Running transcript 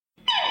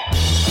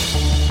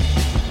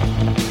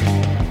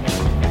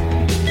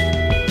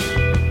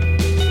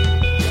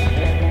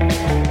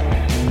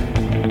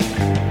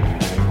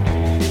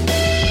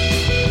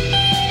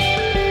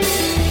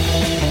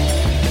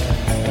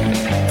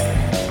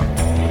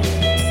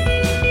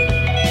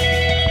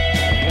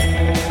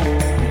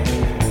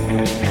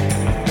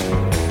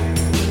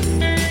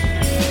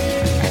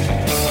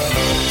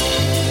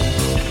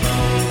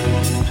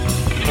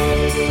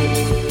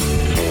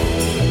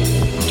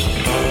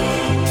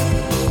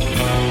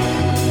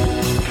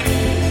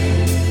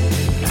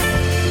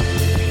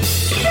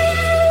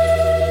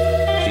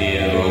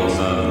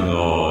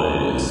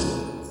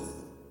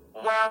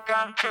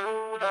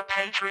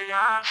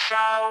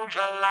Soldier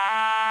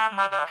line,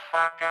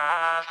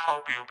 motherfuckers.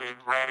 Hope you've been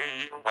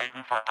ready,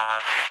 waiting for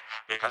us.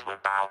 Because we're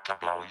about to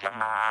blow your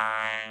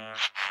minds.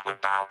 We're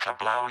about to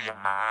blow your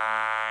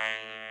minds.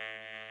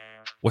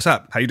 What's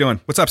up? How you doing?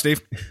 What's up,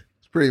 Steve?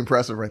 It's pretty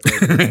impressive right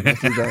there.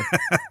 Nicely done.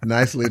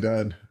 Nicely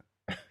done.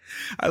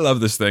 I love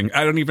this thing.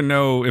 I don't even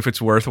know if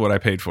it's worth what I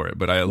paid for it,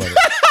 but I love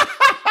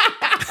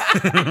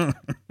it.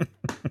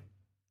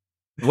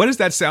 What is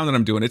that sound that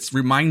I'm doing? It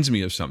reminds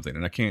me of something,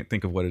 and I can't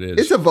think of what it is.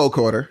 It's a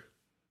vocoder.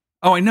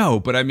 Oh, I know,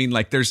 but I mean,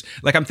 like,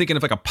 I'm thinking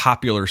of like a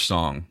popular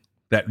song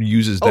that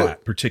uses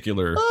that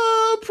particular.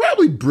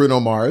 Probably Bruno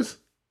Mars.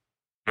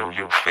 Do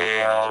you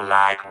feel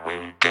like we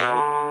do?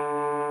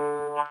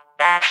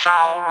 That's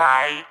all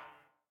right.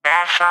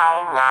 That's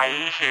all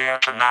right here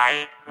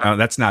tonight. No,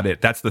 that's not it.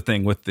 That's the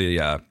thing with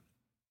the.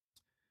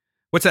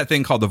 What's that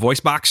thing called? The voice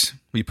box?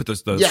 Where you put the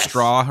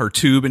straw or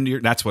tube into your.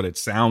 That's what it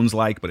sounds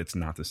like, but it's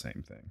not the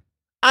same thing.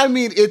 I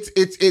mean,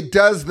 it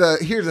does the.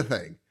 Here's the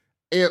thing.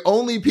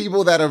 Only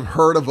people that have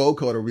heard a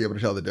vocoder will be able to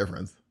tell the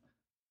difference.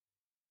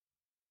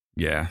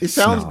 Yeah, it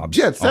sounds. Snobs,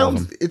 yeah, it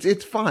sounds.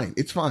 It's fine.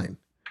 It's fine.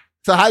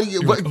 So how do you?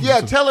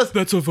 Tell us.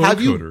 That's a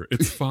vocoder.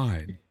 It's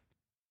fine.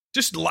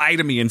 Just lie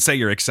to me and say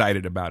you're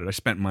excited about it. I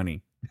spent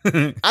money.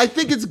 I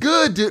think it's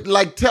good, dude.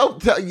 Like tell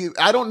you.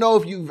 I don't know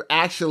if you've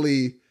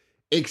actually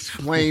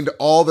explained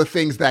all the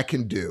things that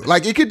can do.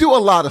 Like it could do a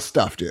lot of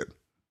stuff, dude.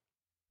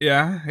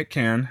 Yeah, it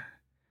can.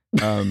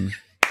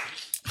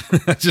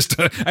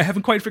 I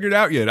haven't quite figured it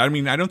out yet. I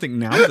mean, I don't think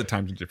now's the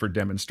time for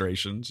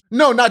demonstrations.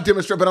 No, not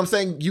demonstrate, but I'm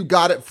saying you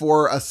got it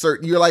for a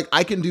certain. You're like,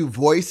 I can do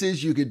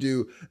voices. You could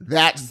do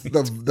that's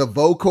the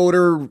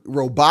vocoder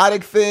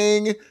robotic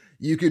thing.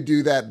 You could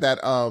do that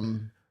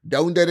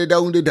don't da da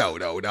don't da do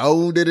do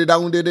don't da da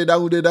don't da da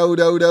don't da do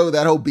do do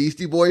that whole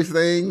Beastie Boys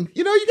thing.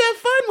 You know, you got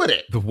fun with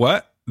it. The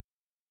what?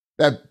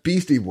 That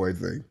Beastie Boys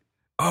thing.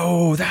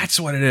 Oh, that's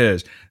what it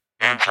is.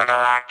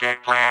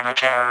 Intergalactic,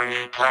 planetary,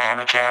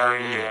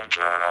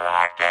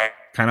 intergalactic.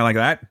 Kind of like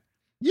that?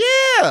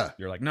 Yeah.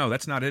 You're like, no,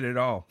 that's not it at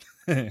all.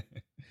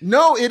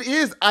 No, it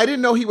is. I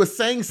didn't know he was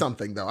saying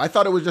something though. I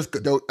thought it was just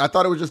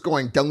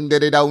going don't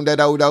did it don't do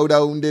do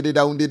don't did it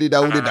don't did it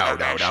don't do do do.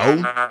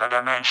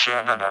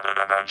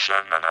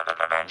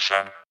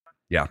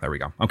 Yeah, there we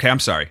go. Okay, I'm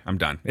sorry. I'm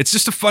done. It's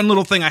just a fun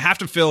little thing. I have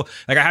to feel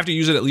like I have to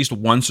use it at least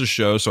once a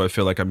show, so I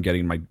feel like I'm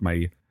getting my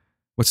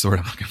what's the word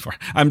I'm looking for?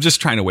 I'm just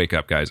trying to wake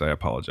up, guys. I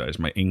apologize.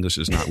 My English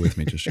is not with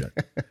me just yet.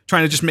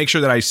 Trying to just make sure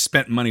that I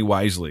spent money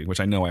wisely, which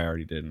I know I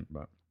already didn't.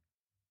 But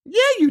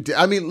yeah, you did.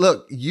 I mean,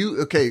 look,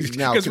 okay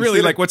now because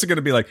really, like, what's it going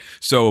to be like?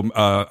 So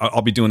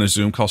I'll be doing a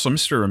Zoom call. So,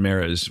 Mr.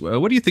 Ramirez,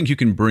 what do you think you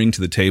can bring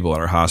to the table at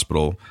our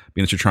hospital,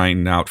 being that you're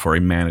trying out for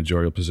a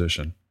managerial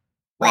position?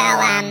 Well,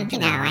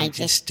 I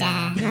just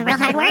I'm a real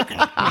hard worker.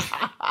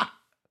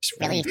 Just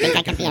really think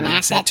I could be an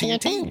asset to your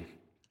team.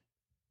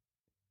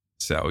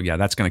 So, yeah,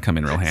 that's going to come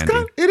in real handy.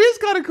 It is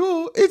kind of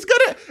cool. It's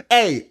going to,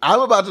 hey, I'm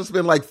about to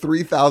spend like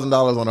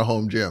 $3,000 on a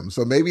home gym.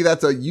 So maybe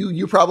that's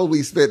you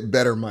probably spent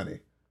better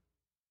money.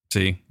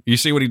 See, you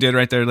see what he did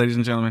right there, ladies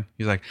and gentlemen?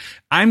 He's like,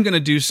 I'm going to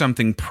do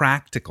something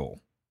practical.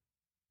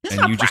 It's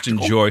and not you practical.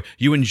 just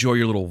enjoy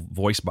your little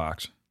voice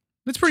box.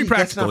 That's pretty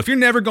practical. If you're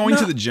never going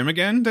to the gym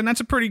again, then that's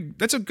a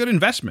good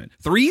investment.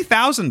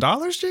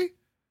 $3,000, G?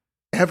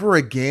 Ever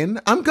again?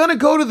 I'm going to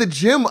go to the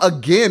gym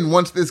again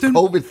once this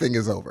COVID thing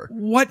is over.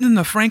 What in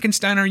the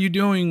Frankenstein are you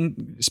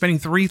doing spending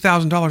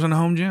 $3,000 on a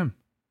home gym?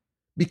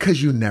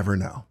 Because you never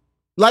know.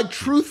 Like,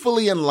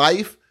 truthfully in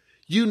life,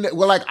 I'm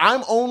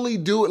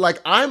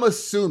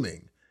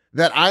assuming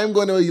that I'm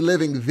going to be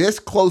living this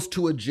close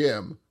to a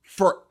gym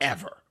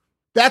forever.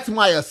 That's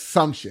my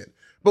assumption.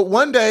 But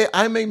one day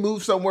I may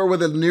move somewhere where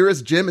the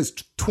nearest gym is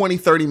 20,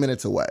 30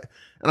 minutes away.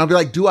 And I'll be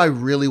like, do I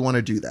really want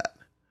to do that?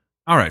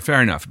 All right,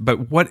 fair enough.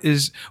 But what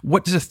does a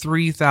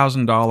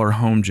 $3,000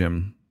 home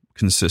gym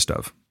consist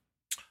of?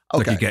 Okay,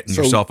 like you getting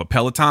yourself a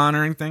Peloton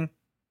or anything?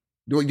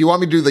 Do you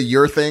want me to do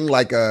your thing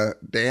like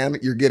Dan?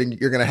 You're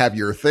gonna have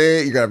your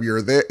thing. You're gonna have your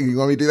thing. You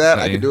want me to do that?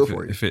 I can do it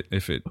for you.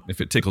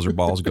 If it tickles your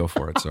balls, go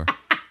for it, sir.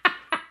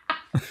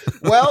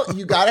 Well,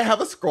 you got to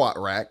have a squat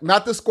rack.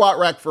 Not the squat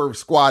rack for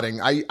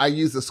squatting. I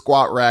use the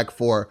squat rack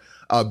for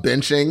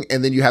benching,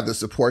 and then you have the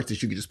supports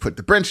that you can just put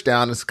the bench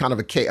down. It's kind of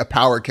a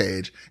power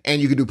cage,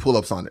 and you can do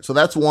pull-ups on it. So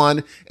that's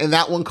one, and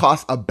that one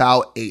costs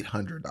about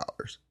 $800.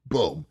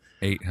 Boom.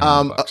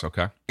 $800,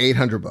 okay.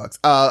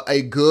 $800.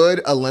 A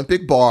good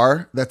Olympic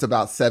bar that's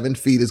about 7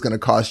 feet is going to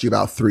cost you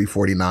about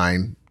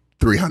 $349,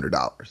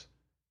 $300.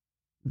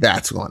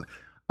 That's one.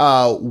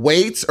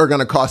 Weights are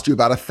going to cost you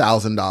about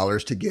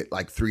 $1,000 to get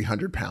like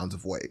 300 pounds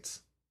of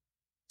weights.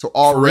 So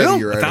already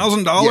you're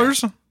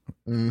 $1,000? Yeah.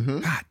 Mm-hmm.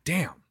 God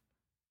damn.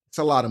 It's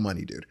a lot of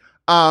money, dude.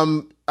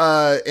 And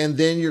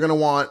then you're going to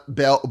want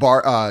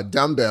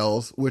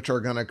dumbbells, which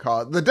are going to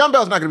cost, the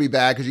dumbbell's not going to be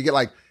bad because you get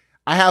like,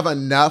 I have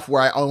enough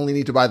where I only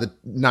need to buy the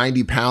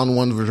 90-pound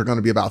ones, which are going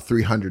to be about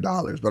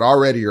 $300. But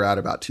already you're at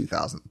about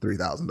 $2,000,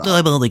 $3,000. So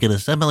I'm only gonna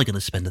spend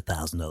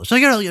 $1,000. So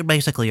you're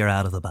basically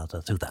out of about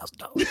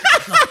 $2,000.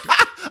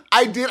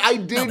 I did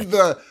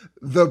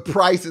the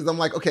prices. I'm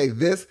like, okay,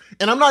 this,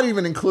 and I'm not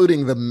even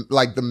including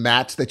the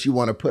mats that you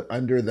want to put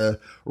under the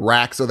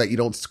rack so that you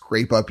don't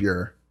scrape up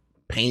your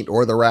paint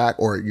or the rack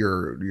or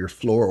your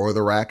floor or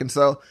the rack. And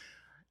so,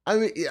 I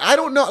mean, I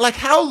don't know, like,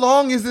 how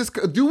long is this?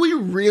 Do we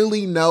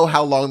really know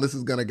how long this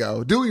is going to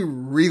go? Do we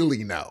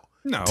really know?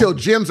 No. Till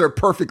gyms are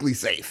perfectly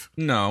safe.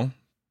 No,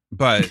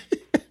 but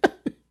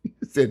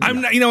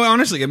I'm No. not,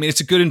 honestly, I mean, it's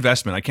a good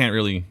investment. I can't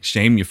really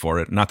shame you for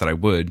it. Not that I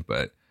would,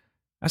 but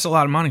that's a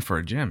lot of money for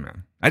a gym,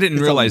 man. I didn't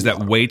It's realize a that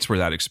lot. weights were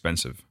that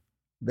expensive.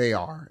 They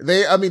are.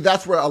 I mean,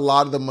 that's where a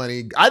lot of the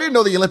money. I didn't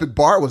know the Olympic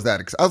bar was that.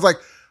 I was like,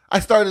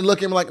 I started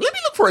looking, I'm like, let me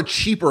look for a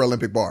cheaper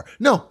Olympic bar.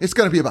 No, it's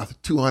going to be about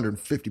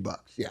 $250.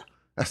 Yeah,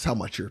 that's how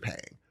much you're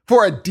paying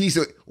for a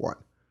decent one.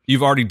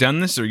 You've already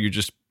done this, or you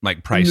just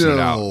like pricing it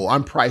out? No,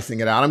 I'm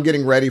pricing it out. I'm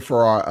getting ready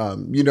for our,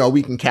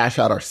 we can cash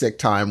out our sick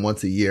time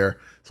once a year.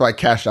 So I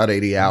cashed out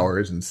 80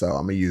 hours, and so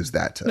I'm going to use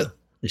that to.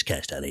 Just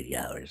cashed out 80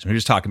 hours. We're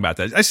just talking about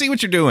that. I see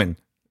what you're doing.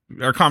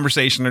 Our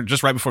conversation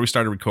just right before we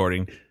started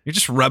recording. You're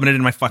just rubbing it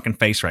in my fucking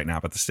face right now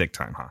about the sick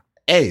time, huh?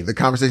 Hey, the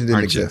conversation didn't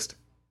Aren't you? exist.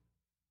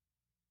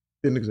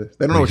 Didn't exist.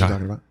 They don't know what you're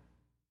talking about.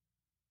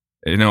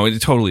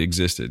 It totally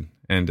existed.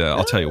 And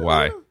I'll tell you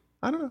why.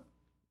 I don't know.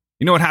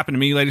 You know what happened to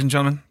me, ladies and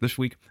gentlemen, this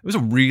week? It was a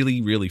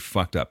really, really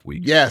fucked up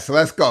week. Yes,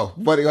 let's go.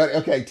 Buddy,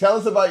 okay, tell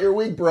us about your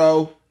week,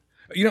 bro.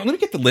 Let me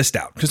get the list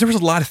out, because there was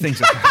a lot of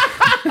things. I'm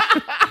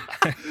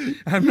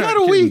You not had a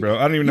kidding, week. bro.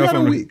 I don't even You know if had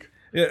I'm a gonna- week.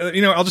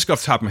 Yeah, I'll just go off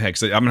the top of my head,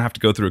 because I'm going to have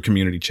to go through a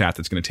community chat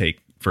that's going to take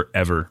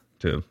forever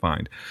to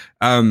find.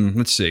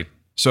 Let's see.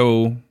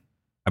 So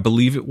I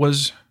believe it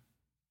was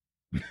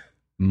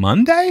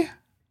Monday?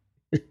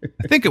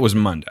 I think it was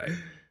Monday.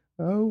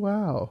 Oh,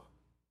 wow.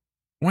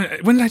 When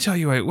did I tell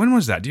you? When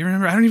was that? Do you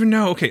remember? I don't even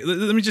know. Okay,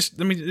 let me.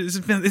 This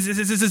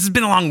has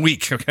been a long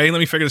week. Okay, let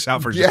me figure this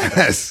out for just a second.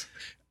 Yes.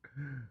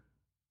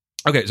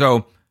 Okay,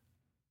 so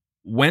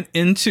went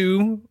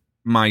into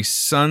my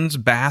son's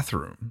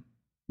bathroom.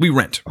 We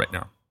rent right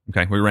now.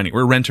 Okay, we're renting.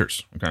 We're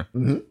renters. Okay,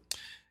 Mhm.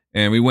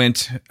 and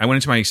I went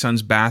into my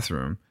son's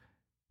bathroom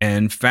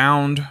and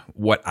found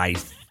what I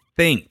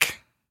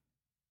think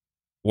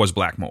was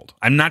black mold.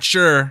 I'm not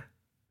sure,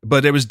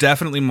 but it was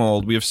definitely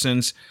mold. We have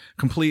since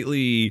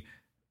completely,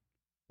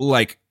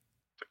 like,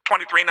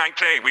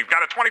 2319. We've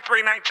got a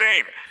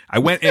 2319. I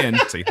went in.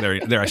 See,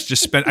 there. I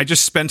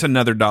just spent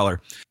another $1.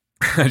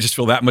 I just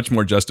feel that much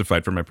more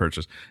justified for my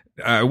purchase.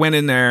 I went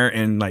in there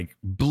and like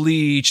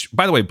bleach.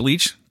 By the way,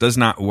 bleach does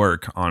not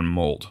work on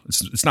mold.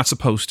 It's not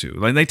supposed to.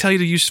 Like, they tell you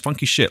to use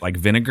funky shit like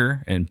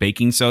vinegar and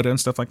baking soda and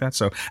stuff like that.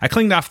 So I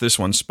cleaned off this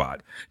one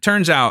spot.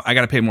 Turns out I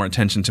got to pay more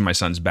attention to my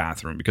son's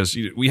bathroom, because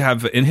we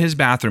have in his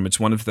bathroom, it's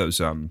one of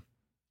those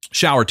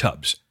shower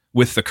tubs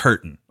with the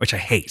curtain, which I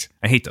hate.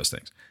 I hate those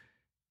things.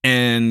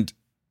 And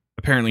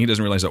apparently he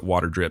doesn't realize that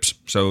water drips.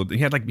 So he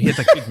had like big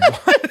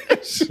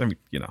I mean,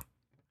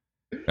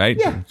 right?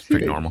 Yeah, It's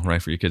pretty normal,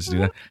 right, for your kids to do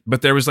that.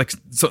 But there was like,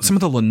 some of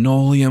the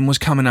linoleum was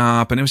coming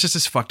up, and it was just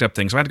this fucked up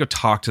thing. So I had to go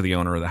talk to the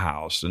owner of the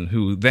house, and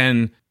who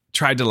then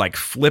tried to like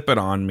flip it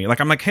on me.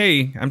 Like, I'm like,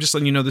 hey, I'm just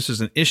letting you know this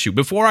is an issue.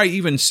 Before I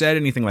even said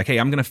anything like, hey,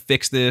 I'm going to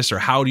fix this, or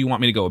how do you want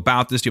me to go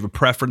about this? Do you have a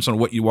preference on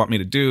what you want me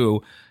to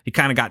do? He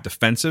kind of got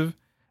defensive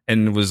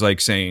and was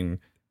like saying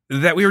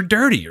that we were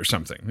dirty or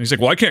something. He's like,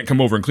 well, I can't come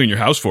over and clean your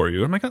house for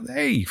you. I'm like,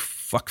 hey,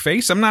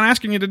 fuckface, I'm not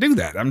asking you to do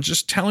that. I'm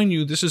just telling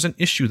you this is an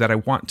issue that I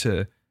want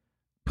to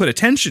put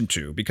attention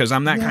to, because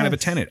I'm that kind of a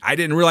tenant. I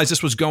didn't realize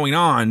this was going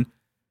on.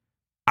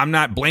 I'm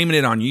not blaming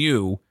it on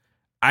you.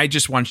 I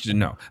just want you to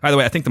know. By the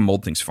way, I think the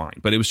mold thing's fine,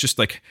 but it was just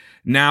like,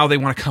 now they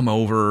want to come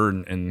over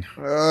and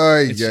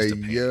Ay, It's just a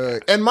pain. ay, ay.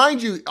 And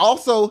mind you,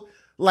 also,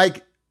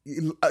 like,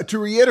 to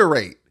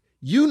reiterate,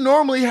 you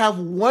normally have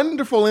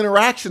wonderful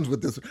interactions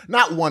with this.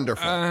 Not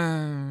wonderful,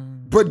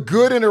 but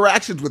good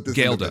interactions with this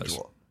Gail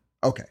individual.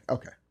 Okay.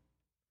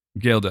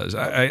 Gail does.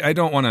 I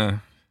don't want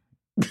to.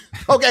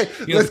 Okay,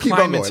 You know, let's the keep on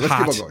climate's going. Let's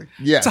hot. keep on going.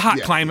 Yeah, It's a hot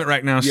yeah. climate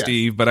right now, Yes.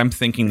 Steve, but I'm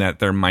thinking that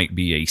there might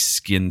be a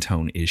skin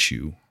tone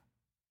issue.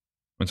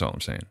 That's all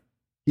I'm saying.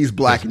 He's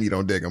black and you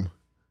don't dig him.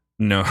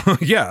 No.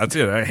 Yeah, that's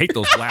it. I hate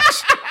those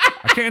blacks.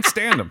 I can't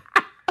stand them.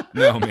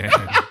 No, man.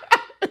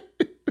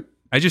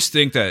 I just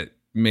think that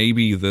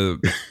maybe the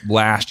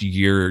last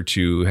year or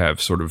two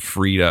have sort of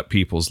freed up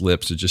people's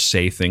lips to just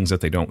say things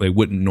that they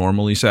wouldn't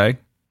normally say.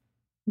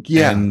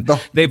 Yeah, And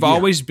they've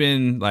always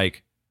been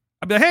like,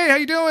 I'd be like, hey, how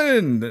you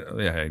doing?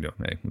 Yeah, how you doing?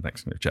 Hey,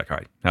 thanks. Check. All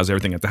right. How's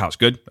everything at the house?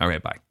 Good? All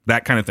right, bye.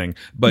 That kind of thing.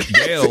 But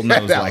Gail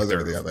knows That like was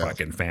their everything at the house.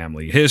 fucking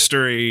family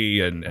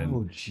history, and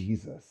Oh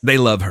Jesus! they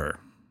love her.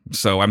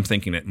 So I'm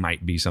thinking it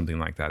might be something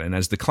like that. And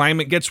as the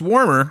climate gets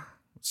warmer,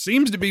 it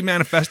seems to be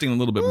manifesting a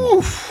little bit more.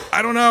 Oof.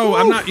 I don't know.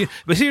 I'm not.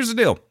 But here's the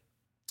deal.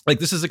 Like,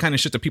 this is the kind of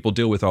shit that people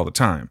deal with all the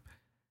time.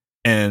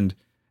 And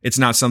it's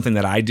not something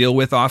that I deal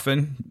with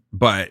often,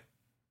 but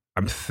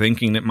I'm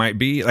thinking it might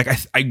be like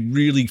I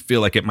really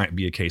feel like it might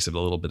be a case of a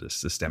little bit of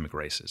systemic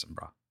racism,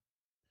 bro.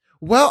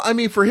 Well, I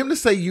mean, for him to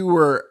say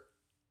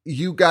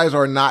you guys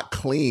are not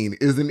clean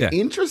is an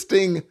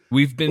interesting.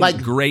 We've been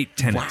like, great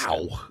tenants.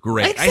 wow.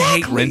 Great. Exactly. I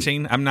hate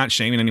renting. I'm not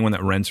shaming anyone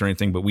that rents or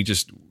anything, but we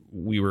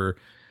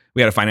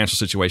had a financial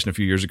situation a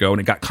few years ago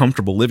and it got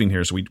comfortable living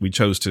here. So we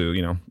chose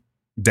to,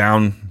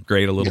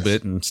 downgrade a little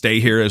bit and stay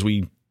here as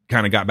we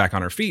kind of got back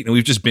on our feet. And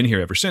we've just been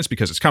here ever since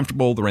because it's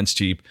comfortable, the rent's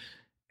cheap,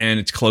 and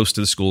it's close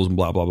to the schools and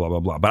blah, blah, blah, blah,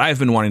 blah. But I've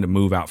been wanting to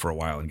move out for a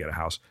while and get a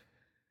house.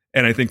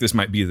 And I think this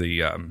might be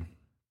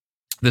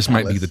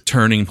the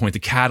turning point, the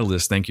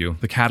catalyst. Thank you.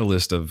 The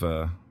catalyst of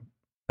a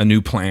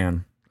new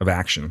plan of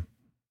action.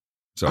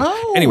 So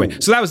anyway,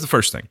 so that was the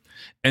first thing.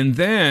 And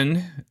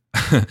then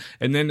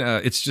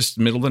it's just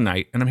middle of the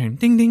night and I'm hearing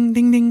ding, ding,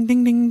 ding, ding,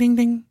 ding, ding, ding,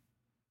 ding,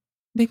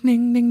 ding,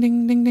 ding, ding,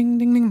 ding, ding, ding,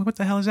 ding, ding. What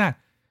the hell is that?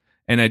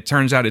 And it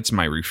turns out it's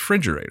my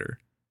refrigerator.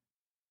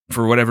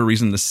 For whatever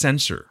reason, the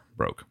sensor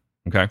broke.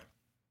 Okay.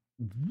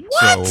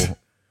 What? So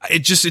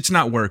it's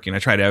not working. I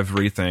tried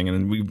everything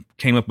and we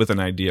came up with an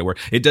idea where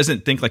it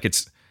doesn't think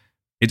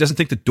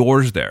the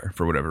door's there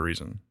for whatever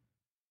reason.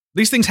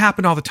 These things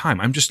happen all the time.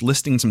 I'm just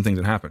listing some things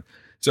that happen.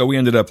 So we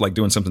ended up like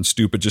doing something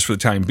stupid just for the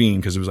time being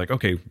because it was like,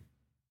 okay,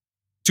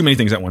 too many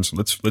things at once.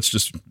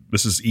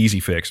 This is easy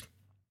fix.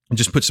 And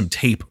just put some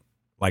tape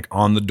like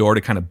on the door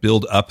to kind of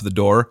build up the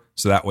door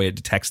so that way it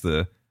detects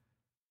the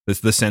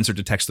sensor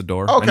detects the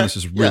door. Okay. And this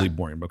is really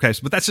boring. Okay,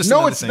 but that's just no,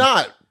 another it's thing.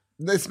 not.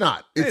 It's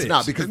not. It's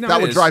not because No, that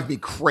it would is. drive me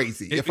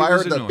crazy. If I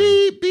heard the annoying.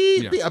 beep,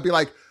 beep, beep, I'd be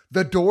like,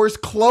 the door's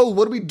closed.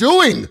 What are we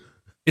doing?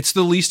 It's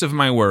the least of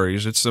my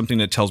worries. It's something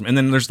that tells me. And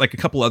then there's like a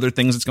couple other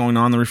things that's going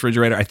on in the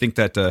refrigerator. I think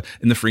that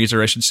in the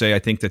freezer, I should say, I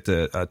think that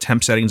the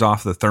temp setting's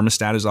off, the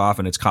thermostat is off,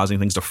 and it's causing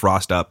things to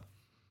frost up.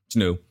 It's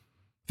new.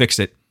 Fixed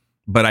it.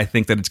 But I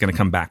think that it's going to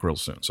come back real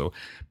soon. So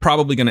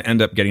probably going to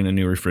end up getting a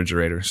new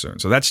refrigerator soon.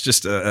 So that's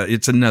just,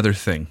 it's another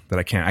thing that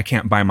I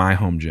can't buy my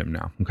home gym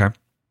now. Okay.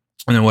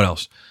 And then what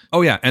else?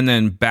 Oh yeah. And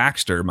then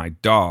Baxter, my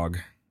dog,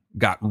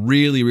 got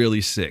really,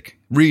 really sick.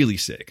 Really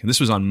sick. And this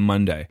was on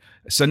Monday.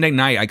 Sunday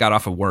night, I got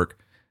off of work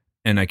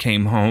and I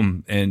came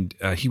home and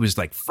he was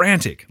like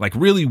frantic, like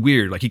really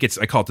weird. Like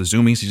I call it the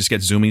zoomies. He just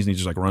gets zoomies and he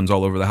just like runs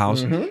all over the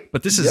house. Mm-hmm.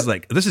 But this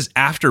is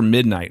after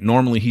midnight.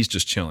 Normally he's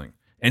just chilling.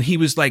 And he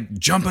was like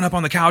jumping up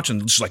on the couch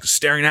and just like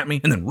staring at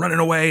me and then running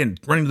away and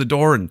running to the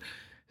door and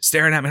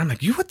staring at me. And I'm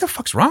like, what the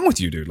fuck's wrong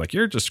with you, dude? Like,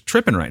 you're just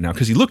tripping right now.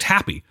 Cause he looked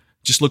happy.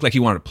 Just looked like he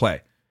wanted to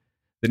play.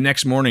 The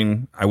next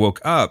morning I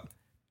woke up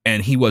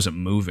and he wasn't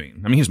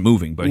moving. I mean, he was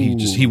moving, but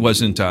he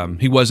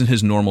wasn't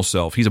his normal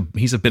self.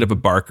 He's a bit of a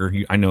barker.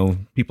 I know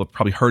people have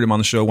probably heard him on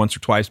the show once or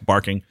twice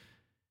barking.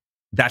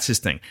 That's his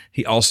thing.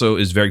 He also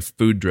is very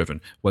food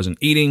driven. Wasn't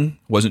eating,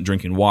 wasn't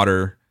drinking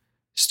water.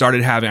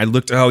 Started having, that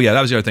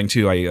was the other thing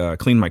too. I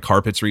cleaned my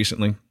carpets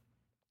recently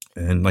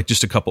and like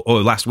just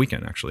last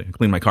weekend actually, I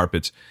cleaned my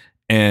carpets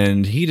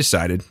and he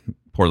decided,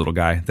 poor little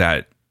guy,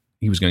 that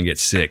he was going to get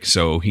sick.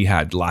 So he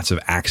had lots of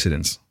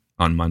accidents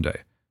on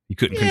Monday. He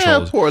couldn't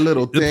control the poor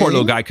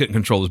little guy couldn't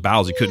control his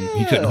bowels. He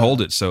couldn't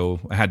hold it. So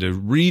I had to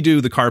redo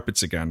the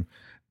carpets again,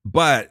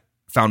 but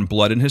found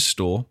blood in his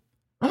stool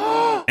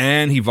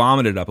and he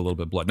vomited up a little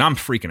bit of blood. Now I'm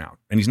freaking out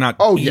and he's not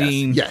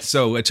eating. Yes.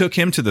 So I took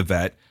him to the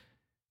vet.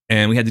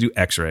 And we had to do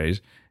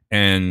x-rays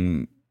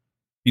and,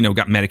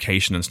 got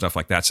medication and stuff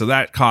like that. So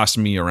that cost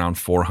me around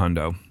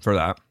 $400 for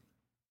that.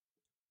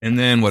 And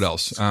then what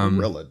else?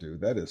 Skrilla,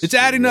 dude. That is. It's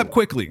adding up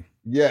quickly.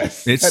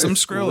 Yes. It's some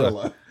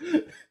Skrilla.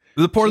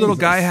 The poor little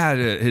guy had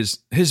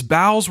his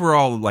bowels were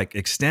all like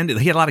extended.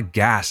 He had a lot of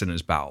gas in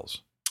his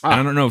bowels. And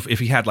I don't know if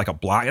he had like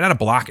not a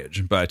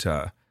blockage, but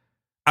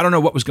I don't know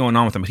what was going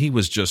on with him. But he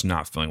was just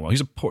not feeling well.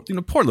 He's a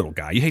poor little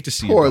guy. You hate to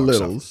see poor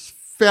little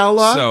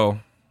fella. So.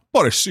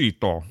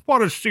 Pobrecito,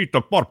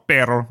 poor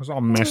perro. It's all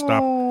messed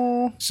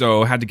up.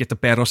 So I had to get the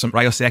perro some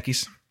rayos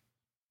X.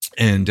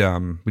 And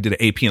we did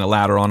an AP and a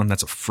lateral on him.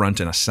 That's a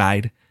front and a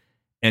side.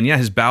 And yeah,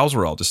 his bowels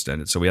were all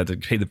distended. So we had to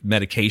pay the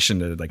medication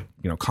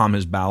to calm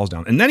his bowels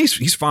down. And then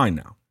he's fine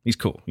now. He's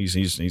cool.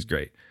 He's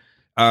great.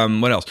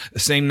 What else? The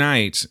same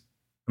night,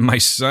 my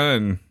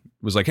son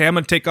was like, hey, I'm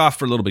going to take off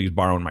for a little bit. He's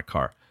borrowing my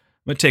car.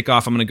 I'm going to take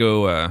off. I'm going to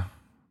go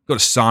to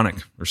Sonic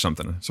or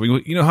something. So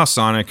how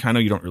Sonic, I know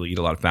you don't really eat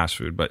a lot of fast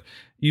food, but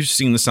you've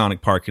seen the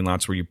Sonic parking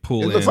lots where you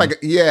pull in. It looks like,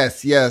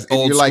 yes. And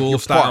old school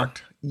style.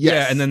 Parked. Yes.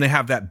 Yeah, and then they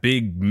have that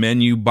big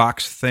menu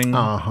box thing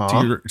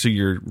to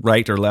your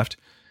right or left.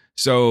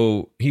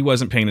 So he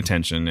wasn't paying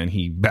attention and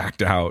he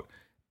backed out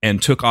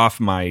and took off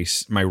my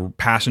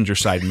passenger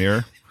side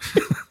mirror.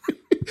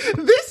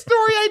 This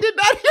story I did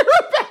not hear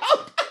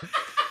about.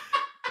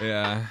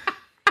 Yeah.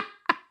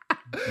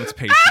 Let's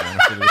Patreon.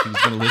 If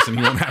he's going to listen,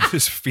 he won't have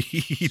this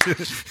feed.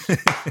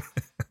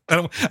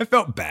 I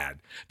felt bad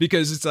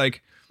because it's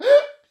like,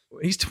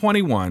 he's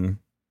 21.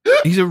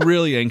 He's a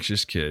really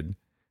anxious kid.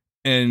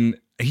 And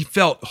he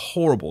felt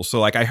horrible. So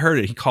like I heard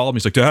it. He called me.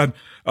 He's like, Dad,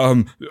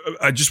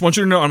 I just want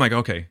you to know. I'm like,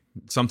 okay,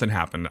 something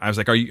happened. I was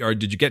like,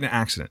 did you get in an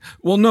accident?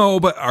 Well, no,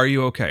 but are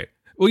you okay?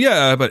 Well,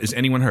 yeah, but is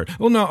anyone hurt?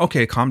 Well, no.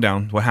 Okay, calm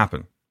down. What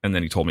happened? And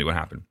then he told me what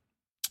happened.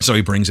 So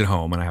he brings it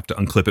home and I have to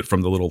unclip it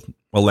from the little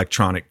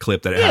electronic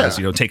clip that it has,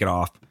 take it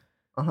off.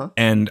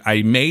 And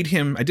I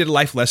did a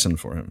life lesson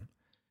for him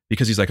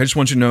because he's like, I just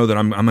want you to know that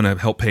I'm going to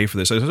help pay for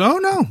this. I said, oh,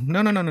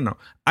 no.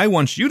 I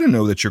want you to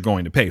know that you're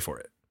going to pay for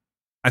it.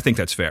 I think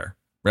that's fair,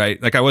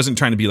 right? Like I wasn't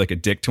trying to be like a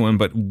dick to him,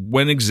 but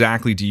when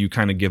exactly do you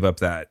kind of give up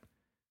that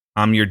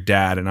I'm your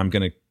dad and I'm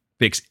going to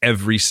fix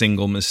every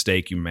single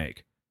mistake you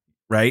make,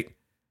 right?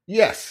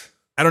 Yes.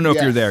 I don't know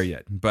if you're there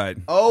yet, but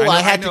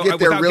I had to get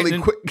there really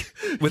quick.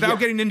 Without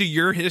getting into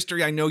your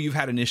history, I know you've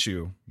had an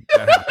issue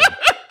that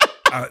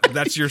happened.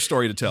 That's your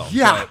story to tell.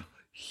 Yeah.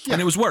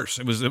 And it was worse.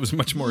 It was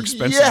much more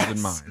expensive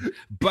than mine.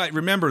 But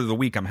remember the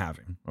week I'm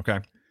having, okay?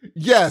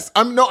 Yes.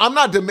 I'm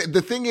not.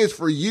 The thing is,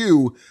 for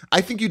you,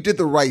 I think you did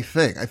the right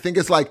thing. I think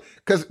it's like,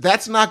 because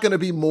that's not going to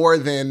be more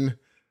than,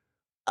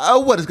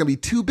 what is going to be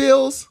 2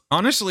 bills?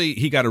 Honestly,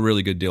 he got a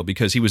really good deal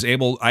because he was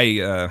able,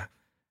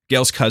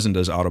 Gail's cousin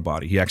does auto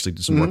body. He actually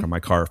did some work on my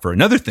car for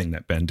another thing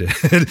that Ben did.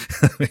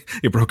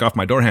 He broke off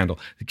my door handle.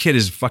 The kid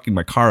is fucking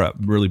my car up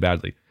really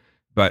badly.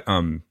 But,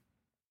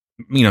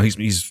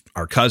 he's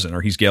our cousin,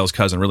 or he's Gail's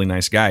cousin, really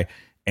nice guy.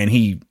 And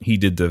he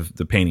did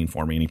the painting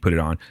for me and he put it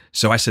on.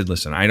 So I said,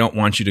 listen, I don't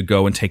want you to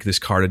go and take this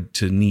car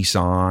to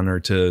Nissan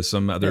or to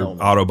some other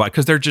auto body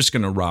because they're just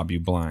going to rob you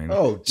blind.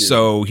 Oh, dude.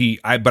 So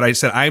I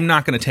said, I'm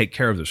not going to take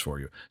care of this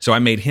for you. So I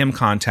made him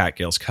contact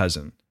Gail's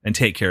cousin and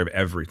take care of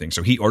everything.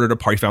 So he ordered a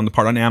part. He found the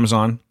part on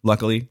Amazon,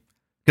 luckily,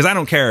 because I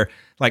don't care.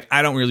 Like,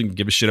 I don't really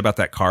give a shit about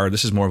that car.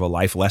 This is more of a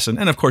life lesson.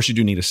 And of course you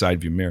do need a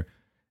side view mirror,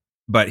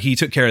 but he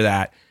took care of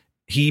that.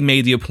 He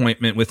made the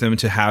appointment with him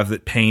to have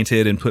it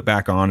painted and put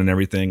back on and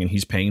everything. And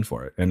he's paying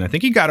for it. And I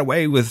think he got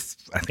away with,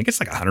 I think it's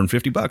like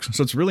 $150.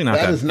 So it's really not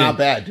that. That is not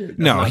bad, dude.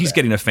 No, he's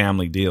getting a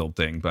family deal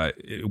thing, but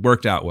it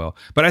worked out well.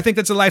 But I think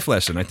that's a life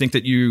lesson. I think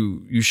that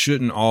you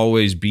shouldn't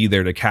always be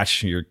there to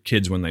catch your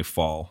kids when they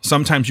fall.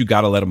 Sometimes you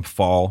got to let them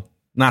fall,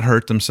 not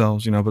hurt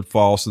themselves, but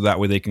fall so that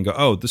way they can go,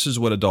 oh, this is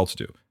what adults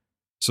do.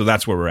 So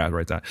that's where we're at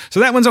right now. So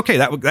that one's okay.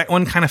 That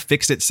one kind of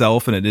fixed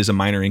itself, and it is a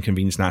minor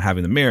inconvenience not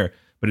having the mirror,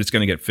 but it's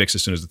going to get fixed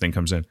as soon as the thing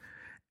comes in.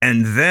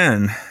 And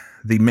then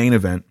the main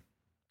event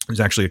is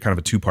actually a kind of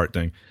a 2-part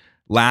thing.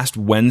 Last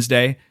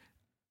Wednesday,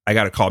 I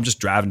got a call. I'm just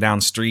driving down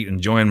the street,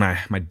 enjoying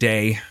my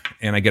day,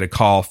 and I get a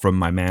call from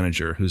my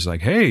manager who's like,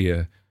 hey,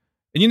 and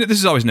this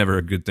is always never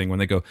a good thing when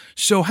they go,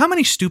 so how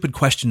many stupid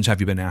questions have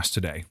you been asked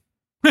today?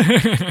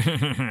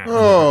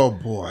 Oh,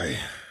 boy.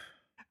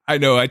 I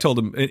know. I told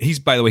him,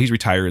 by the way, he's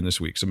retiring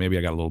this week, so maybe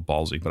I got a little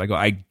ballsy, but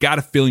I got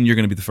a feeling you're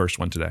going to be the first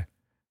one today.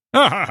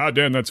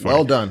 Dan, that's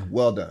funny.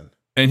 Well done.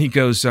 And he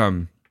goes,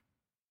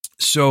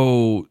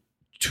 so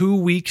 2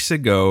 weeks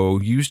ago,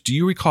 do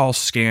you recall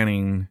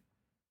scanning?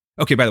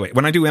 Okay, by the way,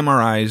 when I do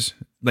MRIs,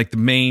 like the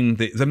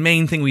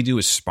main thing we do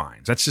is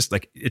spines. That's just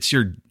like, it's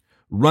your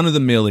run of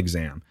the mill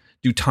exam.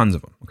 Do tons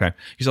of them. Okay.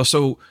 He's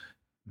also,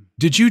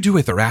 did you do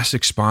a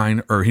thoracic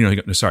spine? Or,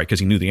 sorry,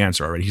 because he knew the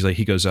answer already.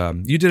 He goes,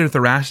 you did a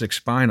thoracic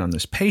spine on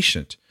this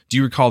patient. Do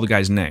you recall the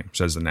guy's name?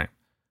 Says the name.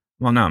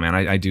 Well, no, man,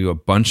 I do a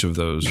bunch of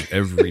those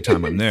every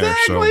time I'm there.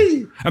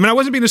 Exactly. So, I mean, I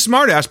wasn't being a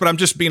smart ass, but I'm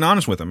just being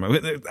honest with him.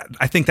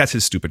 I think that's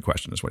his stupid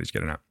question is what he's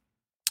getting at.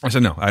 I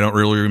said, no, I don't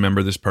really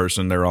remember this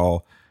person.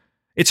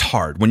 It's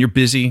hard when you're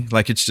busy.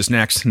 Like it's just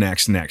next. You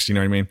know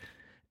what I mean?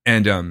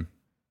 And,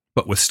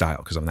 but with style,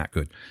 because I'm that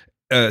good.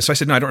 So I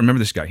said, no, I don't remember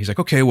this guy. He's like,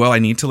 okay, well, I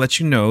need to let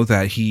you know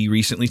that he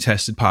recently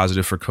tested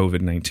positive for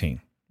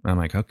COVID-19. I'm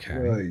like,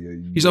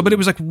 okay. He's like, but it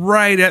was like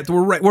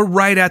we're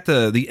right at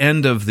the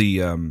end of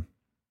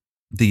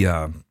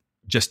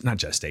just not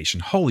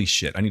gestation. Holy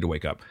shit. I need to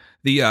wake up.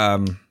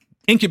 The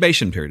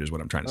incubation period is what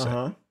I'm trying to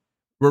say.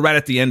 We're right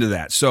at the end of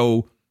that.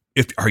 So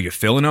are you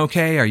feeling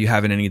okay? Are you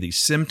having any of these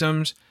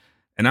symptoms?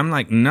 And I'm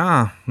like,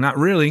 nah, not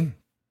really.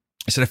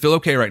 I said, I feel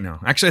okay right now.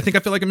 Actually, I think I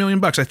feel like $1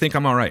 million. I think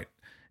I'm all right.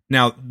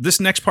 Now, this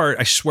next part,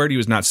 I swear to you,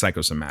 is not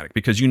psychosomatic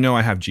because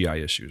I have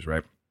GI issues,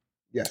 right?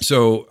 Yeah.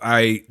 So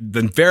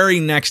the very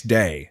next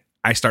day,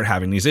 I start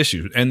having these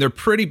issues and they're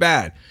pretty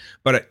bad.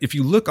 But if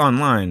you look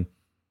online,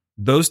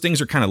 those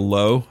things are kind of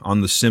low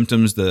on the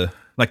symptoms.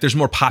 There's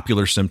more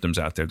popular symptoms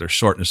out there. There's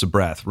shortness of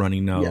breath,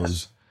 runny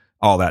nose,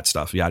 all that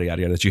stuff, yada,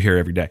 yada, yada, that you hear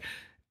every day.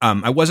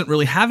 I wasn't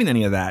really having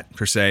any of that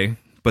per se,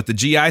 but the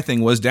GI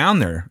thing was down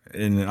there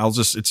and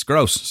it's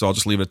gross. So I'll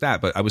just leave it at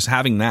that. But I was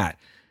having that.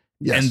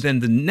 Yes. And then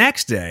the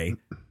next day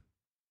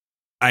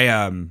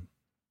I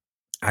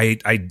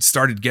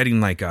started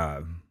getting like,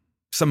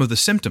 some of the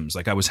symptoms,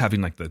 like I was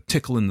having like the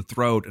tickle in the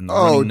throat and the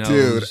runny nose.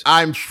 Dude,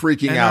 I'm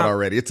freaking out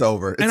already. It's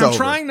over. I'm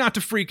trying not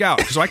to freak out.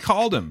 So I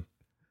called him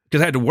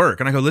because I had to work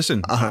and I go,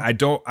 listen, I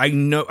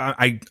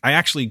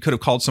actually could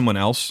have called someone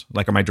else,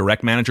 like my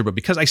direct manager, but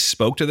because I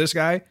spoke to this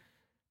guy,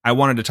 I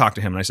wanted to talk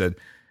to him. And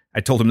I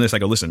told him this, I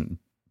go, listen,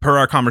 per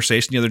our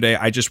conversation the other day,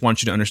 I just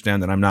want you to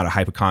understand that I'm not a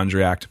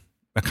hypochondriac.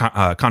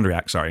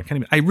 Sorry.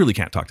 I really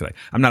can't talk today.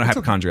 I'm not a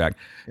hypochondriac.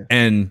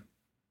 Okay. Yeah.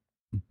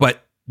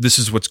 But this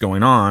is what's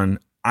going on.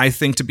 I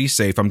think to be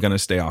safe, I'm going to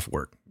stay off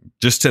work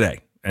just today.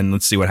 And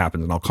let's see what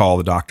happens. And I'll call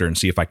the doctor and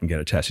see if I can get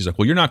a test. He's like,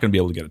 well, you're not going to be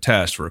able to get a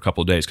test for a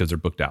couple of days because they're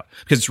booked out.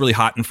 Because it's really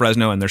hot in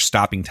Fresno and they're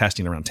stopping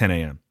testing around 10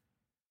 a.m.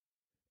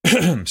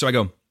 So I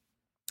go,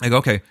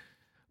 okay,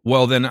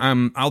 well then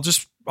I'll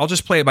just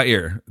play it by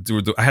ear.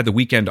 I had the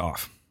weekend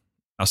off.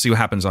 I'll see what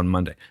happens on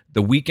Monday.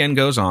 The weekend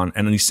goes on,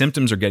 and these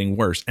symptoms are getting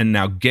worse. And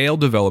now Gail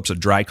develops a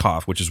dry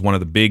cough, which is one of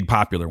the big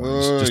popular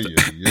ones,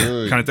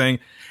 kind of thing.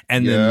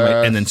 And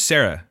then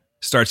Sarah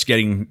starts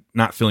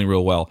not feeling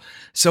real well.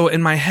 So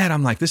in my head,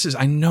 I'm like,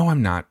 I know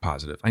I'm not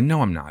positive. I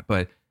know I'm not,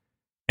 but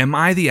am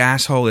I the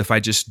asshole if I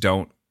just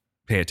don't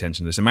pay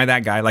attention to this? Am I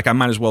that guy? Like, I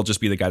might as well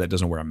just be the guy that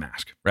doesn't wear a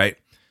mask, right?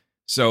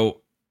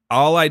 So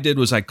all I did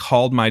was I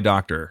called my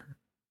doctor,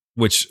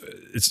 which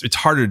it's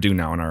harder to do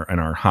now in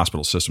our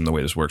hospital system, the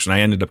way this works. And I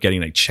ended up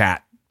getting a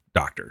chat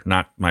doctor,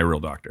 not my real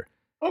doctor.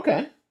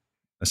 Okay.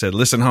 I said,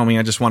 listen, homie,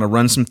 I just want to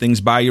run some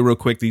things by you real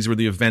quick. These were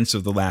the events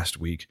of the last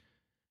week.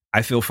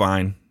 I feel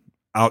fine.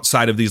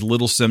 Outside of these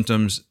little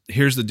symptoms,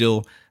 here's the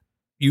deal.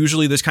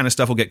 Usually this kind of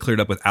stuff will get cleared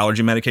up with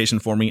allergy medication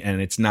for me,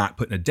 and it's not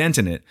putting a dent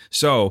in it.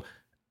 So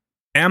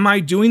am I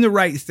doing the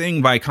right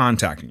thing by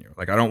contacting you?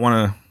 Like, I don't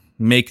want to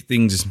make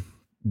things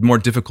more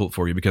difficult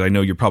for you because I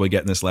know you're probably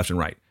getting this left and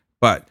right.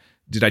 But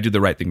did I do the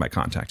right thing by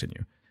contacting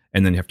you?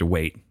 And then you have to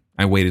wait.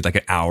 I waited like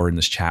an hour in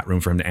this chat room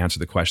for him to answer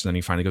the question. Then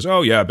he finally goes,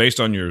 oh, yeah, based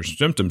on your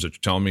symptoms that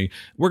you're telling me,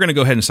 we're going to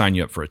go ahead and sign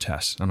you up for a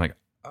test. I'm like,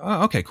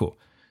 oh, okay, cool.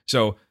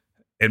 So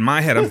in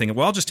my head, I'm thinking,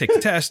 well, I'll just take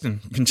the test and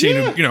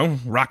continue to,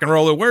 rock and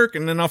roll at work.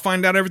 And then I'll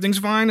find out everything's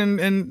fine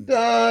and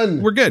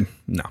done. We're good.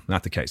 No,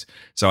 not the case.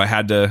 So I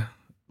had to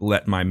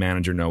let my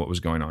manager know what was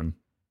going on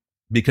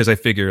because I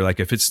figure like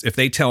if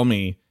they tell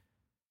me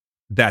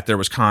that there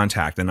was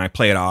contact and I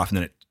play it off and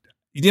then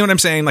you know what I'm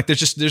saying? Like there's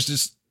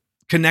just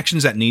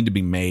connections that need to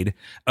be made.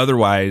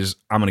 Otherwise,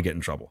 I'm going to get in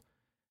trouble.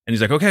 And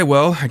he's like, okay,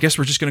 well, I guess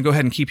we're just going to go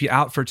ahead and keep you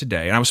out for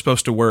today. And I was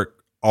supposed to work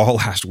all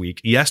last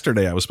week.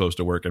 Yesterday, I was supposed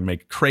to work and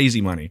make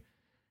crazy money.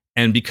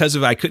 And because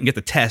I couldn't get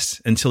the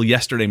test until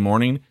yesterday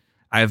morning,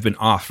 I have been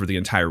off for the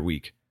entire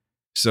week.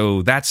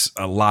 So that's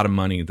a lot of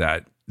money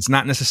that it's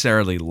not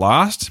necessarily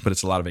lost, but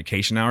it's a lot of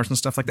vacation hours and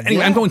stuff like that.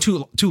 Anyway, I'm going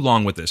too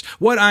long with this.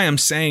 What I am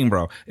saying,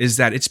 bro, is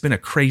that it's been a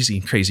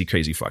crazy, crazy,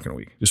 crazy fucking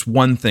week. Just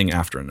one thing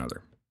after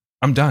another.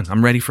 I'm done.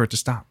 I'm ready for it to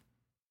stop.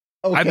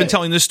 Okay. I've been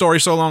telling this story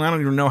so long, I don't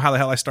even know how the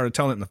hell I started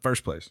telling it in the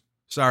first place.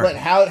 Sorry. But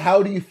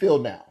how do you feel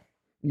now?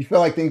 You feel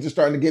like things are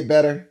starting to get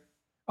better?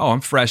 Oh,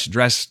 I'm fresh,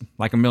 dressed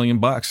like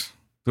 $1,000,000.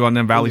 Threw on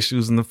them Valley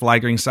shoes and the fly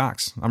green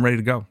socks. I'm ready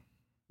to go.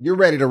 You're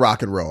ready to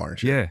rock and roll,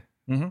 aren't you? Yeah.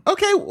 Mm-hmm.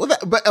 Okay, well,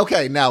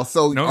 okay. Now,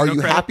 so are you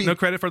happy? No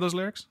credit for those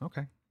lyrics.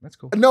 Okay, that's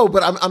cool. No,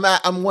 but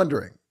I'm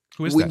wondering.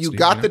 Who is when that, you Steve?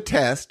 got the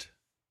test?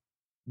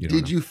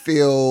 Did you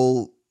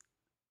feel?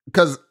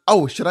 Because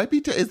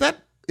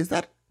is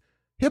that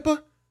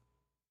HIPAA?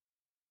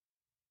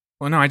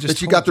 Well, no, I just.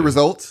 But you got the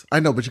results.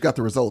 I know, but you got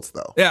the results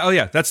though. Yeah. Oh,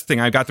 yeah. That's the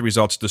thing. I got the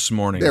results this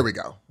morning. There we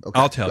go. Okay,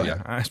 I'll tell you.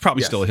 It's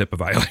probably still a HIPAA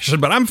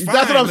violation, but I'm fine.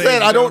 That's what I'm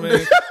saying. I don't.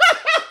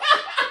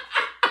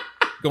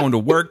 Going to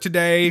work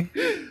today.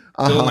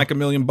 Feeling like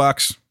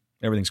 $1,000,000.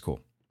 Everything's cool.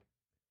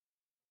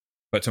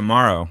 But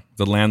tomorrow,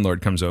 the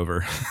landlord comes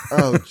over.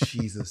 Oh,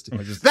 Jesus.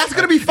 That's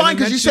going to be fine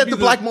because you said the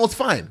black mold's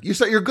fine. You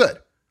said you're good.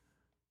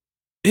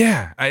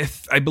 Yeah,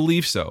 I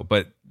believe so.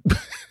 But,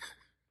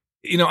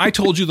 I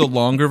told you the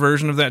longer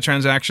version of that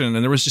transaction,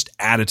 and there was just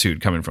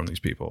attitude coming from these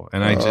people.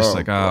 And I just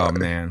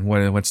man,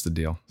 what's the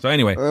deal? So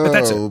anyway, but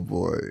that's it. Oh,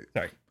 boy.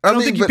 Sorry. I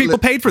don't think you people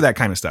paid for that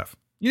kind of stuff.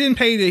 You didn't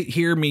pay to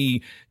hear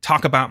me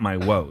talk about my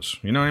woes.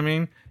 You know what I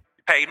mean?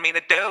 Paid me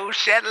to do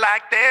shit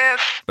like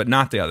this. But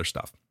not the other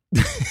stuff.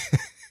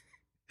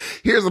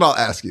 Here's what I'll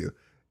ask you.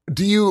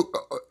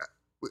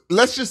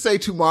 Let's just say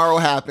tomorrow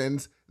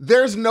happens.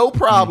 There's no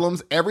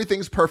problems.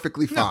 Everything's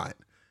perfectly fine.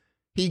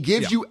 He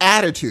gives you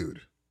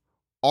attitude.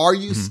 Are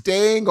you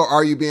staying or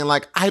are you being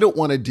like, I don't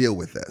want to deal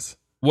with this?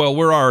 Well,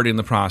 we're already in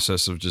the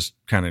process of just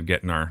kind of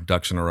getting our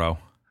ducks in a row.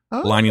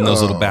 Lining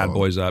those little bad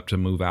boys up to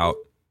move out.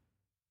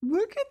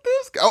 Look at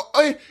this guy.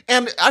 Oh,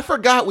 and I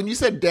forgot when you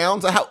said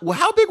Downs,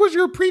 how big was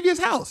your previous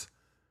house?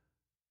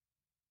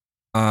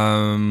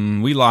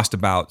 We lost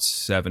about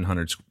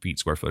 700 feet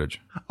square footage.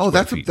 Oh,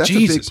 that's a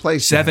big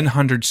place.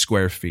 700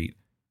 square feet.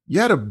 You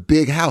had a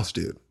big house,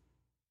 dude.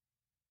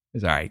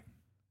 It's all right.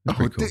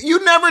 Cool.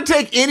 You never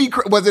take any.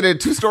 Was it a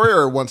 2-story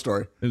or a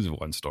 1-story? It was a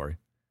 1-story.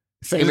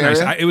 Same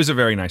area. Nice. It was a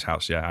very nice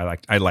house. Yeah,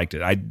 I liked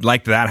it. I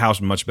liked that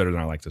house much better than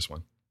I liked this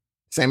one.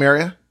 Same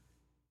area.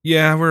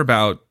 Yeah, we're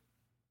about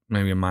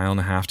maybe 1.5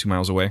 miles, 2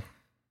 miles away.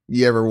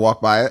 You ever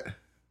walk by it?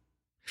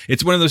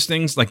 It's one of those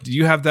things. Like, do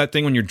you have that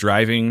thing when you're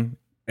driving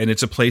and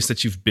it's a place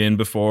that you've been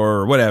before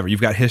or whatever?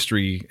 You've got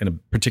history in a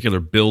particular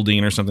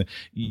building or something.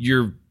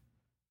 Your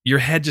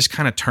head just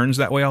kind of turns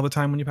that way all the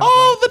time when you pass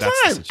all by.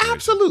 the time.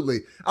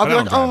 Absolutely. I'll be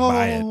like,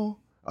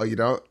 oh, you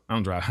don't? I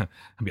don't drive.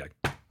 I'll be like,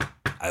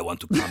 I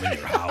want to come in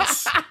your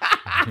house.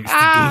 I used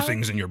to do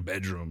things in your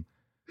bedroom.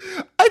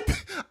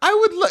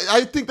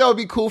 I think that would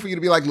be cool for you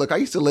to be like, look, I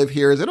used to live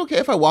here. Is it okay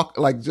if I walk,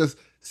 like, just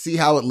see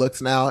how it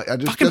looks now?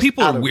 Fucking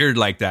people are weird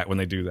like that when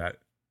they do that.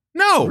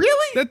 No.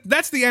 Really?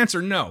 That's the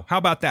answer. No. How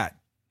about that?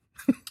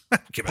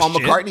 Paul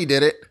McCartney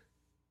did it.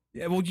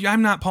 Yeah, well,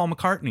 I'm not Paul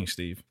McCartney,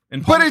 Steve.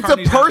 And but it's a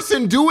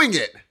person doing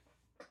it.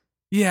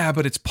 Yeah,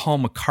 but it's Paul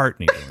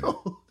McCartney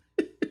doing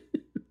it.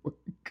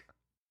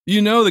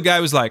 You know, the guy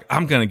was like,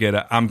 I'm gonna get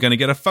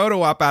a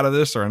photo op out of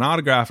this or an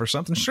autograph or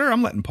something. Sure,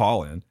 I'm letting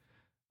Paul in.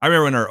 I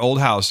remember in our old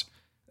house,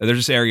 there's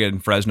this area in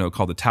Fresno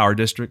called the Tower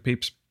District,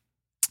 peeps.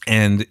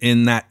 And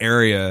in that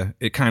area,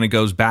 it kind of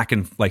goes back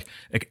and like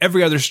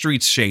every other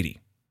street's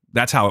shady.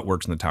 That's how it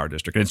works in the Tower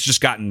District. And it's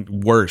just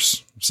gotten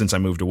worse since I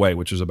moved away,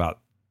 which was about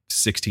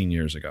 16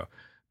 years ago.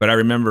 But I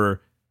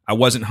remember I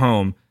wasn't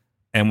home.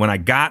 And when I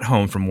got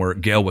home from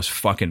work, Gail was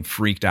fucking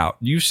freaked out.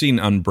 You've seen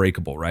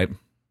Unbreakable, right?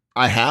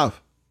 I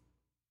have.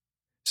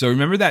 So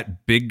remember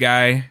that big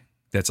guy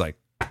that's like,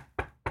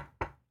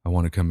 I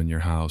want to come in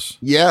your house.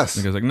 Yes.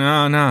 And the guy's like, no,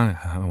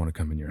 I don't want to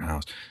come in your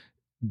house.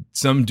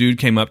 Some dude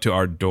came up to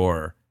our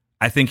door.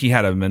 I think he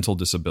had a mental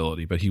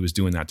disability, but he was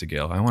doing that to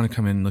Gail. I want to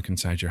come in and look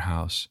inside your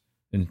house.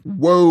 And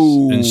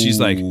whoa. And she's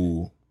like,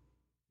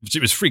 she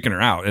was freaking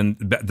her out. And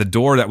the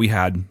door that we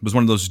had was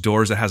one of those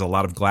doors that has a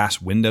lot of glass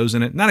windows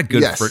in it. Not a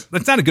good,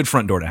 that's not a good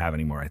front door to have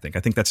anymore. I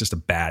think that's just a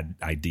bad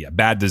idea,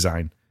 bad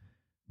design.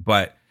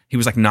 But he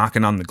was like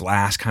knocking on the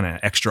glass kind of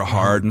extra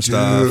hard and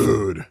stuff.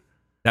 Dude.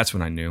 That's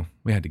when I knew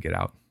we had to get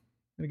out.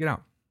 Get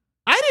out.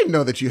 I didn't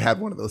know that you had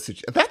one of those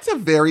situations. That's a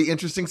very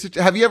interesting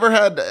situation. Have you ever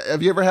had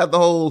the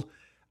whole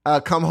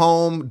come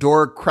home,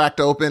 door cracked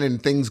open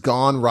and things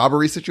gone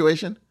robbery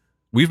situation?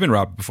 We've been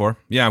robbed before.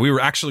 Yeah, we were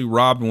actually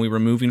robbed when we were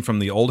moving from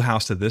the old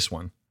house to this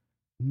one.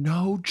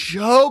 No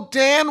joke,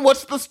 Dan.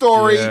 What's the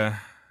story? Yeah.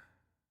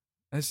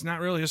 It's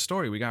not really a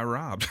story. We got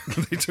robbed.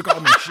 They took all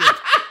my shit.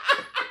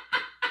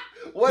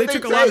 What they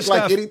took a lot of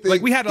stuff.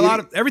 Like we had a lot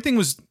of everything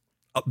was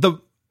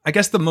I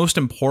guess the most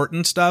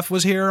important stuff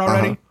was here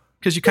already.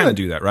 Because you kind of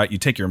do that, right? You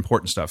take your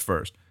important stuff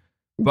first.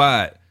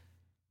 But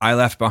I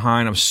left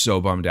behind. I'm so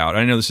bummed out.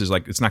 I know this is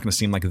like, it's not going to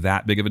seem like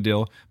that big of a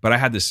deal, but I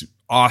had this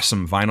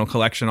awesome vinyl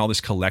collection, all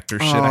this collector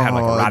shit. I had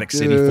like Erotic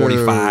City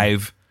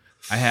 45.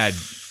 I had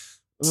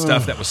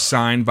stuff that was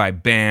signed by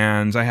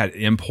bands. I had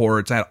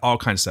imports. I had all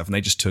kinds of stuff. And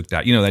they just took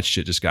that. You know, that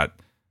shit just got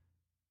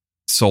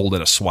sold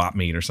at a swap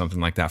meet or something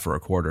like that for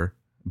 $0.25.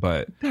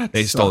 But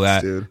they stole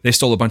that. Dude. They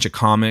stole a bunch of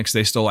comics. I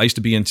used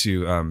to be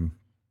into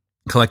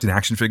collecting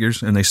action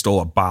figures, and they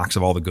stole a box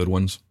of all the good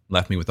ones,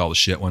 left me with all the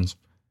shit ones.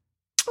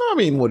 I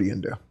mean, what are you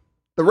gonna do?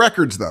 The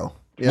records, though.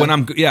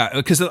 Yeah.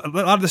 Because a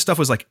lot of this stuff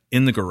was like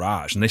in the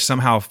garage, and they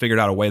somehow figured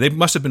out a way. They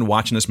must have been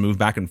watching us move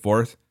back and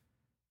forth,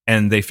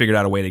 and they figured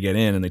out a way to get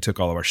in, and they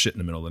took all of our shit in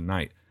the middle of the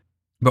night.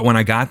 But when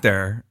I got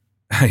there,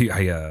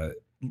 I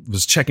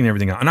was checking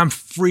everything out, and I'm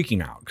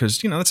freaking out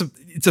because, you know,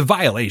 it's a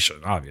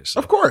violation, obviously.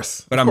 Of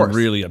course. But I'm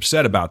really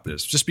upset about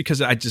this just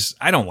because I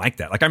don't like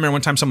that. Like, I remember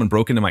one time someone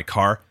broke into my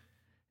car,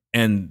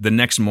 and the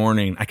next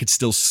morning I could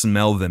still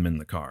smell them in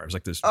the car. It was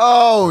like this.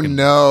 Oh,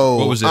 no.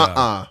 What was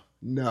it?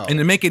 No. And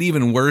to make it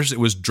even worse, it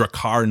was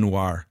Drakkar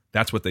Noir.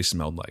 That's what they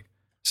smelled like.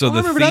 So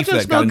the thief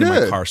that got into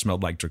my car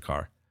smelled like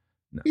Drakkar.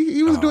 No.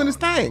 He was doing his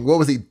thing. What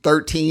was he,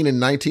 13 in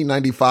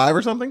 1995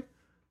 or something?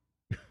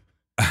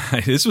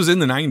 This was in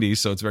the 90s,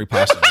 so it's very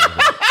possible.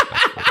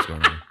 That's what was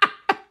going on.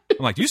 I'm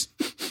like,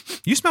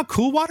 you smell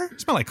cool water? It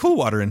smell like cool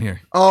water in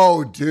here.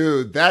 Oh,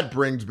 dude, that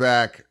brings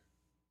back.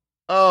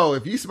 Oh,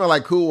 if you smell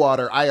like cool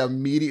water, I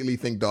immediately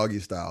think Doggy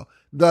Style.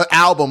 The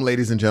album,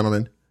 ladies and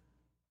gentlemen.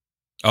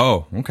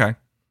 Oh, okay.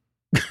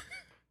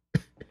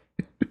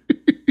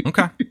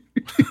 Okay.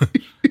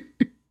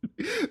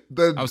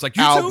 I was like,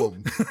 you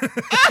album.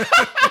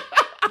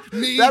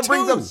 Me that too.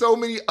 brings up so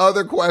many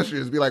other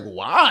questions. Be like,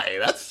 why?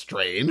 That's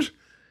strange.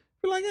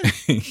 Be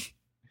like,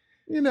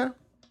 you know,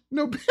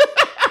 no.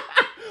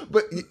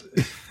 But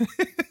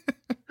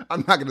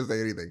I'm not going to say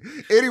anything.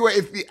 Anyway,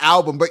 it's the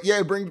album. But yeah,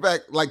 it brings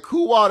back like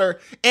Cool Water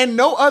and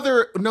no,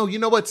 you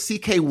know what?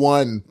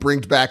 CK1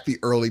 brings back the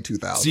early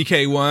 2000s.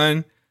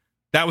 CK1,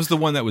 that was the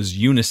one that was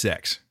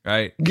unisex,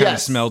 right? Kind of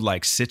smelled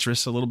like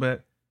citrus a little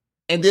bit.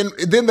 And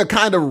then the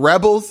kind of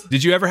Rebels.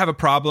 Did you ever have a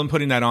problem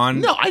putting that on?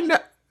 No,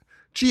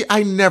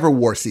 I never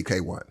wore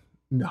CK1.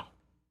 No.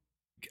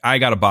 I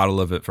got a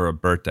bottle of it for a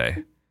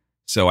birthday,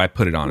 so I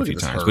put it on a few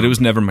times, but it was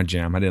never my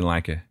jam. I didn't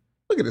like it.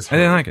 Look at this. I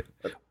didn't like it.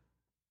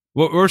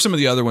 What were some of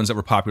the other ones that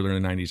were popular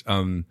in the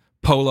 90s?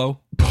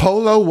 Polo.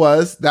 Polo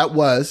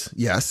was,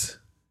 yes.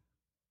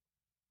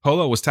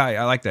 Polo was tight.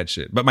 I like that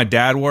shit. But my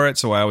dad wore it,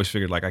 so I always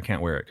figured like I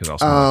can't wear it because I'll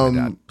smell like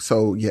my dad.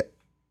 So yeah.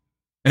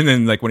 And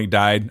then like when he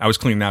died, I was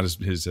cleaning out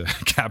his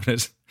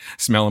cabinet,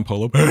 smelling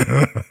Polo.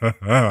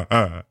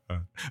 I'm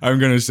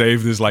gonna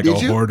save this like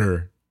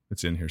hoarder.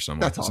 It's in here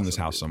somewhere. It's awesome, in this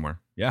house somewhere.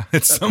 Yeah,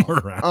 it's somewhere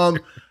around.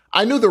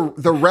 I knew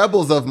the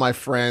rebels of my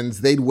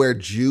friends, they'd wear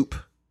Jupe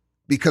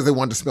because they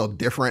wanted to smell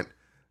different.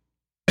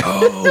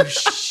 Oh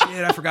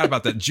shit! I forgot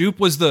about that. Jupe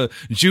was the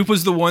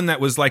one that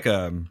was like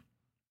it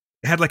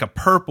had like a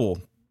purple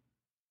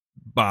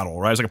bottle,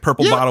 right? It was like a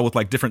purple bottle with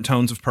like different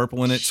tones of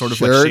purple in it, sort of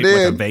like shaped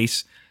like a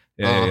vase.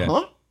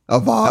 Yeah. A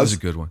vase. That was a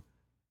good one.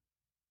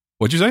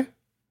 What'd you say?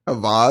 A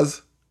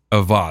vase.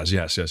 A vase.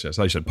 Yes. I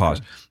thought you said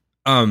pause.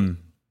 God,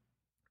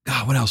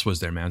 what else was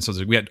there, man? So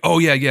we had. Oh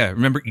yeah.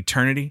 Remember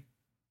Eternity?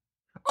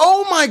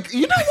 Oh my!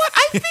 You know what?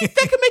 I think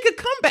that could make a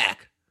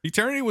comeback.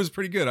 Eternity was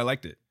pretty good. I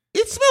liked it.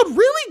 It smelled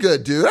really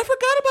good, dude. I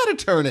forgot about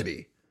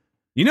Eternity.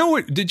 You know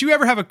what? Did you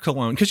ever have a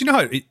cologne? Because you know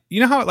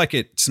how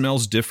it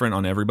smells different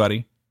on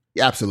everybody.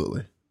 Yeah,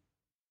 absolutely.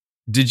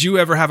 Did you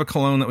ever have a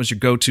cologne that was your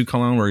go-to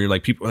cologne where you're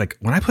like, people like,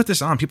 when I put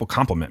this on, people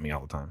compliment me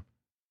all the time?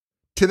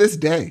 To this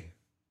day,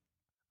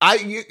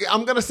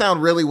 I'm gonna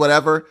sound really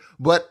whatever,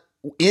 but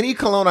any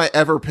cologne I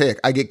ever pick,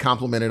 I get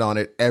complimented on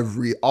it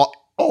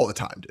all the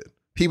time, dude.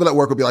 People at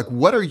work will be like,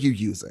 "What are you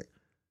using?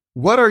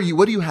 What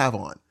do you have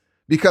on?"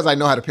 Because I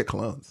know how to pick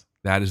colognes.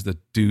 That is the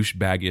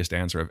douchebaggiest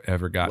answer I've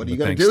ever gotten. What are you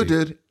gonna do,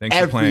 dude? Thanks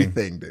for playing.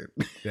 Everything, dude.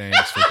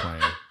 Thanks for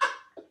playing.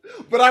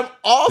 But I'm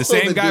also the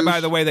same guy, douche. by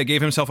the way, that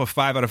gave himself a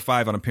 5 out of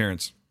 5 on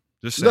appearance.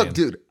 Just saying. Look,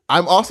 dude,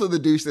 I'm also the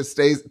douche that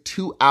stays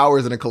 2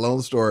 hours in a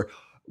cologne store,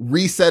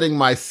 resetting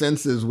my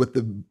senses with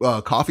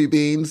the coffee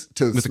beans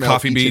to with smell the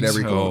coffee each beans. and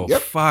every cologne. Oh,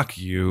 Yep. fuck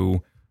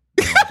you.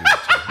 No, I do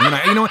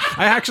that too. You know what?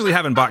 I actually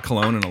haven't bought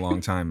cologne in a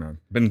long time, man.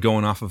 Been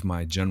going off of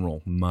my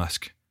General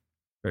Musk.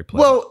 Very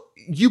pleasant. Well,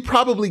 you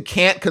probably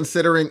can't,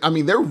 considering, I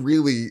mean, they're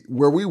really,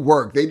 where we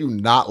work, they do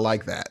not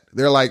like that.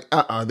 They're like,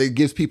 it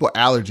gives people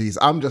allergies.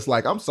 I'm just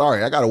like, I'm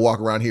sorry, I got to walk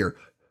around here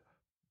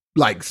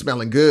like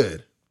smelling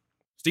good.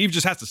 Steve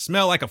just has to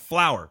smell like a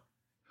flower.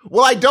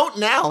 Well, I don't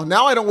now.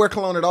 Now I don't wear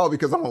cologne at all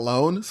because I'm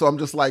alone. So I'm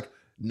just like,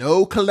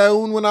 no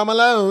cologne when I'm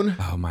alone.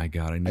 Oh my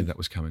God, I knew that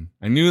was coming.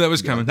 I knew that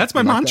was coming. That's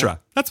my you like mantra.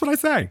 that? That's what I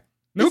say.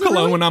 No Is it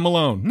cologne really? when I'm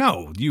alone.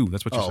 No, you.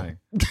 That's what you're Oh. saying.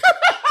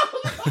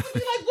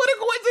 Like, what a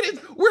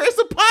coincidence. Where is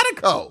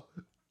Simpatico?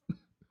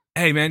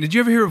 Hey, man, did you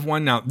ever hear of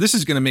one? Now, this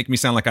is going to make me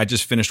sound like I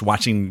just finished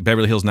watching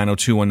Beverly Hills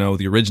 90210,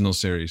 the original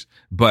series.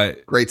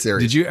 But Great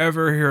series. did you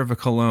ever hear of a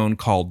cologne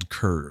called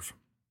Curve?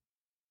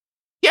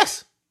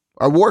 Yes.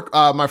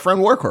 My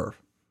friend wore Curve.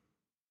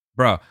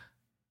 Bro,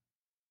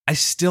 I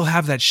still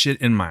have that shit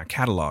in my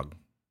catalog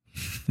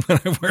when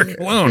I wear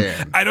cologne.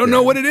 man, I don't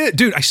know what it is.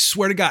 Dude, I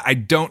swear to God, I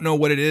don't know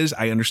what it is.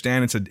 I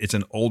understand it's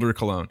an older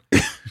cologne.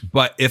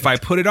 But if I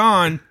put it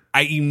on,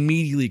 I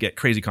immediately get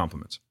crazy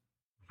compliments.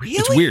 Really?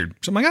 It's weird.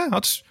 So I'm like,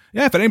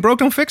 if it ain't broke,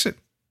 don't fix it.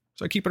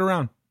 So I keep it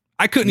around.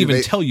 I couldn't You even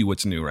may- tell you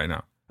what's new right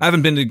now. I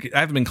haven't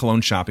been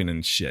cologne shopping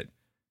and shit.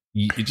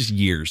 It's just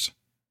years.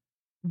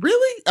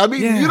 Really? I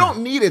mean, Yeah. you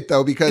don't need it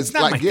though, because It's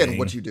not my again, thing.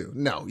 what you do.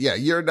 No, yeah,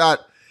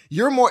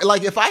 you're more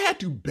like, if I had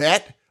to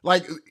bet,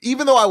 like,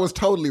 even though I was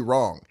totally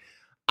wrong,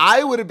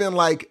 I would have been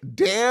like,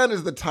 Dan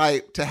is the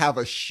type to have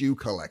a shoe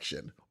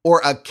collection or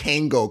a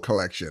Kango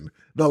collection.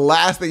 The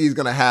last thing he's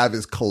going to have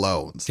is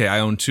colognes. Okay, I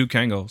own 2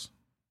 Kangos.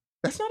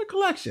 That's not a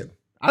collection.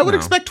 I would No.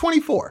 expect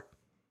 24.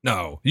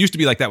 No, it used to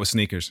be like that with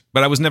sneakers,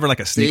 but I was never like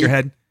a See?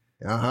 sneakerhead.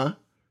 Uh-huh.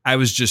 I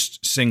was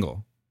just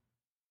single.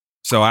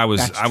 So I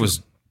was,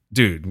 That's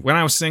dude, when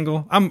I was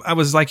single, I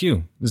was like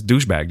you, this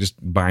douchebag, just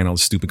buying all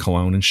this stupid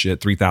cologne and shit,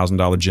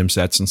 $3,000 gym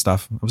sets and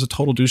stuff. I was a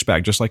total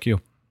douchebag, just like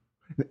you.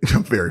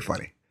 Very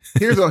funny.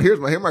 Here's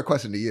my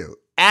question to you.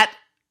 At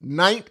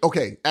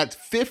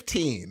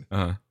 15,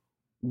 Uh-huh.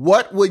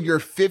 what would your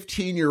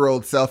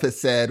 15-year-old self have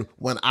said,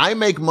 when I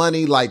make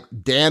money like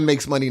Dan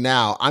makes money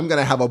now, I'm going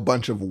to have a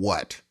bunch of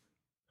what?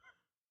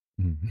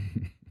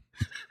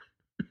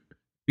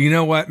 You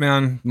know what,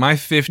 man? My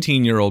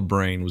 15-year-old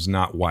brain was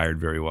not wired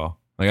very well.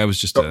 Like I was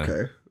just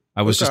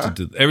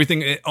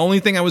everything. Only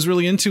thing I was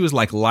really into is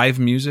like live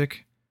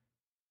music.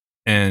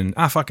 And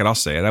fuck it, I'll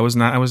say it. I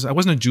wasn't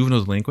a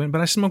juvenile delinquent,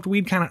 but I smoked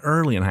weed kind of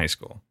early in high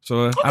school.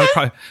 So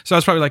I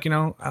was probably like,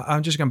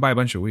 I'm just gonna buy a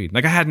bunch of weed.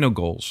 Like I had no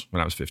goals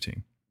when I was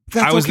 15.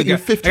 That's I was okay, the you're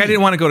guy. 15. Like, I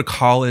didn't want to go to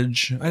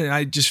college.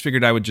 I just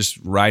figured I would just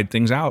ride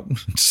things out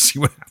to see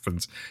what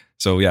happens.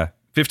 So yeah,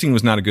 15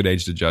 was not a good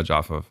age to judge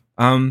off of.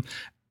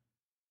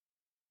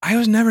 I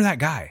was never that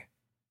guy.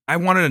 I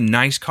wanted a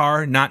nice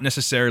car, not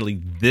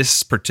necessarily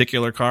this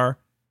particular car.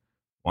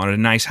 Wanted a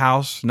nice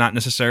house, not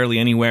necessarily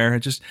anywhere.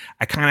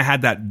 I kind of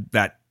had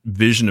that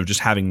vision of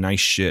just having nice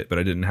shit, but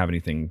I didn't have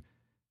anything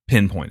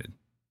pinpointed.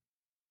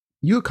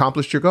 You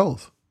accomplished your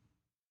goals.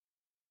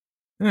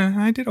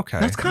 I did okay.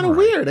 That's kind I'm of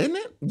all right. weird, isn't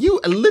it? You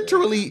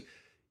literally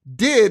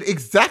did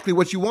exactly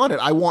what you wanted.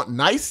 I want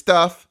nice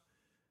stuff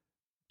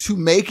to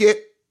make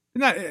it,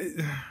 Not,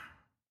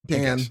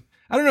 Dan.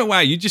 I don't know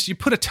why you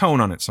put a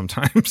tone on it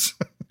sometimes.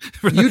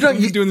 You've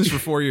been doing this for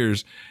 4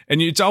 years, and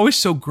it's always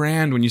so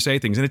grand when you say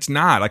things, and it's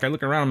not. Like I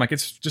look around, I'm like,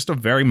 it's just a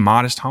very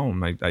modest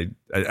home.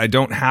 I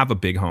don't have a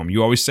big home.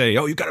 You always say,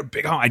 "Oh, you got a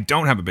big home." I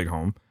don't have a big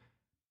home.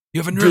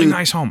 You have a really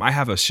nice home. I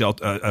have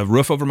a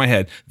roof over my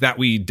head that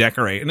we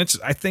decorate, and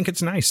I think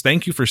it's nice.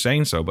 Thank you for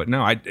saying so, but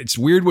no, it's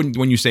weird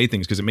when you say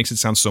things because it makes it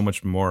sound so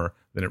much more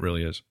than it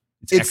really is.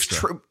 It's extra.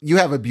 True. You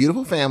have a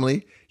beautiful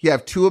family. You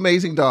have 2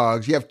 amazing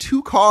dogs. You have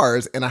 2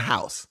 cars and a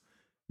house.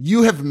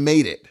 You have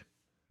made it.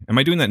 Am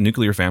I doing that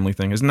nuclear family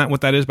thing? Isn't that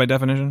what that is by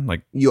definition?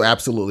 Like, You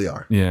absolutely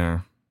are. yeah,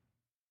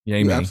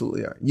 You me.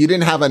 absolutely are. You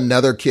didn't have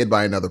another kid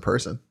by another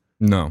person.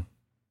 No,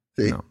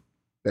 See? No.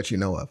 That you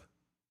know of.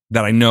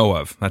 that I know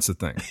of. That's the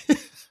thing.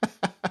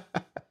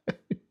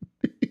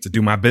 To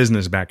do my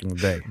business back in the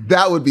day.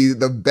 That would be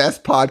the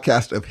best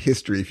podcast of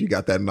history if you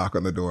got that knock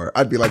on the door.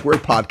 I'd be like, we're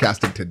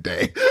podcasting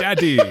today.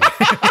 Daddy.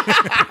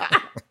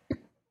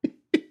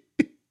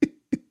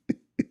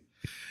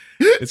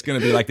 It's going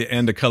to be like the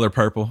end of Color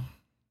Purple.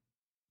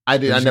 I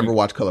did. I Did never you-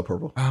 watched Color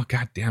Purple. Oh,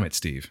 God damn it,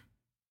 Steve.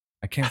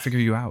 I can't figure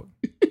you out.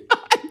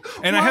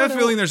 And I have a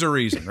feeling there's a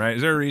reason, right?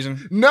 Is there a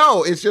reason?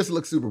 No, it just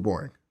looks super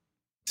boring.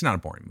 It's not a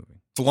boring movie.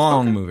 It's a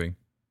long movie.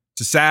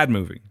 It's a sad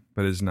movie,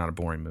 but it's not a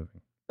boring movie.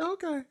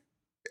 Okay.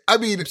 I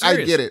mean, I'm I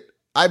serious. get it.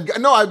 I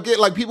get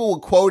like people will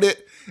quote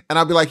it, and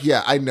I'll be like,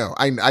 yeah, I know.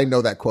 I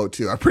know that quote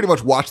too. I pretty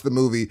much watched the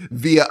movie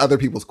via other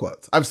people's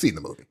quotes. I've seen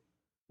the movie.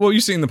 Well,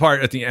 you've seen the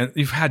part at the end.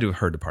 You've had to have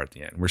heard the part at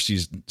the end where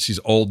she's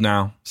old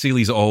now.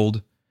 Celi's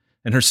old,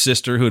 and her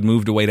sister, who had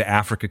moved away to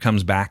Africa,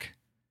 comes back.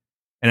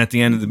 And at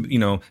the end of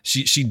the,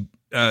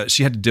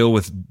 she had to deal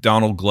with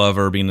Donald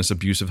Glover being this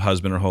abusive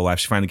husband her whole life.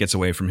 She finally gets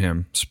away from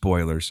him.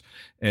 Spoilers.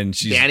 And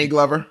she's Danny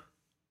Glover.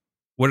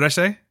 What did I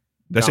say?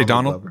 Did I say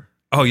Donald? Glover.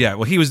 Oh yeah.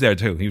 Well, he was there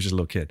too. He was just a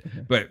little kid,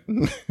 but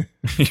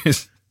he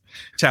was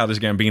childish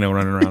Gambino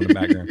running around in the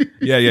background.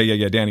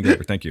 Yeah. Danny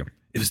Glover. Thank you.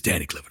 It was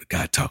Danny Glover. The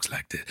guy talks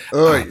like this.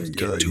 Oh, I was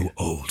getting too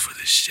old for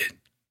this shit.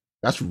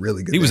 That's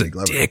really good. He was Danny a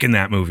Glover. dick in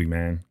that movie,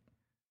 man.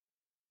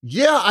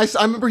 Yeah, I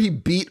remember he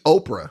beat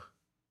Oprah.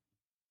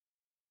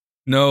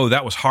 No,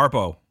 that was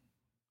Harpo.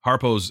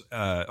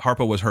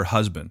 Harpo was her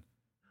husband.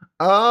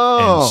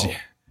 Oh, And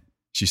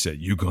she said,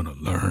 "You're gonna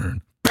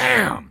learn,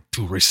 bam,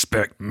 to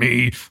respect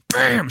me,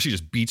 bam." She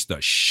just beats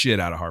the shit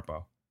out of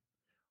Harpo.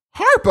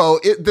 Harpo.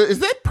 Is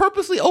that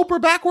purposely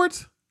Oprah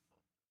backwards?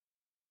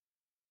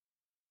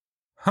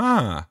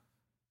 Huh?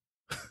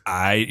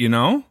 I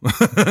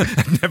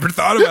never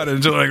thought about it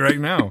until like right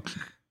now.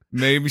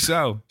 Maybe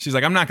so. She's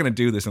like, I'm not gonna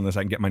do this unless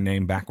I can get my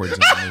name backwards in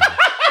the movie.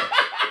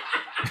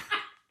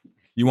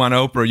 You want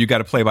Oprah? You got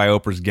to play by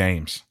Oprah's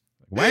games.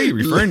 Why are you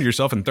referring to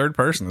yourself in third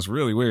person? It's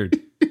really weird.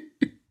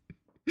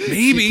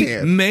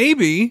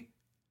 Maybe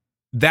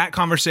that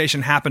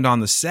conversation happened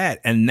on the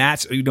set, and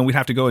that's we'd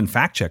have to go and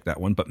fact check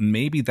that one. But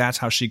maybe that's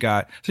how she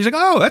got. So she's like,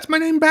 oh, that's my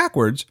name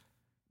backwards.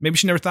 Maybe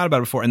she never thought about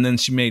it before, and then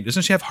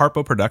doesn't she have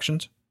Harpo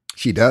Productions?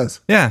 She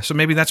does. Yeah, so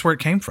maybe that's where it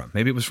came from.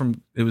 Maybe it was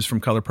from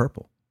Color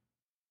Purple.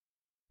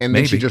 And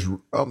then Maybe. she just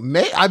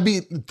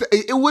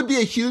it would be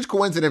a huge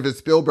coincidence if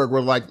Spielberg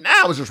were like,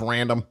 nah, it was just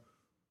random.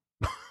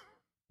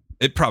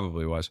 It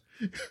probably was.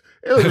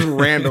 It was just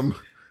random.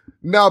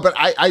 No, but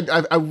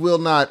I will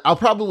not. I'll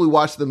probably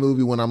watch the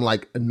movie when I'm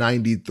like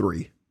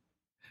 93.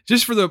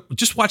 Just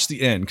watch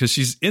the end because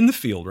she's in the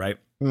field, right?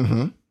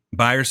 Mm-hmm.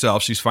 By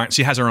herself. She's fine.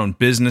 She has her own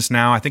business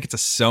now. I think it's a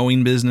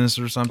sewing business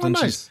or something.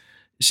 Oh, nice.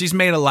 She's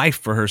made a life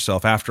for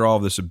herself after all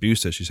this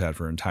abuse that she's had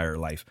for her entire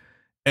life.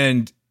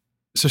 And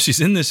so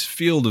she's in this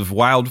field of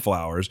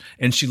wildflowers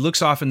and she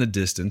looks off in the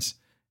distance.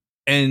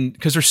 And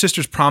because her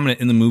sister's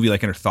prominent in the movie,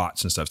 like in her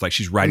thoughts and stuff, like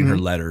she's writing her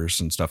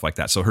letters and stuff like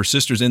that. So her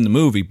sister's in the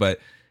movie,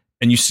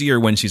 and you see her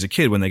when she's a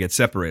kid, when they get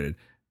separated.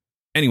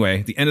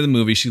 Anyway, at the end of the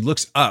movie, she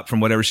looks up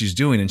from whatever she's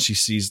doing and she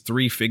sees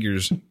three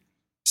figures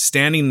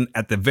standing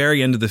at the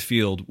very end of the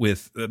field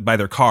by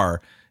their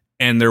car.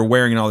 And they're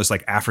wearing all this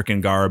like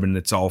African garb and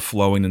it's all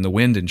flowing in the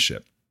wind and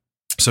shit.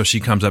 So she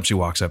comes up, she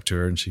walks up to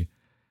her and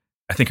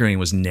I think her name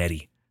was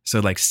Nettie. So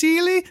like,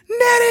 Celie,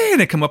 Nettie, and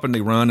they come up and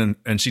they run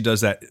and she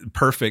does that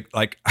perfect,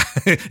 like,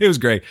 it was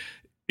great.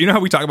 You know how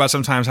we talk about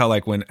sometimes how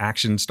like when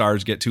action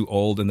stars get too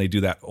old and they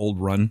do that old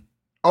run?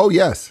 Oh,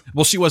 yes.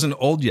 Well, she wasn't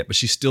old yet, but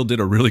she still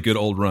did a really good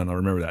old run. I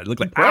remember that. It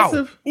looked like,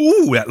 Impressive. ow,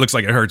 ooh, that looks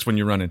like it hurts when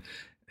you're running.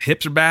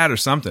 Hips are bad or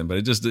something, but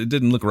it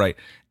didn't look right.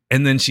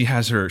 And then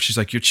she's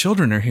like, your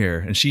children are here.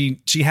 And she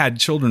had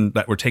children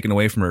that were taken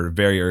away from her at a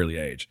very early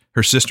age.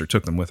 Her sister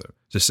took them with her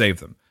to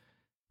save them.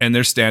 And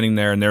they're standing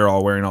there and they're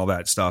all wearing all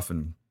that stuff.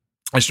 And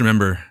I just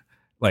remember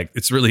like,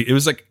 it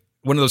was like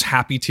one of those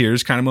happy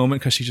tears kind of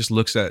moment because she just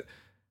looks at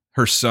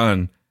her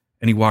son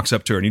and he walks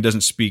up to her and he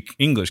doesn't speak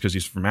English because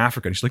he's from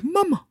Africa. And she's like,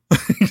 Mama,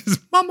 he says,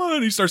 Mama.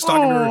 And he starts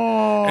talking to her.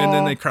 And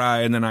then they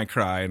cry and then I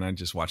cry and I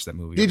just watched that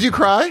movie. Did you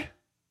cry?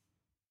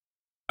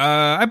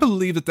 I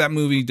believe that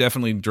movie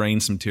definitely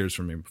drained some tears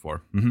from me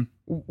before.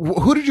 Mm-hmm.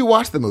 Who did you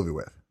watch the movie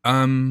with?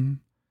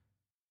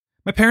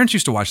 My parents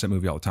used to watch that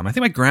movie all the time. I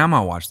think my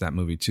grandma watched that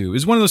movie too. It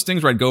was one of those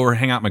things where I'd go over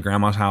hang out at my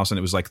grandma's house and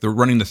it was like they're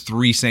running the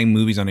three same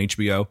movies on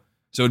HBO.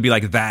 So it would be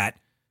like that.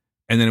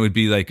 And then it would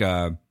be like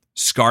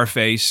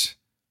Scarface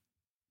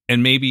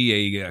and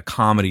maybe a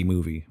comedy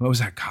movie. What was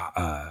that?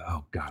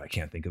 Oh God, I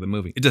can't think of the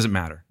movie. It doesn't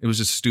matter. It was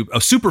just stupid. Oh,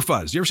 Super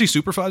Fuzz. You ever see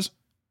Super Fuzz?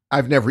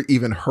 I've never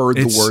even heard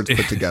the words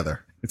put together.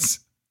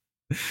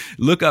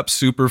 Look up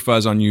Super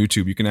Fuzz on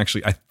YouTube. You can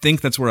actually, I think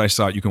that's where I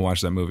saw it. You can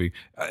watch that movie.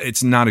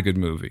 It's not a good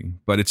movie,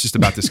 but it's just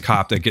about this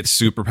cop that gets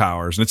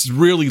superpowers, and it's a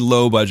really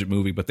low budget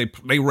movie. But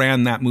they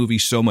ran that movie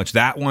so much.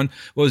 That one.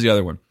 What was the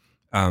other one?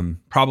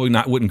 Probably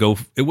not. It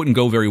wouldn't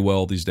go very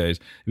well these days.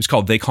 It was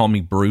called They Call Me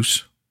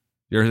Bruce.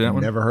 You ever heard that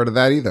one? Never heard of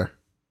that either.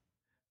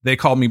 They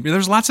Called Me.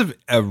 There's lots of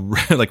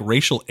like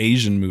racial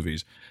Asian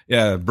movies.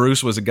 Yeah,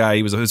 Bruce was a guy.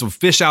 It was a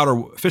fish out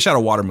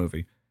of water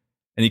movie.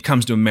 And he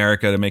comes to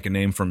America to make a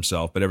name for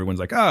himself, but everyone's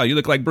like, "Oh, you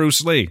look like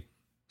Bruce Lee."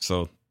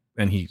 So,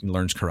 and he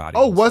learns karate.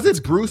 Oh, was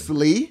it Bruce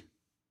Lee?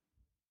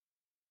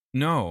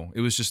 No,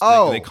 it was just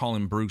they call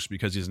him Bruce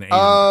because he's an Asian.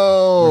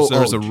 Oh,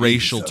 There's a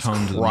racial Jesus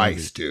tone to the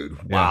Christ, movie. dude!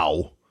 Yeah.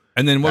 Wow.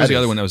 And then what was That the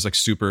other is- one that was like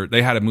super?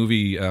 They had a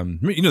movie.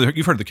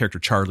 You've heard of the character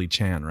Charlie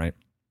Chan, right?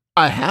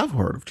 I have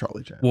heard of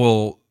Charlie Chan.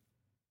 Well,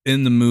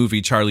 in the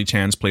movie, Charlie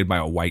Chan's played by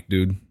a white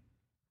dude.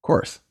 Of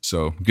course.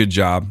 So good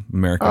job,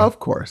 America. Of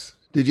course.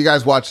 Did you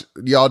guys watch,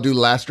 y'all do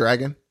Last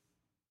Dragon?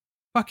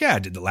 Fuck yeah, I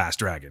did The Last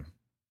Dragon.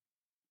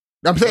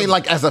 I'm saying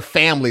like as a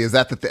family, is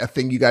that the a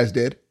thing you guys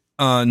did?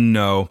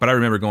 No, but I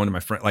remember going to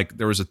my friend. Like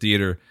there was a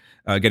theater,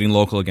 getting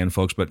local again,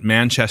 folks. But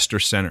Manchester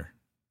Center,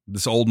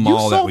 this old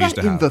mall you that saw we used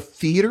that to in have. the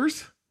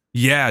theaters?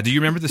 Yeah, do you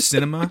remember the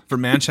cinema for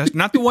Manchester?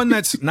 Not the one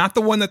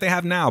that they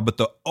have now, but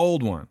the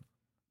old one.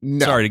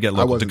 No. Sorry to get I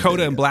local. wasn't Dakota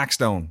there and yet.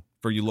 Blackstone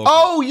for you local.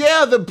 Oh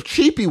yeah, the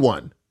cheapy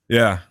one.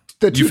 Yeah.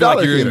 The $2 You feel like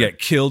you're theater. gonna get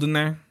killed in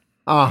there?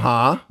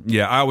 Uh-huh.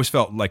 Yeah, I always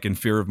felt like in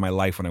fear of my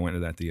life when I went to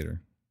that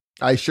theater.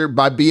 I sure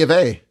by B of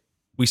A.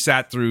 We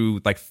sat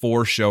through like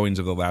 4 showings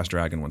of The Last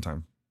Dragon one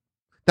time.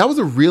 That was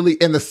and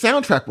the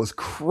soundtrack was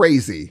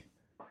crazy.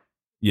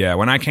 Yeah,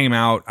 when I came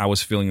out, I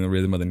was feeling the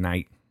rhythm of the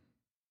night.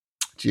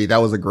 Gee, that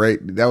was a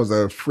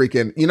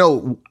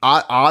freaking,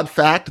 odd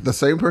fact, the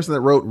same person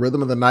that wrote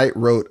Rhythm of the Night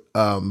wrote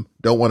Don't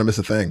Want to Miss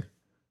a Thing.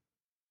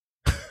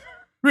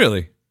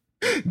 Really?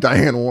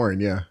 Diane Warren,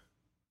 yeah.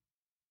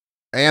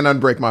 And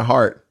Unbreak My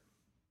Heart.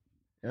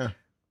 Yeah.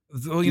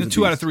 Well, He's a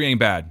 2 out of beast. 3 ain't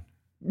bad.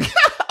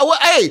 Well,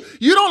 hey,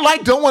 you don't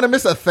like Don't Want to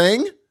Miss a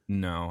Thing?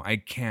 No, I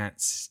can't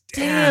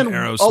stand Damn.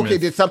 Aerosmith. Okay,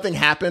 did something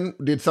happen?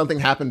 Did something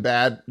happen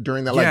bad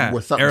during that? Yeah, Like,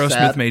 was something Aerosmith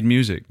sad? made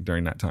music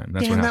during that time.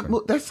 That's Damn, what happened.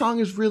 that song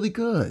is really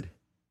good.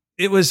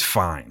 It was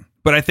fine,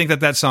 but I think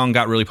that song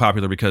got really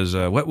popular because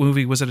what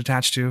movie was it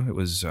attached to? It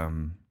was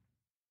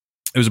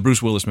a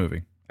Bruce Willis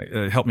movie.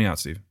 Help me out,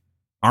 Steve.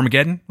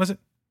 Armageddon, was it?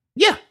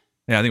 Yeah.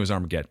 Yeah, I think it was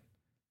Armageddon.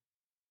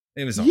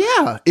 It was.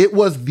 Yeah, it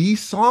was the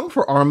song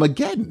for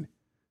Armageddon.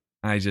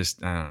 I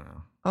don't know.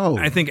 Oh,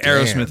 I think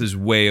damn. Aerosmith is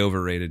way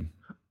overrated.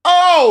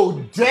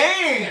 Oh,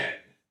 damn.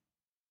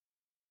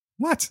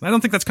 What? I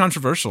don't think that's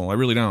controversial. I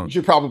really You don't.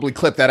 should probably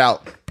clip that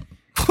out.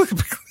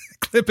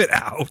 Clip it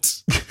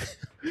out.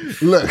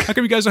 Look, How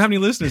come you guys don't have any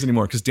listeners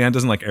anymore? Because Dan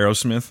doesn't like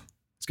Aerosmith.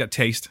 He's got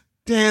taste.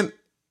 Dan,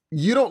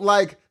 you don't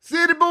like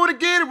City Boy to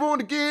get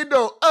it,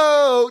 no.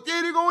 Oh,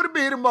 yeah, you're going to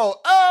beat them all.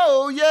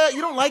 Oh, yeah,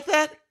 you don't like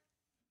that?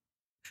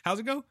 How's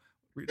it go?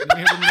 Let me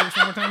hear the lyrics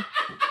one more time.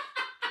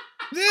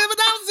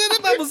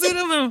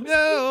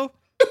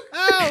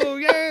 Oh,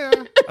 yeah.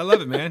 I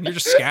love it, man. You're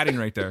just scatting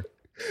right there.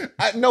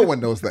 No one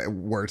knows the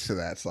words to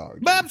that song.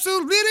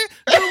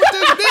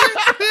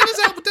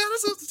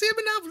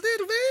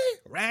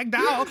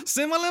 Ragdoll,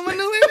 similar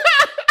manure.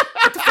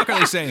 What the fuck are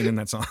they saying in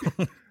that song?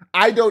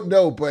 I don't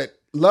know, but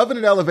Love in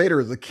an Elevator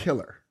is a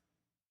killer.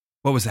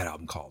 What was that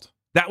album called?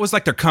 That was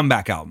like their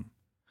comeback album.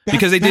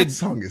 Because they that did-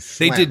 song is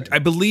They slamming. did, I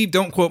believe,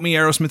 don't quote me,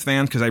 Aerosmith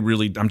fans, because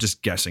I'm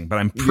just guessing, but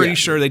I'm pretty Yeah.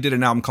 sure they did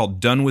an album called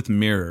Done with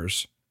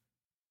Mirrors.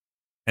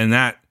 And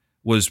that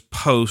was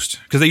post,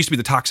 because they used to be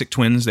the Toxic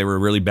Twins. They were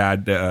really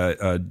bad.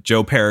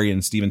 Joe Perry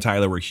and Steven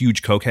Tyler were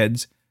huge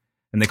cokeheads,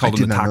 and they called I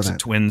them did the not know Toxic that.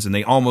 Twins. And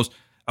they almost,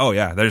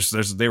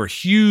 they were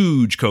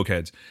huge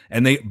cokeheads,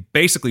 and they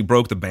basically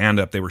broke the band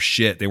up. They were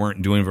shit. They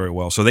weren't doing very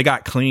well. So they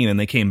got clean and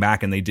they came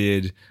back and they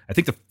did, I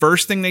think the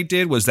first thing they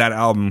did was that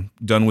album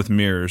Done with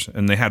Mirrors.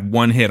 And they had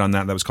one hit on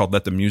that was called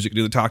Let the Music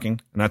Do the Talking.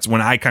 And that's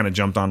when I kind of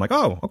jumped on like,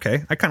 oh,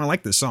 okay, I kind of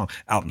like this song.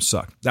 Album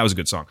sucked. That was a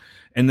good song.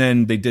 And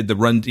then they did the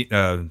Run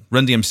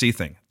DMC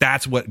thing.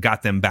 That's what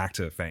got them back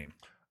to fame.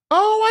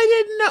 Oh,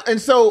 I didn't know.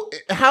 And so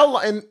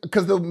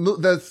because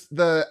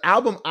the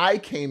album I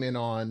came in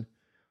on,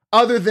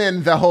 other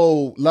than the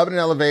whole Love in an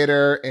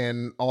Elevator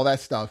and all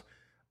that stuff,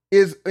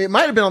 it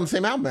might have been on the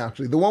same album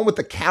actually. The one with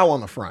the cow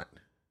on the front.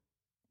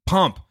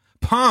 Pump.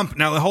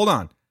 Now hold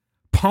on.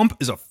 Pump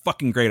is a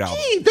fucking great album.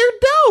 Gee, they're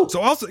dope. So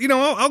also,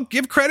 I'll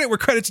give credit where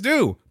credit's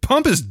due.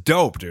 Pump is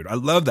dope, dude. I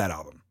love that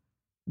album.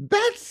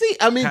 Because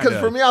Had,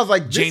 for me, I was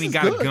like, this Janie is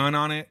got good. a gun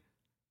on it.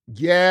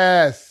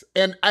 Yes,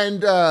 and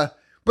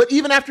but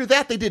even after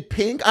that, they did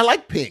Pink. I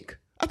like Pink.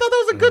 I thought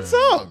that was a good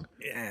song.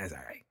 Yeah, it's all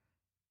right.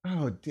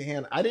 Oh,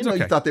 Dan, I didn't It's know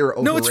you okay. thought they were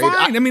overrated. No, it's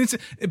fine. I mean,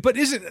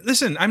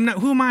 listen, I'm not,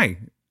 who am I?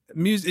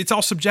 Music, it's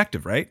all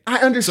subjective, right? I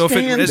So understand. if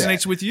it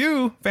resonates that. with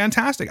you,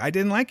 fantastic. I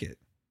didn't like it.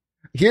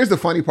 Here's the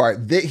funny part.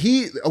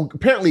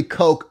 Apparently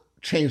Coke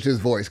changed his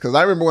voice, because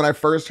I remember when I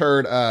first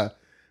heard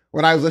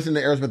when I was listening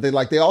to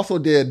Aerosmith, they also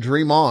did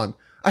Dream On.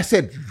 I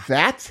said,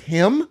 that's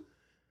him?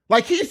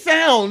 Like, he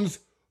sounds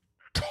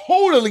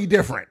totally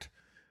different.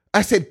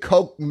 I said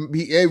Coke,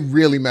 it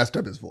really messed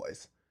up his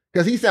voice,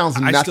 because he sounds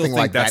nothing I still think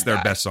like that's that their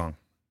guy. best song.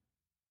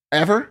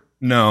 Ever?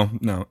 No.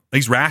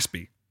 He's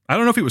raspy. I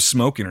don't know if he was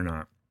smoking or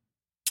not,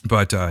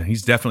 but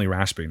he's definitely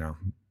raspy now.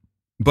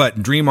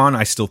 But Dream On,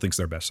 I still think's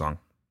their best song.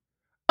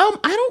 I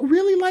don't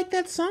really like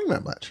that song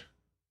that much.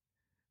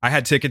 I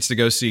had tickets to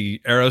go see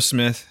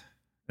Aerosmith,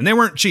 and they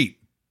weren't cheap.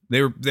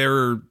 They were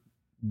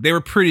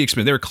pretty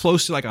expensive. They were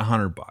close to like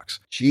 $100.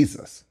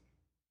 Jesus.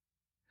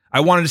 I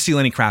wanted to see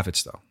Lenny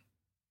Kravitz though,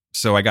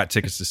 so I got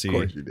tickets to Of see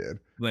course you did.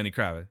 Lenny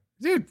Kravitz.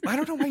 Dude, I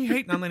don't know why you're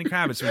hating on Lenny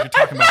Kravitz when you're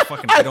talking about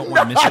fucking I don't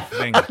want to miss a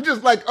thing. I'm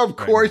just like, of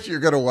course you're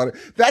gonna want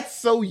it. That's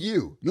so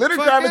you. Lenny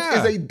Fuck Kravitz yeah. is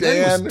a Lenny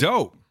Dan. was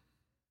dope.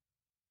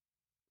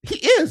 He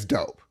is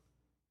dope.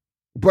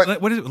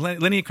 But What is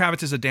Lenny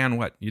Kravitz is a Dan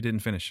what? You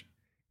didn't finish.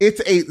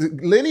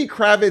 Lenny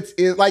Kravitz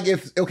is like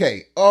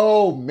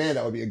oh man,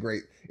 that would be a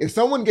great. If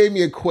someone gave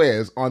me a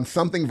quiz on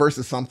something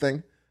versus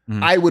something,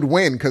 I would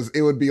win because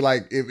it would be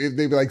like if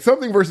they'd be like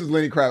something versus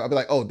Lenny Kravitz, I'd be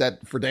like, oh,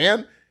 that for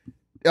Dan,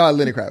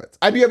 Lenny Kravitz.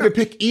 I'd be able to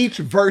pick each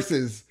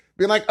versus,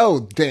 being like,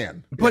 oh,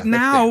 Dan. But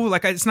now,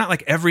 like, it's not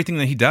like everything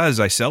that he does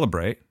I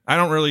celebrate. I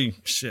don't really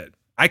shit.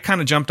 I kind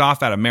of jumped off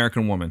that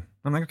American Woman.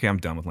 I'm like, okay, I'm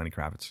done with Lenny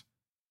Kravitz.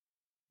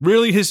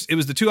 Really, it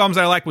was the two albums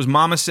I liked was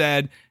Mama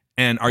Said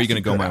and Are You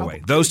Gonna Go My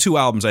Way? Those two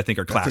albums I think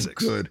are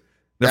classics.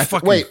 They're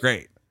fucking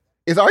great.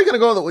 Is Are You Gonna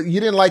Go? You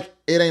didn't like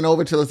It Ain't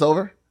Over Till It's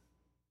Over?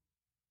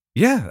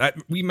 Yeah,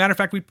 matter of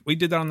fact, we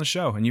did that on the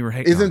show, and you were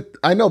hating.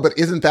 I know, but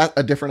isn't that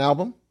a different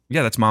album?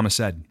 Yeah, that's Mama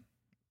Said.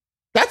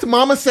 That's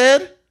Mama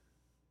Said.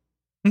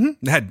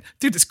 Mm-hmm.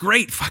 Dude, this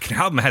great fucking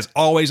album it has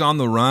Always on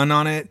the Run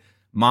on it.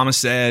 Mama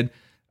Said,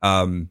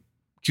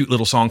 cute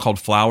little song called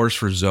Flowers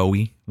for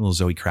Zoe, little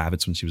Zoe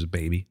Kravitz when she was a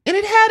baby. And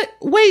it had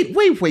wait.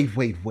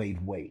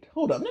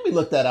 Hold up, let me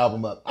look that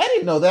album up. I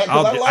didn't know that.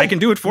 I can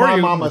do it for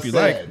you Mama if you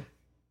Said. like.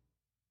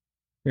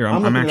 Here,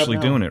 I'm actually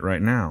doing it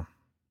right now.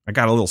 I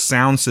got a little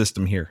sound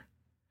system here.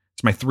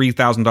 It's my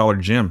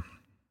 $3,000 gym.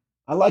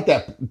 I like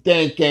that.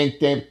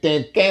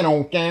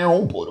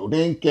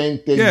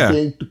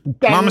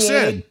 Yeah. Mama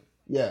Said.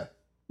 Yeah.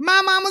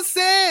 My mama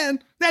said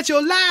that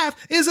your life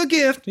is a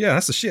gift. Yeah,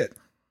 that's the shit.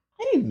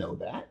 I didn't know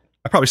that.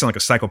 I probably sound like a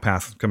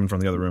psychopath coming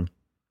from the other room.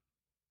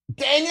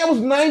 Dang, that was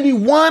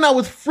 91. I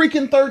was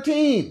freaking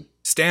 13.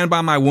 Stand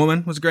By My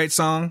Woman was a great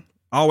song.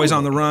 Always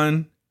on the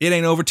Run. It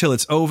Ain't Over Till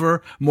It's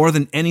Over. More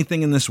Than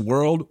Anything in This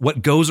World.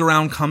 What Goes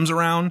Around Comes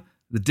Around.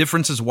 The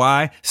Difference Is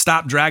Why.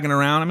 Stop Dragging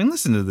Around. I mean,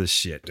 listen to this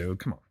shit, dude.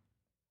 Come on.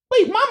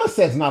 Wait, Mama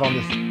Said's not on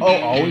this.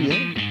 Oh,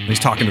 yeah. He's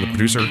talking to the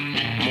producer.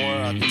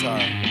 More guitar.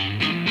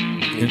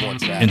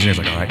 Engineer's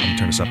like, all right, I'm gonna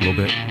turn this up a little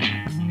bit.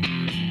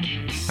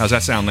 How's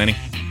that sound, Lenny?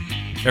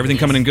 Everything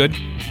coming in good?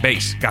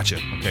 Bass. Gotcha.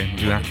 Okay, we'll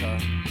do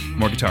that.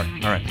 More guitar.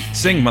 All right.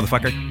 Sing,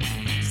 motherfucker.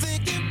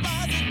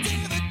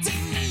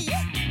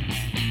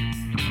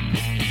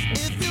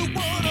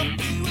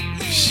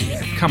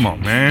 Shit. Come on,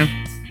 man.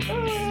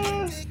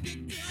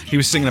 He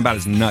was singing about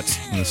his nuts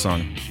in the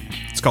song.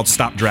 It's called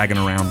Stop Dragging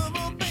Around.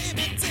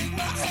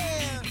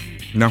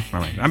 No? All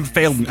right. I'm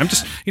failed. I'm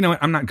just, you know what?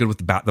 I'm not good with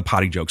the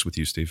potty jokes with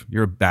you, Steve.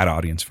 You're a bad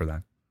audience for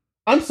that.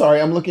 I'm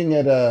sorry. I'm looking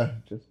at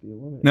Just Be a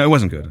Woman. No, it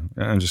wasn't good.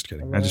 I'm just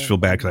kidding. I just feel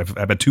bad because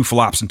I've had 2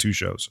 flops in 2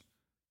 shows.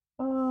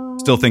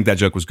 Still think that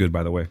joke was good,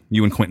 by the way.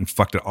 You and Quentin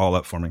fucked it all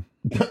up for me.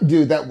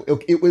 Dude,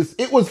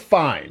 it was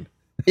fine.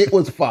 It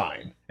was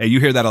fine. Hey, you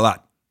hear that a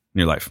lot in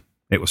your life.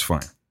 It was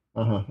fine.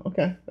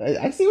 Okay.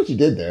 I see what you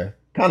did there.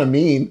 Kind of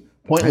mean.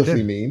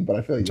 Pointlessly mean, but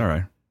I feel you. It's all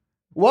right.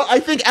 Well, I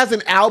think as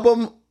an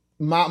album,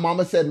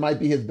 Mama Said might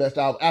be his best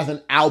album. As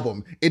an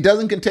album, it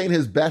doesn't contain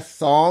his best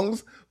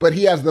songs, but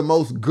he has the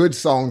most good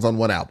songs on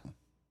one album.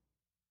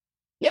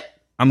 Yep.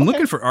 I'm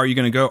looking for Are You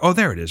Gonna Go? Oh,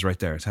 there it is right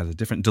there. It has a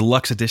different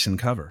deluxe edition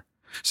cover.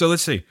 So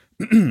let's see.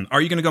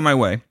 Are You Gonna Go My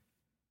Way?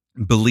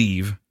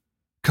 Believe.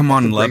 Come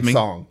On and Love Me.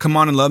 Song. Come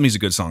On and Love Me is a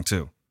good song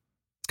too.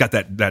 It's got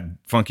that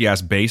funky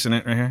ass bass in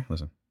it right here.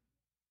 Listen.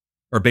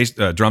 Or bass,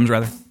 drums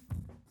rather.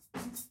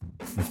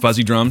 The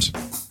fuzzy drums.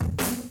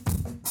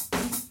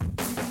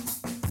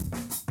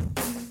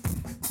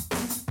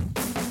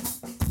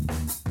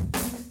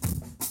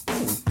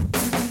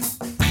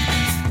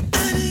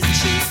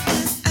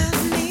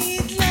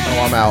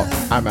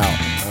 Oh, I'm out.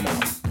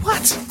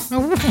 What?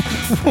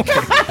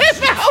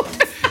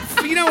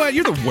 You know what?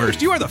 You're the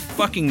worst. You are the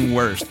fucking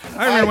worst.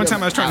 I remember one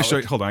time I was trying to show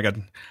you. Hold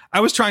on, I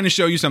was trying to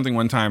show you something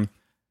one time,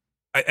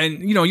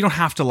 and you know you don't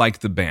have to like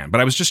the band, but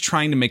I was just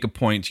trying to make a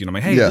point. You know,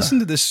 like, hey, listen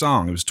to this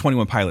song. It was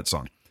 21 Pilots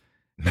song,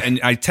 and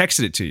I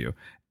texted it to you,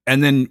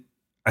 and then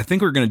I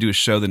think we were going to do a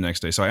show the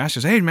next day. So I asked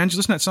you, hey man, did you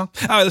listen to that song?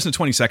 Oh, I listened to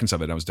 20 seconds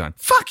of it. And I was done.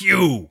 Fuck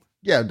you.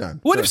 Yeah, I'm done.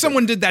 What if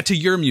someone did that to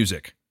your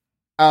music?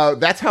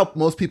 That's how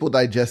most people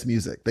digest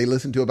music. They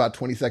listen to about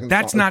 20 seconds.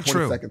 That's not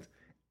true. Seconds.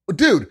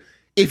 Dude,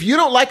 if you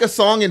don't like a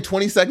song in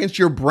 20 seconds,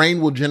 your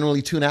brain will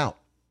generally tune out.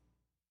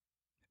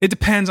 It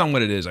depends on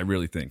what it is, I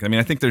really think. I mean,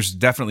 I think there's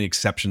definitely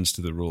exceptions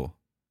to the rule.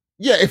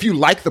 Yeah, if you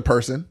like the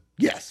person,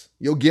 yes,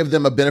 you'll give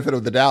them a benefit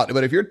of the doubt.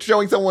 But if you're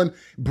showing someone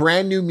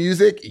brand new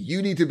music,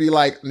 you need to be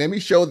like, let me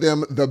show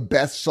them the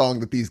best song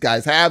that these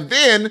guys have.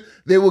 Then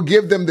they will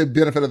give them the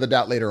benefit of the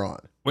doubt later on.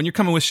 When you're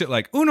coming with shit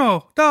like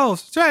uno,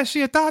 dos, tres,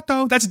 siete,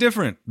 that's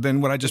different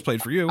than what I just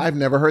played for you. I've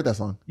never heard that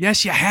song.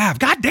 Yes, you have.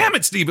 God damn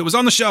it, Steve. It was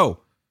on the show.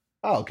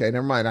 Oh, okay.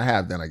 Never mind. I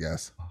have then, I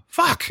guess.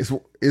 Fuck.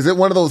 Is it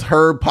one of those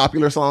Herb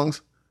popular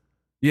songs?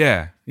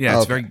 Yeah.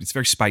 Oh, It's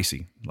very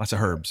spicy. Lots of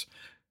herbs.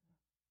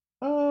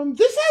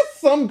 This has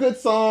some good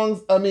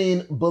songs. I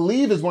mean,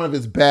 Believe is one of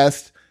his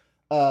best.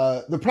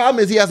 The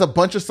problem is he has a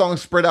bunch of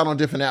songs spread out on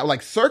different albums.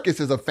 Like Circus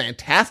is a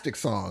fantastic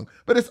song,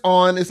 but it's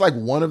like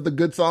one of the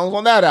good songs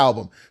on that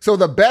album. So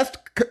the best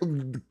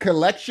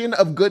collection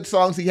of good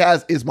songs he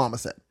has is Mama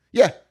Said.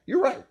 Yeah,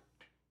 you're right.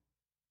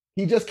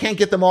 He just can't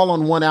get them all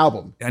on one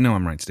album. I know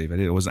I'm right, Steve.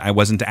 I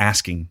wasn't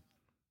asking.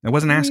 I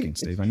wasn't asking,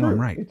 Steve. I know I'm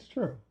right. It's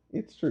true.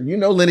 It's true. You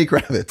know Lenny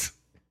Kravitz.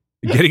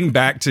 Getting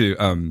back to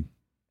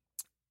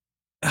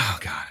oh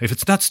god, if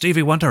it's not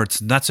Stevie Wonder,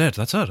 that's it.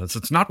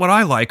 It's not what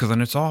I like,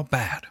 then it's all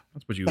bad.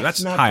 That's what you.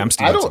 That's not hi. true. I'm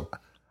Steve. Hudson.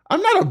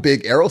 I'm not a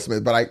big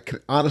Aerosmith, but I can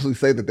honestly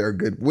say that they're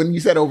good. When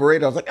you said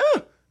overrated, I was like,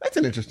 that's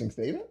an interesting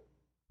statement.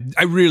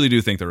 I really do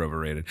think they're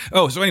overrated.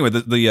 Oh, so anyway,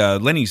 the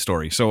Lenny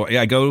story. So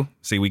yeah, I go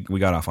see. We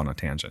got off on a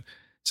tangent.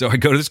 So I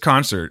go to this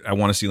concert. I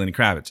want to see Lenny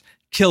Kravitz.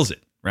 Kills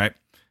it, right?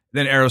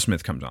 Then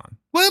Aerosmith comes on.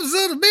 What's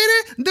up,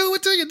 baby? Do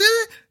it till you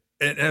do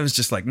it. And I was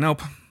just like,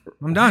 nope,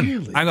 I'm done.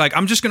 Really?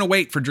 I'm just gonna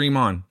wait for Dream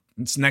On.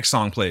 This next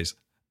song plays.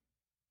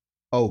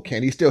 Oh,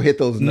 can he still hit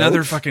those Another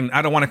notes? fucking,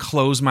 I don't want to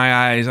close my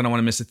eyes. I don't want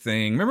to miss a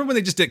thing. Remember when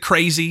they just did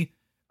Crazy,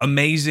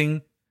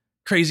 Amazing,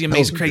 Crazy,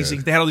 Amazing, Crazy?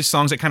 Good. They had all these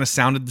songs that kind of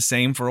sounded the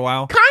same for a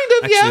while. Kind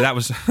of, Actually, yeah. that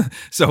was,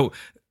 so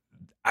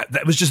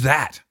that was just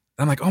that.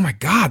 I'm like, oh my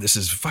God, this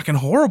is fucking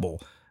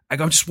horrible. I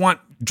just want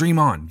Dream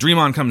On. Dream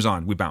On comes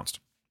on. We bounced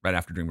right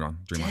after Dream On.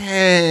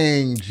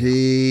 Dang,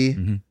 G.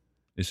 Mm-hmm.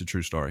 It's a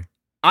true story.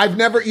 I've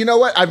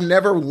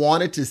never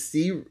wanted to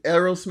see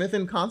Aerosmith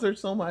in concert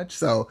so much,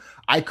 so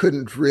I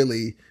couldn't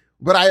really.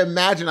 But I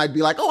imagine I'd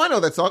be like, oh, I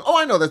know that song. Oh,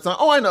 I know that song.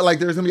 Oh, I know. Like,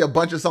 there's gonna be a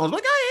bunch of songs.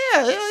 Like,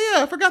 oh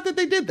yeah. I forgot that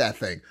they did that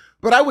thing.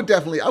 But I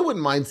wouldn't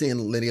mind seeing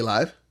Lenny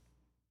live.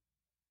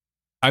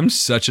 I'm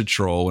such a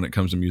troll when it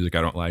comes to music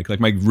I don't like. Like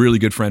my really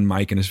good friend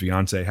Mike and his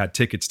fiance had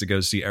tickets to go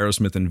see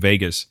Aerosmith in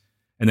Vegas,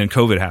 and then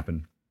COVID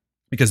happened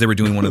because they were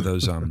doing one of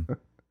those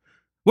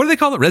what do they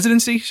call it?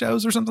 Residency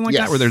shows or something like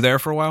that, where they're there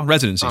for a while.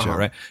 Residency show,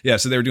 right? Yeah.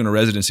 So they were doing a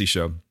residency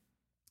show,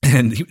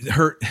 and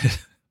her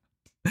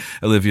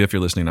Olivia, if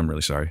you're listening, I'm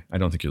really sorry. I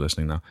don't think you're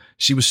listening though.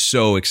 She was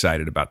so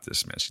excited about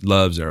this, man. She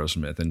loves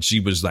Aerosmith, and she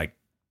was like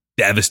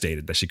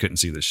devastated that she couldn't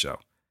see this show.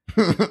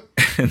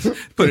 And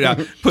put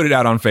it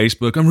out on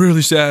Facebook. I'm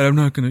really sad. I'm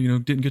not gonna,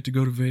 didn't get to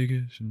go to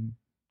Vegas and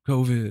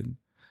COVID.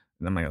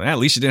 And I'm like, at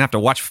least you didn't have to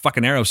watch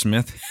fucking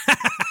Aerosmith.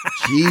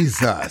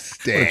 Jesus,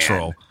 damn. What a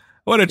troll.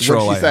 What a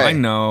troll. What'd she say? I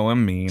know.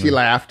 I'm mean. She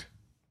laughed.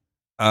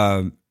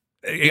 I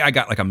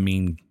got like a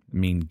mean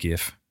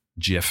gif,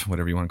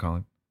 whatever you want to call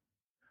it.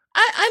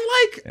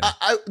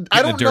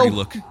 I don't a dirty know.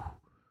 Look.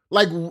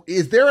 Like,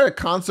 is there a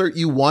concert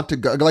you want to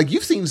go? Like,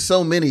 you've seen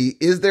so many.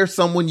 Is there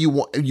someone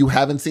you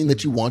haven't seen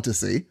that you want to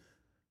see?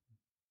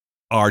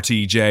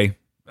 RTJ.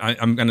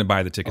 I'm going to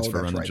buy the tickets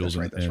for Run the Jewels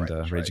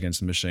and Rage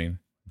Against the Machine.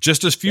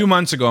 Just a few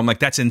months ago, I'm like,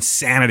 that's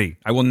insanity.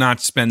 I will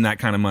not spend that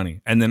kind of money.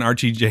 And then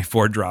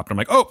RTJ4 dropped. I'm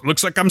like, oh,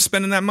 looks like I'm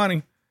spending that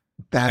money.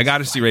 I got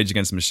to see Rage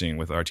Against the Machine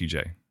with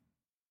RTJ.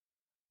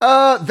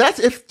 That's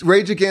if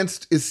Rage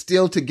Against is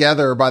still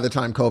together by the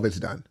time COVID's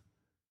done.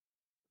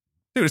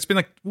 Dude, it's been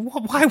like,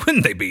 why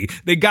wouldn't they be?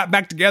 They got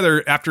back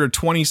together after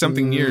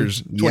 20-something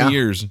years, 20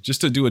 years,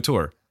 just to do a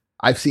tour.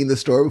 I've seen this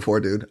story before,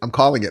 dude. I'm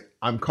calling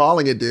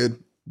it,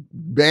 dude.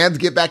 Bands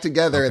get back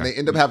together and they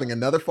end up having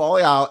another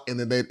fallout, and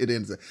then it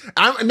ends.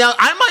 Now,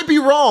 I might be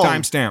wrong.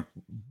 Timestamp.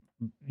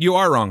 You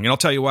are wrong, and I'll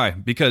tell you why.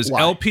 Because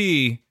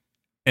LP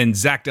and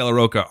Zach De La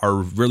Rocha are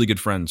really good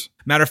friends.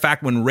 Matter of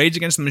fact, when Rage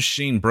Against the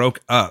Machine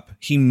broke up,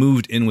 he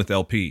moved in with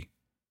LP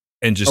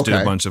and just did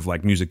a bunch of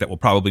like music that we'll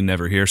probably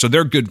never hear. So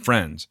they're good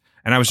friends.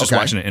 And I was just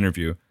watching an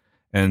interview,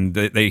 and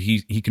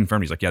he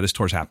confirmed. He's like, yeah, this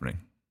tour's happening.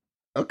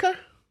 Okay.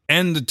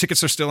 And the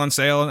tickets are still on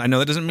sale. I know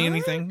that doesn't mean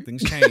anything.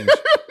 Things change.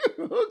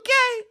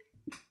 Okay.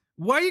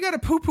 Why you got to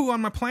poo-poo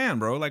on my plan,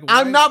 bro? Like,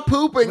 I'm not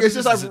pooping. It's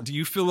just do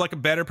you feel like a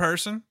better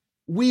person?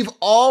 We've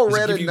all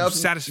read enough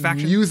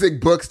satisfaction?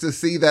 Music books to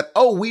see that,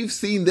 we've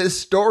seen this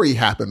story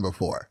happen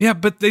before. Yeah,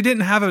 but they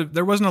didn't have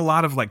there wasn't a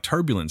lot of like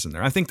turbulence in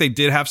there. I think they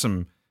did have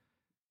some,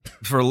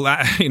 I'm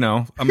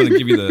going to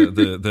give you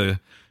the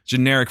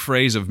generic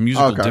phrase of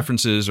musical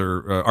differences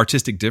or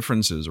artistic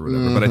differences or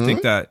whatever. Mm-hmm.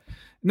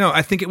 But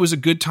I think it was a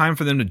good time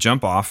for them to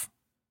jump off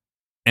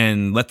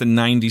and let the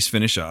 90s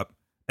finish up.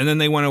 And then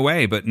they went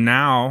away. But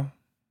now,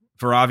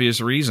 for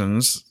obvious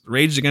reasons,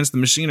 Rage Against the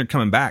Machine are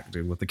coming back,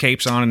 dude, with the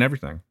capes on and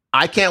everything.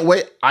 I can't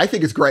wait. I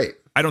think it's great.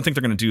 I don't think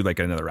they're going to do like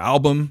another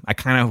album.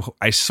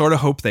 I sort of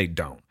hope they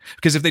don't.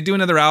 Because if they do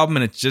another album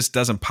and it just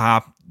doesn't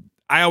pop,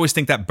 I always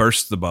think that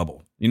bursts the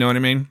bubble. You know what I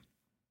mean?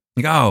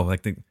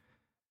 Like, they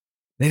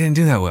didn't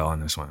do that well on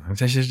this one.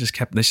 They should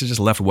just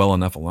left well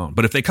enough alone.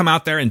 But if they come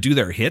out there and do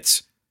their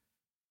hits,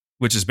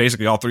 which is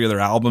basically all three of their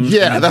albums,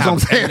 that's what I'm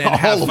saying. And then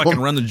have fucking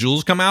Run the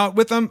Jewels come out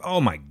with them. Oh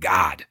my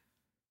God,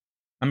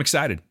 I'm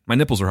excited. My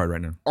nipples are hard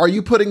right now. Are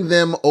you putting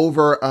them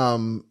over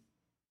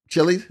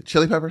Chili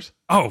Peppers?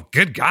 Oh,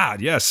 good God,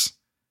 yes.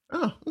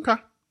 Oh, okay. All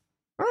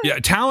right. Yeah,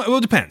 talent. Well,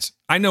 it depends.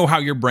 I know how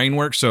your brain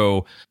works.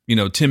 So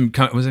Tim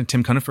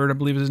Cunniford, I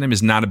believe his name,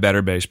 is not a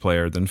better bass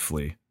player than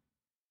Flea.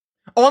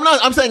 Oh, I'm not.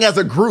 I'm saying as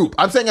a group.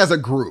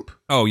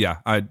 Oh yeah,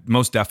 I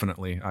most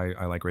definitely.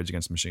 I like Rage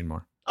Against the Machine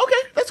more.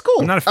 Okay, that's cool.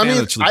 I'm not a fan of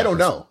the Chili Peppers. I don't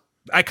know.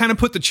 I kind of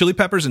put the Chili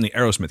Peppers in the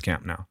Aerosmith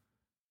camp now.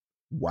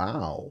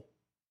 Wow.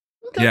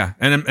 Okay. Yeah,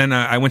 and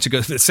I went to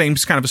go. The same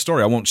kind of a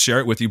story. I won't share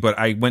it with you, but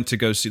I went to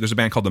go see. There's a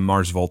band called the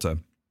Mars Volta.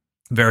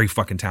 Very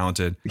fucking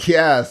talented.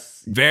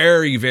 Yes.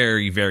 Very,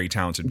 very, very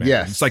talented band.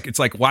 Yes. It's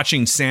like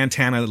watching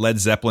Santana, Led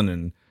Zeppelin,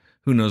 and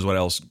who knows what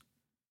else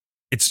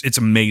It's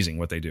amazing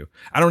what they do.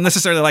 I don't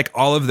necessarily like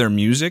all of their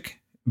music,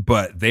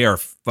 but they are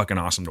fucking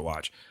awesome to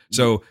watch.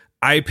 So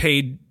I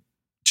paid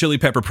Chili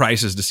Pepper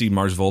prices to see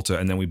Mars Volta,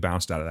 and then we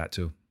bounced out of that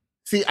too.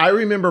 See, I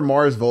remember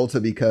Mars Volta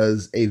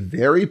because a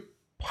very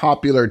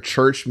popular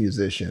church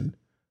musician,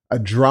 a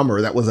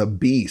drummer that was a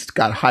beast,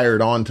 got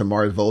hired on to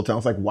Mars Volta. I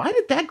was like, why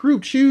did that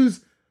group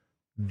choose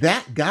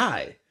that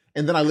guy?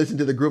 And then I listened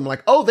to the group. I'm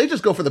like, oh, they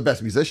just go for the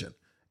best musician.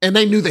 And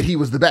they knew that he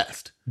was the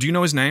best. Do you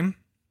know his name?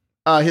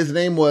 His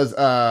name was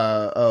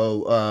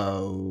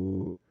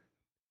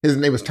his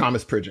name was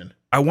Thomas Pridgeon.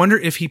 I wonder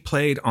if he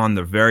played on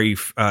the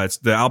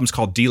the album's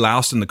called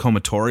Deloused in the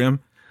Comatorium.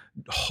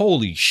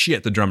 Holy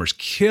shit, the drummer's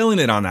killing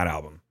it on that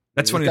album.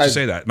 That's funny that you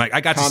say that. Like,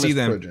 I got to see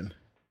them. Pridgeon.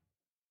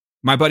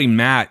 My buddy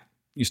Matt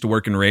used to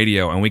work in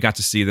radio, and we got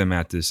to see them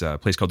at this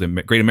place called the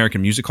Great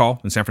American Music Hall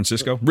in San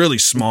Francisco. Really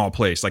small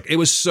place. Like, it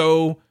was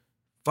so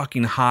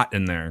fucking hot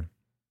in there.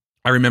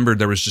 I remember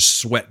there was just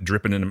sweat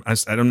dripping in. I'm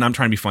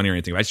trying to be funny or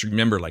anything. But I just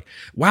remember, like,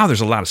 wow, there's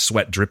a lot of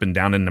sweat dripping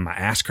down into my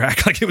ass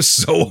crack. Like, it was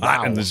so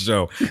hot in the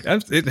show.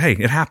 Hey,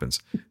 it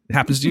happens. It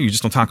happens to you. You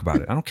just don't talk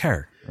about it. I don't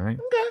care. All right.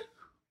 Okay.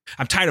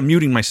 I'm tired of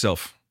muting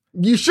myself.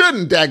 You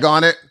shouldn't,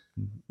 daggone it.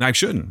 I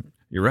shouldn't.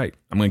 You're right.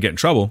 I'm going to get in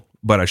trouble,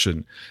 but I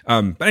shouldn't.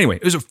 But anyway,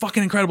 it was a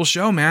fucking incredible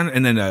show, man.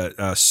 And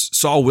then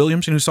Saul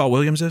Williams, you know who Saul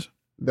Williams is?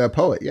 The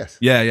poet, yes.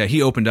 Yeah.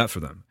 He opened up for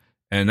them.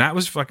 And that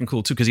was fucking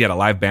cool too, because he had a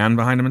live band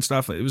behind him and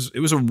stuff. It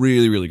was a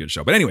really, really good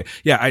show. But anyway,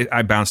 yeah,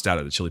 I bounced out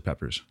of the Chili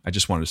Peppers. I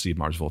just wanted to see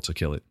Mars Volta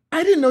kill it.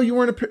 I didn't know you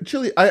weren't a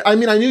Chili. I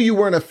mean, I knew you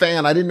weren't a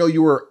fan. I didn't know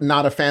you were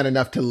not a fan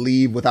enough to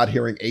leave without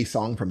hearing a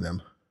song from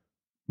them.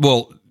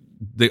 Well,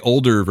 the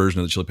older version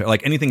of the Chili Peppers,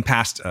 like anything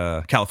past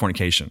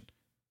Californication.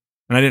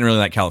 And I didn't really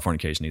like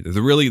Californication either.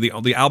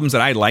 The albums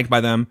that I like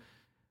by them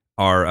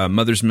are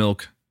Mother's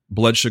Milk,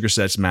 Blood Sugar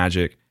Sex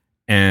Magic,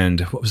 and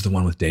what was the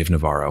one with Dave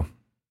Navarro?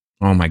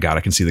 Oh my God, I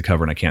can see the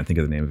cover and I can't think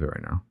of the name of it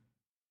right now.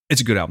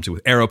 It's a good album too,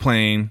 with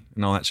Aeroplane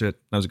and all that shit.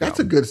 That was a good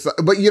album. A good song.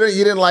 But you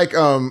didn't like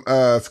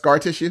Scar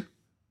Tissue?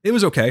 It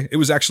was okay. It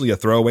was actually a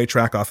throwaway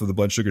track off of the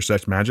Blood Sugar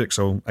Sex Magic,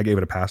 so I gave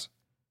it a pass.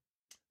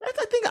 I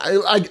think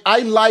I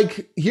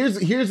like, here's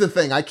the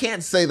thing. I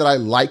can't say that I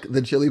like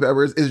the Chili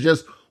Peppers. It's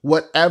just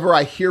whatever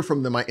I hear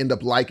from them, I end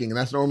up liking. And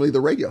that's normally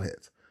the radio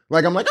hits.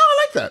 Like, I'm like, oh,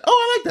 I like that. Oh,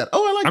 I like that.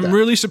 Oh, I like that. I'm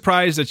really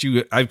surprised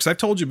that I've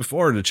told you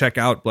before to check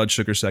out Blood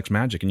Sugar Sex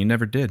Magic, and you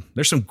never did.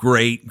 There's some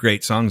great,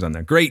 great songs on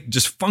there. Great,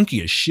 just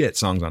funky as shit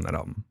songs on that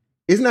album.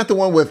 Isn't that the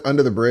one with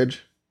Under the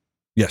Bridge?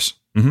 Yes.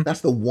 Mm-hmm.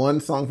 That's the one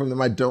song from them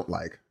I don't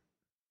like.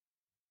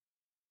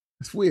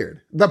 It's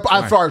weird.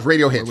 As far as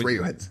radio hits.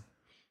 You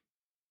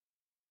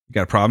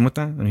got a problem with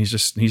that? And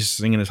he's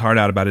singing his heart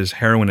out about his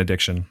heroin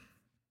addiction.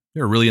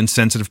 You're a really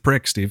insensitive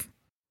prick, Steve.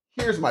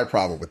 Here's my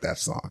problem with that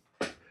song.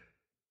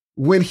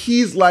 When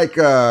he's like,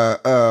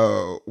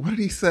 what did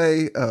he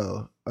say?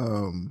 I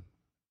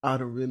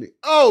don't really.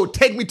 Oh,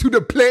 take me to the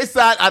place.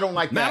 I don't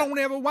like that. I don't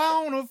ever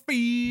wanna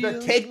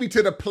feel. Take me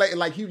to the place.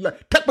 Like he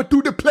like, take me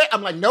to the place.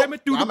 I'm like, nope.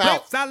 I'm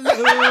out.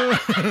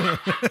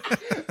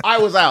 I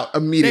was out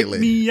immediately.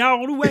 Take me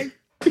all the way.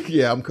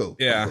 Yeah, I'm cool.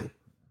 Yeah,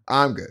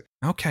 I'm good.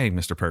 Okay,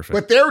 Mr. Perfect.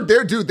 But their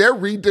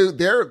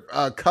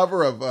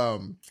cover of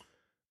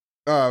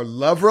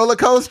Love Roller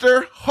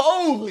Coaster.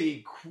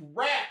 Holy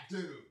crap,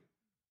 dude.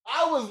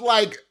 I was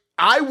like,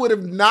 I would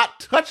have not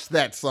touched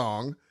that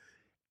song,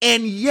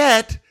 and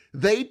yet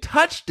they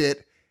touched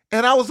it,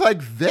 and I was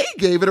like, they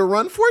gave it a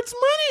run for its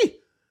money.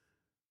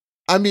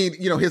 I mean,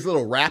 his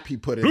little rap he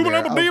put in there.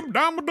 Whatever.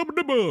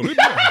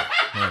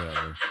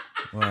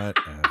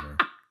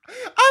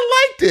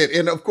 I liked it,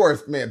 and of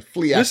course, man,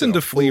 Flea. Listen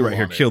to Flea right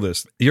here. Kill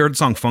this. You heard the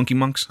song Funky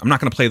Monks? I'm not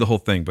going to play the whole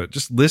thing, but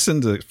just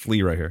listen to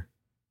Flea right here.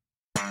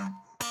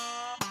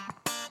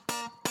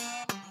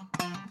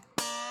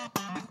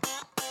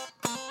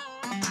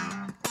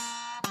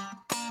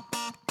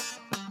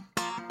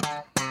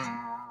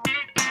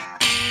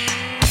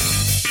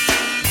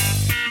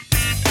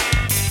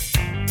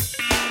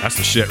 That's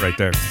the shit right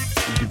there.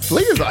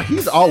 Flea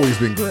he's always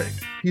been great.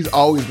 He's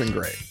always been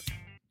great.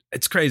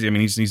 It's crazy. I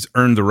mean, he's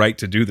earned the right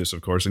to do this,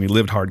 of course, and he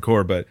lived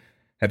hardcore, but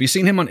have you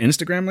seen him on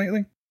Instagram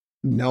lately?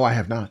 No, I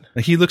have not.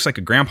 Like, he looks like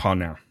a grandpa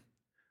now.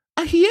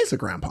 He is a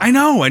grandpa. I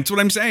know. That's what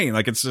I'm saying.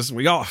 Like, it's just, I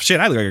look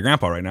like a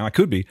grandpa right now. I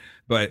could be,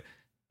 but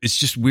it's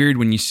just weird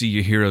when you see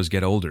your heroes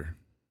get older.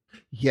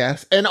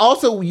 Yes. And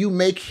also you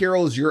make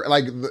heroes you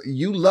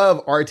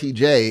love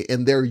RTJ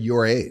and they're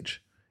your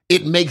age.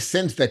 It makes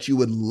sense that you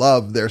would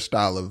love their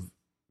style of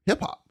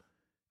hip hop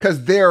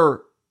because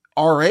they're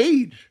our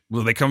age.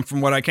 Well, they come from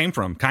what I came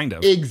from, kind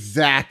of.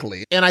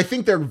 Exactly. And I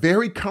think they're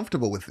very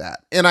comfortable with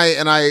that. And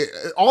I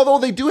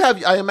although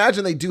I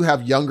imagine they do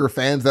have younger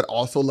fans that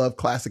also love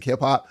classic hip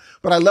hop,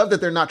 but I love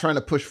that they're not trying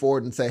to push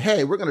forward and say,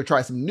 hey, we're going to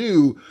try some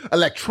new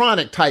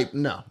electronic type.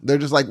 No, they're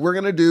just like, we're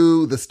going to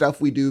do the stuff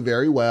we do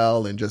very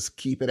well and just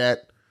keep it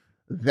at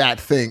that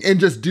thing and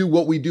just do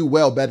what we do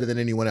well better than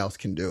anyone else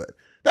can do it.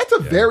 That's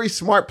very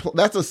smart.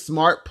 That's a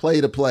smart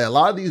play to play. A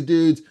lot of these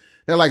dudes,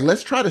 they're like,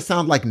 let's try to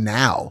sound like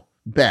now.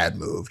 Bad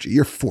move.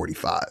 You're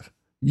 45.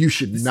 You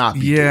should not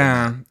be doing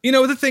that.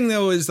 The thing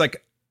though is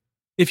like,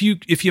 if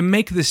you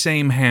make the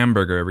same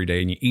hamburger every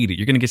day and you eat it,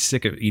 you're going to get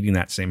sick of eating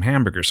that same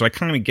hamburger. So I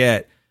kind of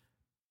get,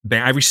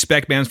 I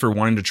respect bands for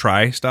wanting to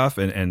try stuff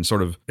and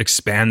sort of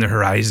expand their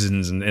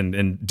horizons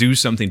and do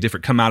something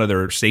different, come out of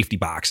their safety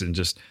box and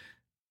just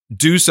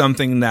do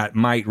something that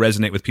might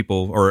resonate with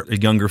people or a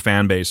younger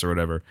fan base or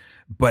whatever.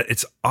 But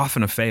it's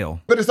often a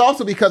fail. But it's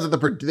also because of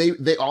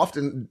they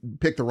often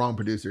pick the wrong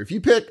producer. If you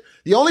pick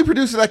the only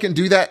producer that can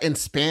do that and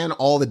span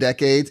all the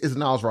decades is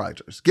Niles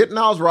Rodgers. Get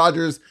Niles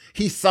Rodgers.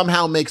 He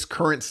somehow makes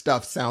current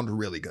stuff sound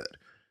really good.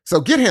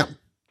 So get him.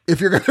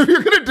 If you're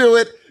gonna do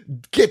it,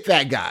 get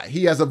that guy.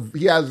 He has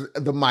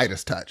the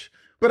Midas touch.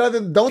 But other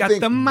than, don't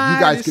think you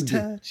guys could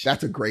do.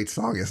 That's a great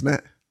song, isn't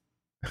it?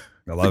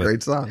 I love it.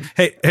 Great song.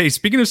 Hey,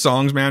 speaking of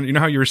songs, man, you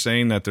know how you were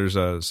saying that there's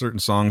certain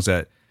songs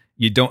that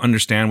you don't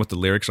understand what the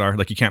lyrics are?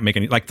 Like you can't make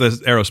any, like the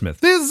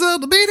Aerosmith.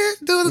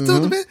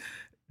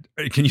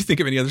 Can you think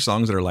of any other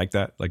songs that are like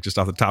that? Like just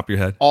off the top of your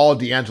head? All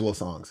D'Angelo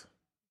songs.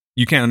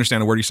 You can't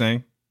understand a word he's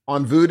saying?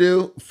 On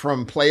Voodoo,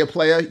 from Playa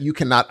Playa, you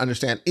cannot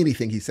understand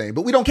anything he's saying,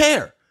 but we don't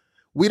care.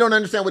 We don't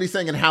understand what he's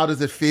saying and how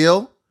does it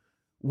feel?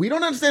 We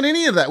don't understand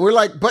any of that. We're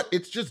like, but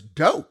it's just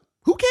dope.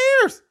 Who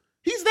cares?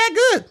 He's that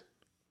good.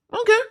 I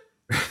don't care.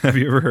 Have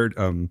you ever heard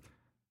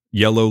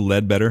Yellow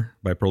Ledbetter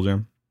by Pearl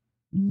Jam?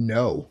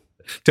 No.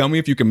 Tell me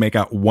if you can make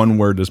out one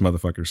word this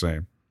motherfucker's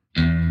saying.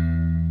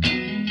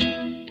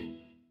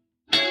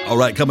 All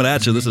right, coming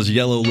at you, this is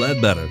Yellow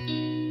Ledbetter.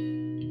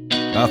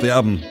 Off the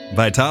album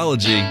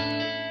Vitology.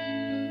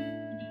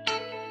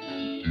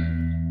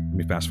 Let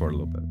me fast forward a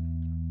little bit.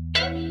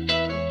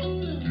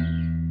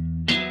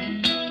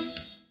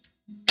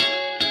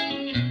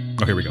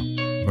 Oh, here we go.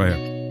 Right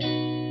here.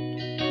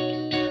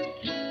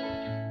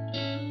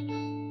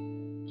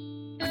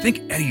 I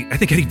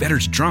think Eddie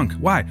Vedder's drunk.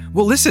 Why?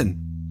 Well, listen.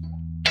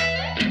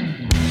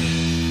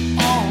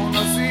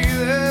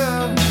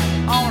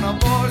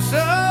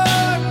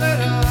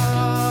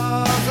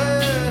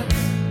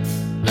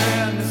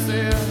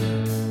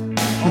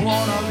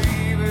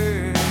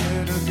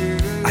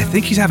 I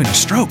think he's having a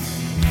stroke.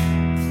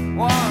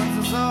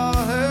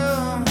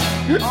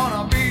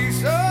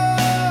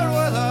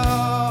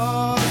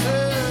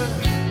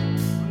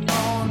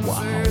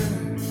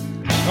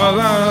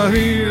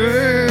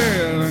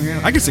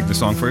 I can sing the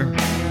song for you.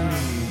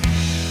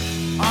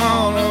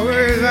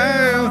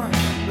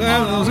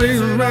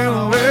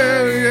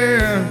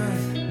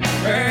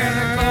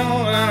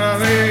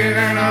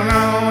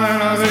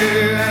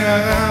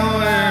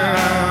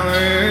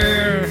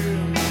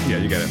 Yeah,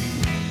 you get it.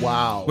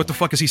 Wow. What the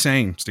fuck is he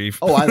saying, Steve?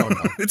 Oh, I don't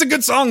know. It's a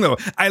good song though.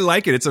 I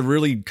like it. It's a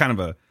really kind of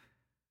a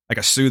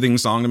soothing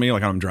song to me,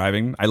 like when I'm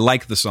driving. I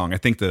like the song. I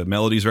think the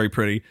melody's very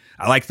pretty.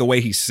 I like the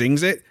way he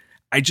sings it.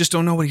 I just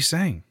don't know what he's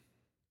saying.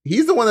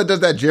 He's the one that does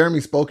that Jeremy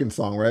Spoken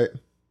song, right?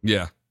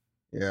 Yeah.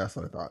 Yeah, that's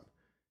what I thought.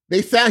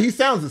 He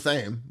sounds the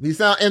same.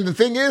 And the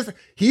thing is,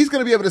 he's going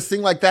to be able to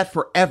sing like that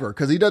forever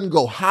because he doesn't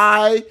go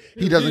high.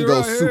 He doesn't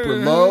go super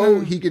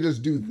low. He can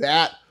just do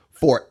that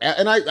forever.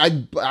 And I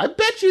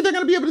bet you they're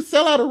going to be able to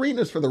sell out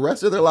arenas for the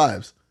rest of their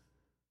lives.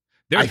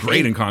 They're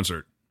great in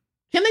concert.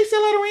 Can they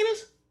sell out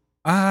arenas?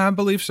 I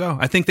believe so.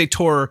 I think they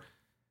tour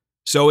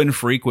so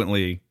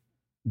infrequently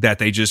that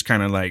they just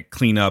kind of like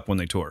clean up when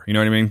they tour. You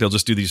know what I mean? They'll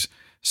just do these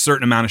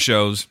certain amount of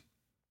shows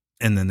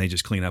and then they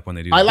just clean up when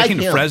they do. I like him.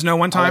 To Fresno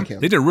one time. They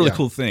did a really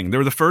cool thing. They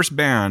were the first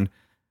band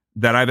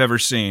that I've ever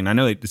seen. I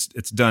know it's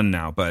done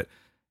now, but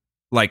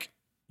like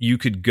you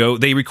could go,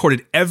 they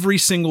recorded every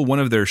single one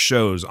of their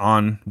shows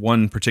on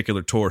one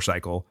particular tour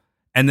cycle.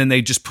 And then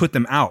they just put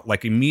them out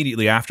like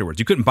immediately afterwards.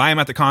 You couldn't buy them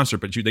at the concert,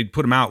 but they'd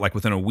put them out like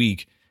within a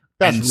week.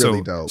 That's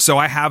really dope. So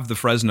I have the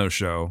Fresno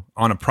show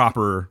on a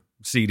proper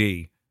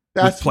CD.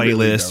 That's with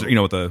playlists, really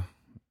with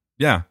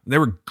they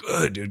were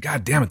good, dude.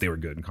 God damn it, they were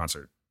good in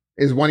concert.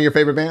 Is one of your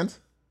favorite bands?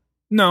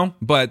 No,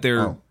 but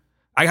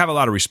I have a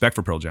lot of respect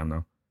for Pearl Jam,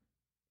 though.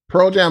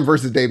 Pearl Jam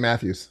versus Dave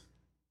Matthews.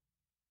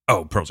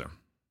 Oh, Pearl Jam.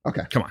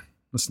 Okay, come on,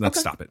 let's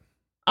stop it.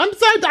 I'm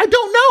sorry, I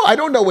don't know. I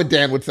don't know what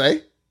Dan would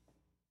say.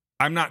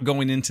 I'm not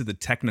going into the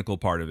technical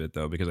part of it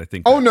though, because I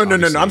think. Oh no!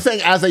 I'm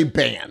saying as a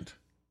band.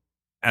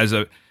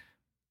 The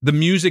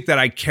music that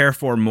I care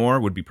for more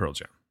would be Pearl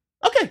Jam.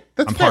 Okay,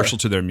 I'm fair. partial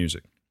to their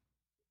music.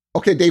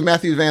 Okay, Dave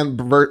Matthews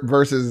Band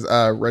versus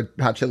Red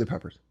Hot Chili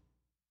Peppers.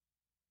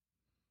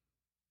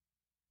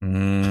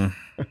 The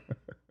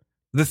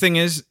thing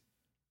is,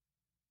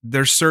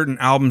 there's certain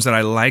albums that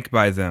I like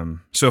by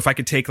them. So if I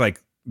could take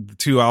like the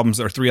 2 albums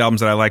or 3 albums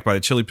that I like by the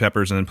Chili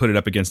Peppers and then put it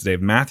up against the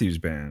Dave Matthews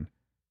Band,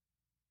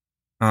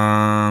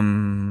 I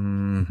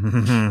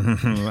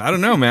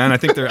don't know, man. I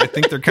think they're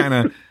kind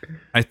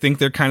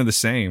of the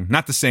same.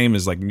 Not the same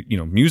as like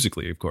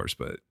musically, of course,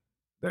 but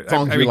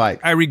songs you like.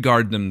 I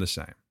regard them the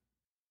same.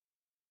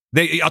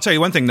 I'll tell you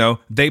one thing though.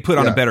 They put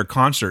on a better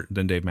concert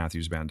than Dave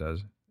Matthews Band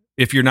does.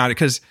 If you're not,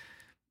 because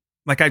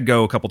like I'd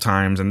go a couple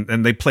times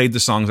and they played the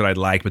songs that I'd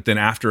like, but then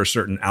after a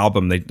certain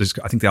album, I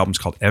think the album's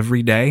called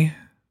Every Day,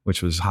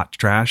 which was hot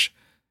trash.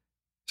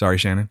 Sorry,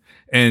 Shannon.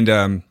 And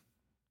I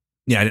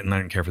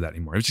didn't care for that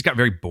anymore. It just got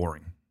very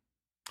boring.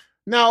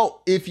 Now,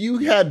 if you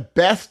had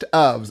best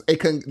ofs,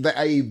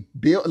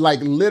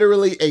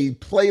 literally a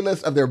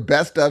playlist of their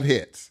best of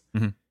hits,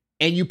 Mhm.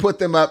 and you put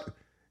them up,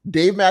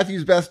 Dave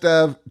Matthews best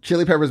of,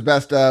 Chili Peppers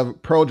best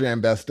of, Pearl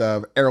Jam best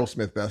of,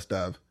 Aerosmith best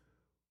of,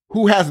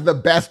 who has the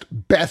best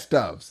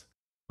ofs?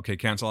 Okay,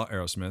 cancel out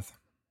Aerosmith.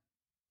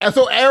 And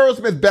so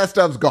Aerosmith best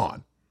of's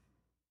gone.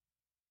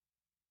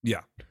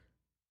 Yeah.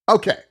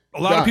 Okay.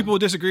 A lot done. of people would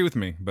disagree with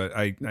me, but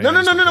I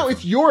No.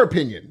 It's your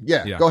opinion.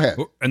 Yeah. Go ahead.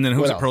 And then who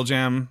What was it? else? Pearl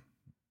Jam.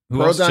 Who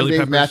Pearl else? Jam, Chili Dave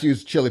Peppers?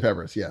 Matthews, Chili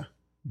Peppers. Yeah.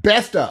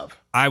 Best of.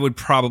 I would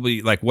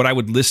probably like what I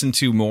would listen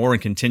to more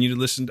and continue to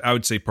listen to, I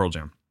would say Pearl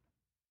Jam.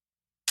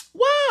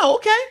 Wow.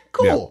 Okay.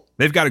 Cool. Yeah.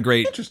 They've got a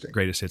Interesting.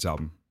 greatest hits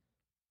album.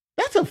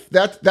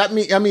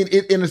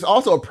 And it's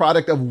also a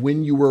product of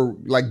when you were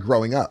like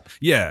growing up.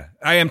 Yeah,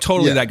 I am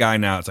totally Yeah. that guy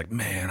now. It's like,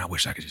 man, I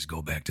wish I could just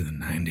go back to the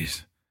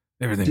 90s.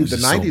 Everything Dude, was the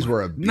just so 90s much-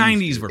 were a beast,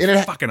 90s were dude.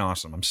 And fucking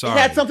awesome. I'm sorry.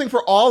 It had something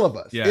for all of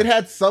us. Yeah. It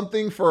had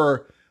something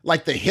for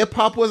like the hip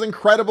hop was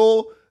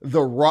incredible. The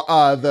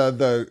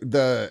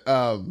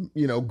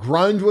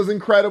grunge was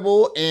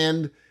incredible,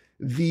 and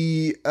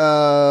the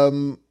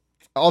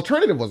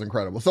alternative was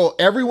incredible. So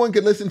everyone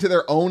could listen to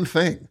their own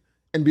thing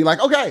and be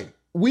like, okay,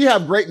 we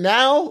have great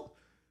now.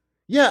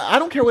 Yeah, I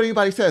don't care what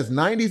anybody says,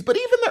 90s, but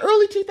even the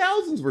early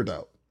 2000s were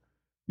dope.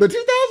 The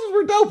 2000s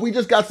were dope. We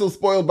just got so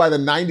spoiled by the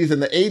 90s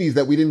and the 80s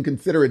that we didn't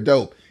consider it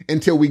dope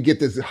until we get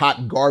this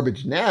hot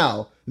garbage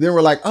now. Then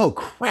we're like, oh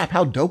crap,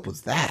 how dope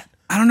was that?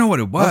 I don't know what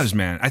it was,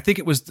 man. I think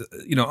it was,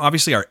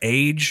 obviously our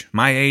age,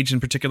 my age in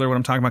particular, what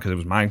I'm talking about, because it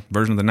was my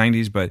version of the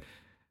 90s, but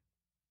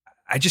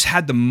I just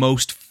had the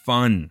most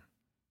fun.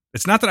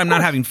 It's not that I'm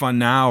not having fun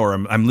now or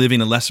I'm living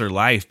a lesser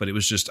life, but it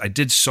was just, I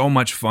did so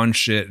much fun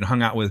shit and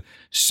hung out with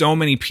so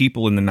many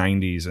people in the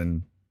 90s.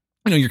 And,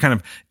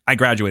 I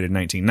graduated in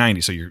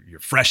 1990, so you're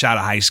fresh out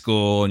of high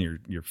school and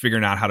you're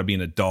figuring out how to be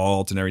an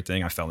adult and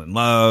everything. I fell in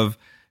love.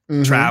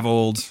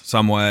 Traveled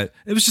somewhat.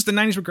 It was just the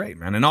 90s were great,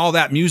 man. And all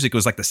that music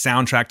was like the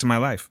soundtrack to my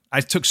life.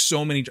 I took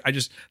so many,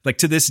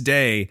 to this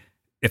day,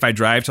 if I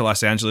drive to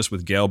Los Angeles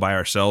with Gail by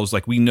ourselves,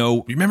 like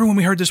remember when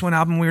we heard this one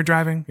album when we were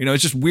driving?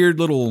 It's just weird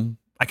little,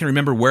 I can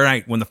remember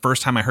when the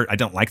first time I heard, I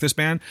don't like this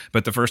band,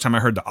 but the first time I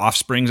heard the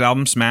Offspring's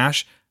album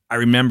Smash, I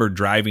remember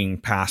driving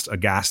past a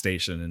gas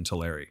station in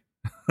Tulare.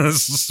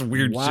 This is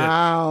weird shit.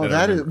 Wow,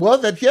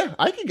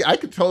 I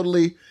could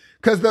totally,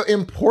 because the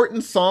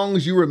important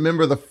songs you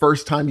remember the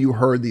first time you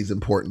heard these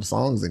important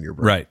songs in your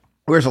brain. Right.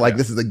 Whereas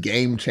this is a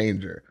game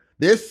changer.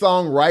 This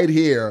song right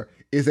here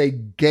is a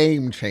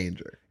game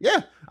changer.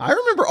 Yeah, I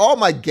remember all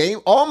my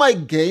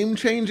game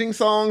changing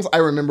songs. I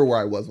remember where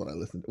I was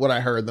when I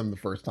heard them the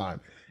first time.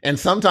 And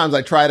sometimes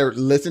I try to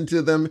listen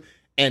to them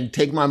and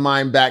take my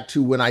mind back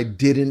to when I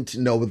didn't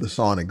know the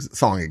song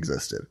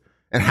existed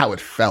and how it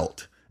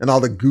felt and all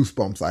the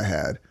goosebumps I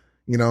had.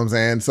 You know what I'm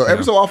saying? So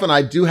every so often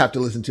I do have to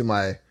listen to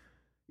my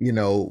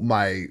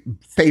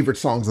favorite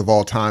songs of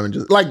all time, and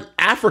just like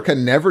Africa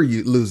never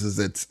loses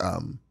its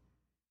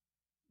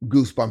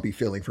goosebumpy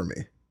feeling for me.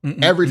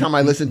 Every time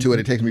I listen to it,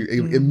 it takes me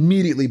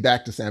immediately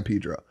back to San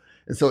Pedro.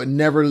 And so it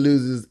never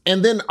loses.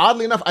 And then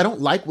oddly enough, I don't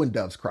like When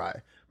Doves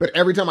Cry, but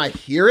every time I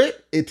hear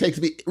it, it takes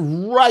me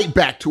right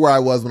back to where I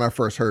was when I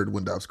first heard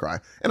When Doves Cry.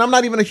 And I'm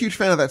not even a huge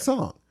fan of that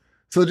song.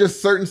 So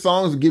just certain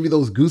songs give you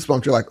those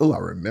goosebumps. You're like, oh, I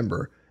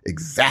remember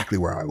exactly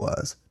where I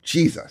was.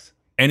 Jesus.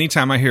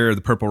 Anytime I hear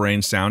the Purple Rain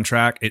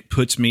soundtrack, it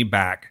puts me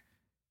back.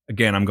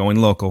 Again, I'm going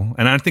local.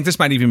 And I think this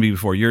might even be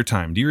before your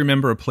time. Do you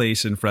remember a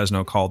place in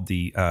Fresno called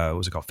what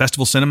was it called?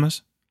 Festival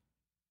Cinemas?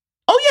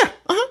 Oh, yeah.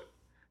 Uh-huh.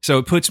 So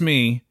it puts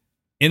me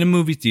in a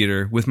movie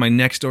theater with my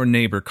next door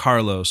neighbor,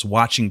 Carlos,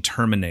 watching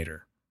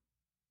Terminator.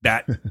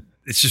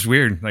 It's just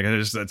weird. Like,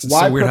 that's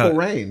Why so weird. Purple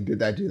Rain did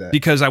that do that?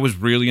 Because I was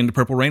really into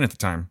Purple Rain at the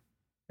time.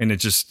 And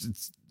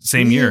it's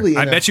same Really? year.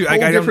 I In a bet you.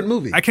 whole I different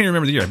movie. I can't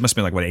remember the year. It must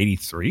have been like,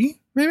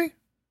 83 maybe?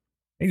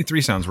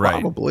 83 sounds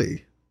right.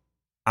 Probably.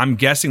 I'm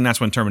guessing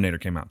that's when Terminator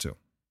came out too.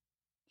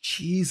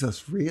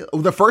 Jesus, real? Oh,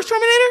 the first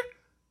Terminator?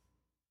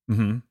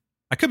 Mm-hmm.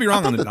 I could be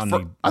wrong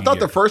I thought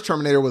the first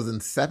Terminator was in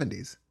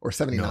 70s or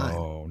 79.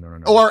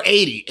 No. Or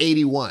 80,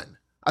 81.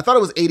 I thought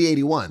it was 80,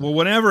 81. Well,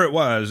 whenever it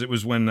was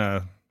when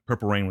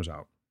Purple Rain was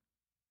out.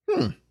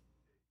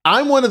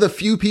 I'm one of the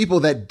few people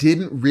that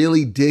didn't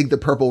really dig the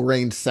Purple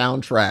Rain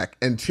soundtrack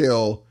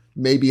until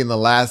maybe in the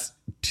last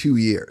 2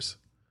 years.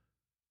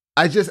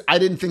 I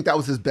didn't think that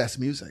was his best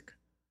music.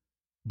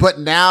 But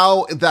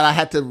now that I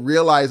had to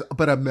realize,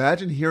 but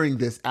imagine hearing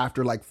this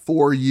after like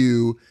For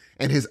You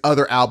and his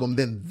other album,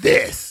 then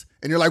this.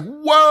 And you're like,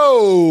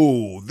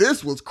 whoa,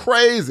 this was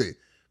crazy.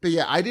 But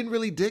yeah, I didn't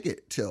really dig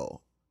it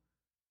till.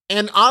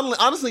 And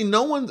honestly,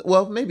 no one,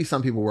 well, maybe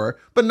some people were,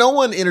 but no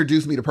one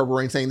introduced me to Purple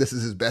Rain saying this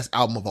is his best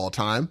album of all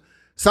time.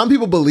 Some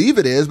people believe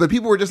it is, but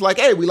people were just like,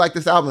 hey, we like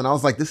this album. And I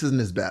was like, this isn't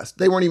his best.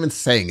 They weren't even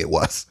saying it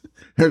was.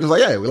 They're just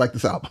like, hey, we like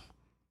this album.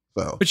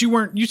 So, but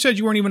you said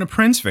you weren't even a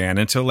Prince fan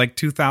until like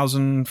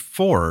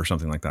 2004 or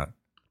something like that.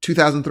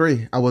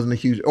 2003, I wasn't a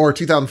huge, or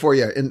 2004,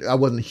 yeah, and I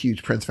wasn't a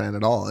huge Prince fan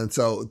at all. And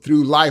so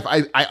through life,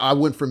 I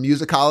went from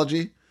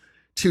musicology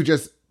to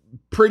just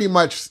pretty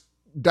much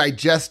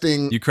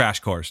digesting. You crash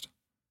coursed.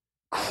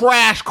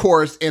 crash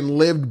course and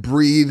lived,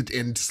 breathed,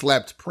 and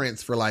slept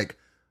Prince for like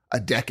a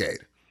decade.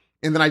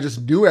 And then I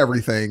just knew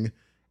everything.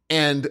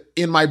 And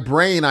in my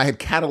brain, I had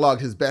cataloged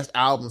his best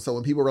album. So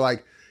when people were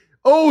like,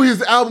 oh,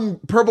 his album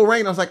Purple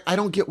Rain, I was like, I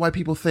don't get why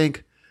people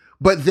think.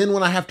 But then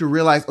when I have to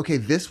realize, okay,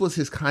 this was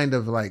his kind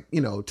of like, you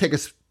know, take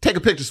a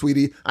picture,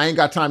 sweetie. I ain't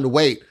got time to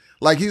wait.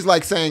 Like he's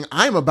like saying,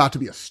 I'm about to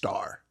be a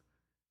star.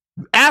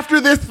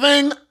 After this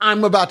thing,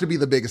 I'm about to be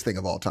the biggest thing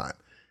of all time.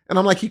 And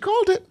I'm like, he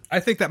called it.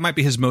 I think that might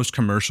be his most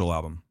commercial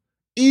album.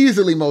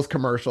 Easily most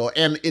commercial.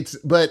 And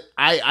but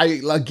I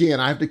again,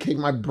 I have to kick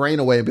my brain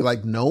away and be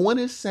like, no one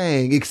is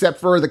saying, except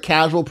for the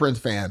casual Prince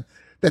fan,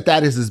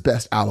 that is his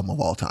best album of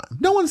all time.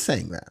 No one's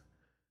saying that.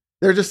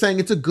 They're just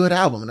saying it's a good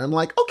album. And I'm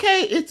like,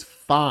 okay, it's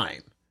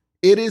fine.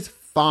 It is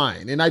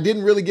fine. And I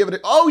didn't really give it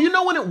oh, you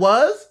know when it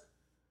was?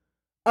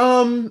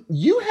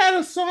 You had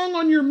a song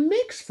on your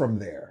mix from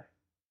there.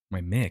 My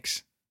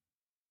mix?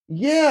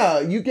 Yeah,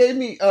 you gave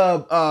me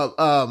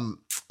on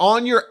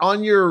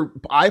your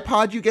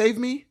iPod you gave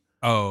me.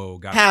 Oh,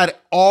 God. Had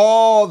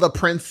all the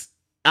Prince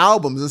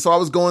albums. And so I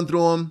was going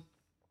through them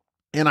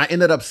and I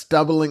ended up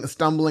stumbling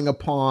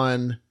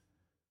upon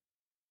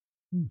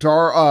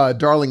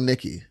Darling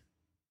Nikki.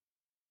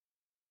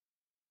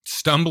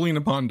 Stumbling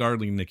upon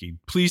Darling Nikki.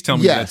 Please tell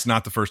me that's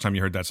not the first time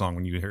you heard that song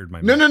when you heard my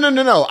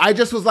No. I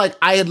just was like,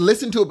 I had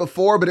listened to it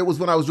before, but it was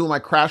when I was doing my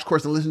crash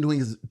course and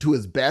listening to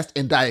his best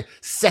and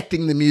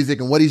dissecting the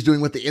music and what he's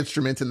doing with the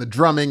instruments and the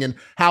drumming and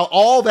how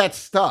all that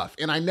stuff.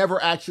 And I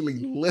never actually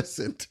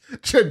listened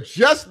to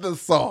just the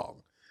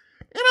song.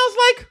 And I was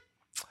like,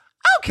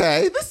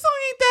 okay, this song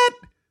ain't that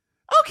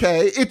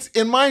okay. It's,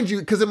 and mind you,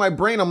 because in my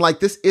brain I'm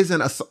like, this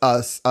isn't a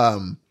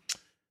sign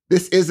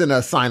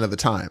of the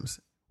times.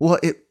 Well,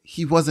 it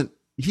wasn't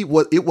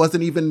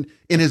even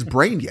in his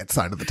brain yet,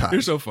 Sign of the Times.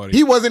 You're so funny.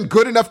 He wasn't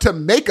good enough to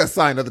make a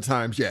Sign of the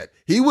Times yet.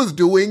 He was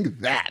doing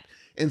that.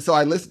 And so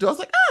I listened to it. I was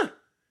like,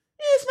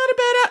 it's not a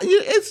bad album.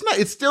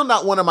 It's still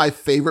not one of my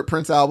favorite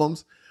Prince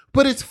albums,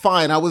 but it's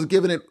fine. I was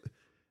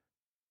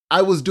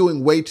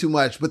doing way too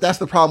much, but that's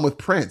the problem with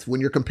Prince. When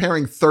you're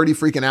comparing 30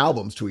 freaking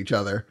albums to each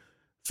other,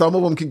 some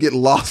of them can get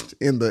lost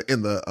in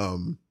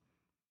the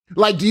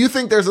like, do you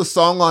think there's a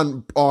song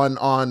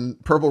on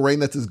Purple Rain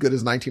that's as good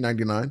as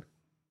 1999?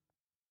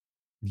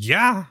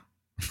 Yeah.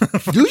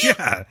 Do you?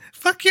 Yeah.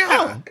 Fuck yeah.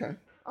 Oh, okay.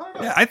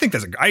 Yeah, I think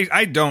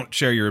I don't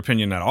share your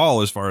opinion at all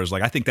as far as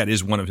like, I think that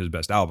is one of his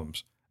best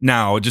albums.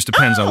 Now, it just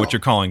depends on what you're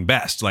calling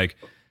best. Like,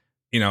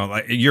 you know,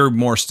 like you're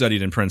more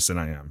studied in Prince than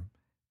I am.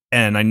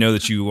 And I know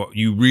that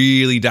you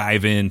really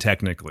dive in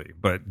technically,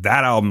 but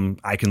that album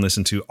I can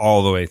listen to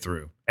all the way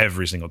through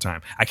every single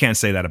time. I can't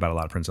say that about a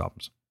lot of Prince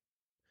albums.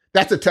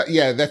 And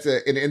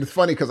it's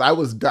funny because I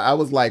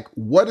was like,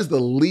 what is the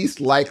least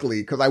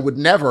likely? Because I would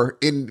never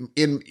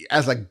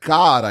as a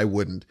god, I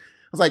wouldn't.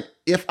 I was like,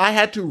 if I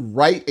had to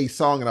write a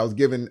song and I was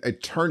given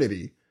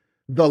eternity,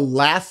 the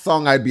last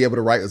song I'd be able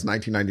to write was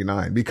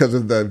 1999 because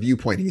of the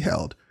viewpoint he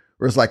held.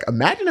 Where it's like,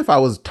 imagine if I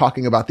was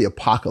talking about the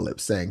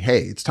apocalypse saying, hey,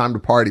 it's time to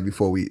party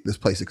before this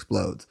place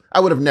explodes. I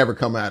would have never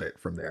come at it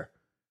from there.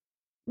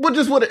 But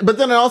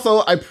then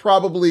also I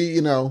probably,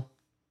 you know,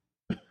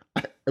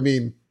 I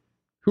mean,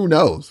 who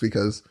knows?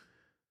 Because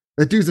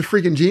that dude's a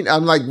freaking genius.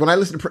 I'm like, when I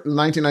listen to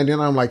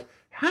 1999, I'm like,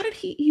 how did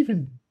he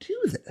even do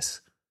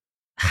this?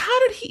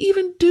 How did he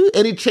even do?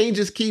 And he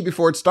changes key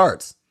before it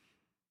starts.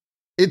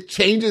 It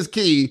changes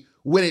key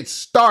when it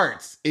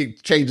starts.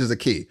 It changes a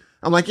key.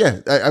 I'm like,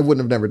 yeah, I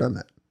wouldn't have never done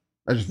that.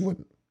 I just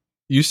wouldn't.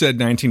 You said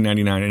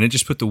 1999, and it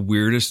just put the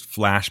weirdest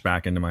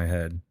flashback into my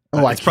head.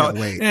 Oh, I can't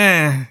wait.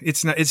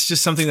 It's not. It's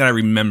just something that I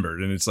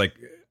remembered, and it's like.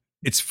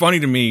 It's funny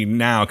to me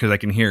now because I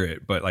can hear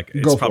it, but like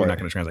it's probably not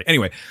going to translate.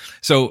 Anyway,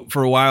 so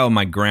for a while,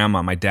 my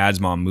grandma, my dad's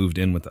mom, moved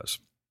in with us.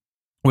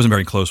 I wasn't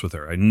very close with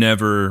her. I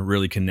never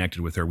really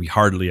connected with her. We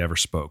hardly ever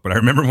spoke. But I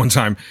remember one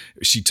time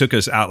she took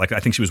us out, like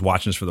I think she was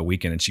watching us for the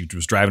weekend, and she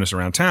was driving us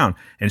around town,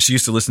 and she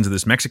used to listen to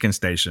this Mexican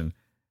station.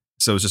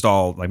 So it was just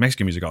all like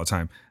Mexican music all the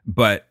time.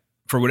 But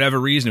for whatever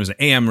reason, it was an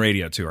AM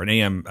radio too, or an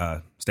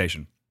AM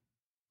station.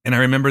 And I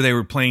remember they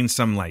were playing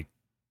some like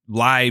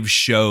live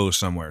show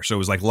somewhere. So it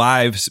was like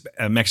live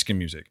Mexican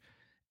music.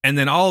 And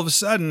then all of a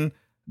sudden,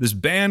 this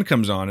band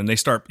comes on and they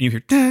start, you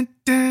hear, dun,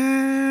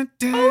 dun,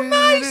 dun, oh,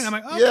 nice. And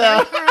I'm like, okay, yeah.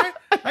 All right.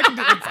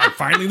 I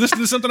finally listened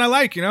to something I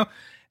like, you know?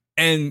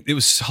 And it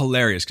was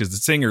hilarious because the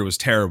singer was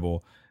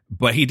terrible,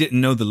 but he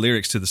didn't know the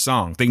lyrics to the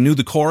song. They knew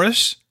the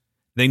chorus.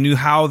 They knew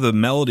how the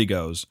melody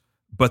goes,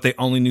 but they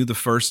only knew the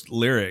first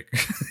lyric.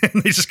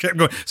 And they just kept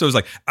going. So it was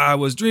like, I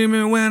was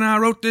dreaming when I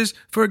wrote this,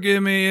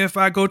 forgive me if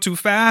I go too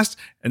fast.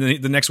 And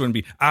then the next one would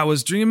be, I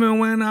was dreaming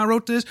when I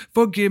wrote this,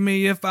 forgive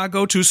me if I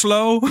go too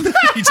slow.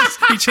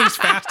 he changed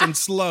fast and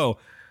slow.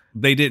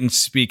 They didn't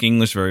speak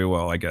English very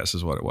well, I guess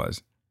is what it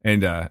was.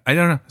 And I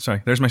don't know.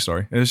 Sorry, there's my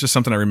story. It was just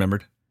something I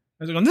remembered.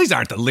 I was like, these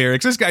aren't the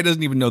lyrics. This guy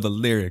doesn't even know the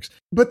lyrics.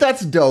 But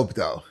that's dope,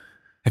 though.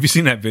 Have you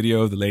seen that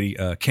video of the lady,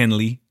 Ken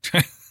Lee?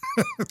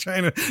 It's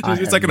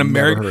like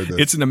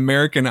an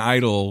American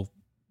Idol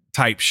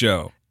type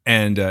show,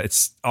 and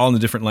it's all in a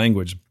different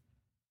language.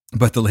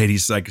 But the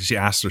lady's like, she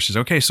asked her, she's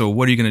okay, so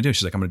what are you going to do?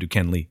 She's like, I'm going to do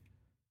Ken Lee.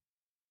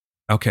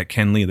 Okay,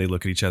 Ken Lee. They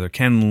look at each other.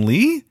 Ken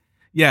Lee?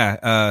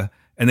 Yeah.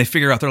 And they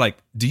figure out, they're like,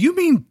 do you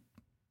mean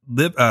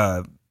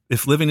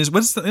if living is,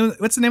 what's the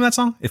name of that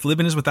song? If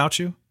living is without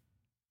you?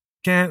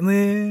 Can't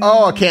live.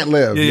 Oh, I can't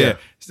live. Yeah.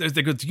 So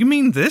they go, do you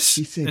mean this?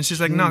 She said, and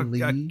she's like, Ken no,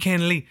 Lee.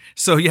 Ken Lee.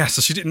 So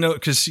she didn't know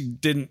because she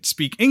didn't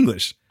speak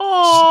English.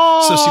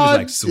 Oh, So she was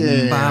like,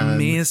 damn. Sumba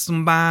me,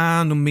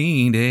 sumba no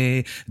me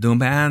de, don't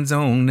bands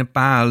on the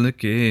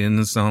pilot in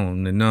the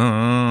song,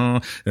 no,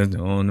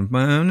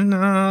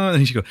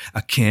 and she go,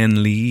 I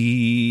can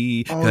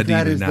leave. Oh,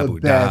 that is the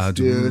best,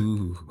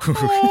 dude.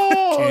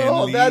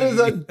 Oh, that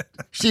is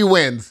she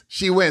wins.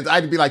 She wins.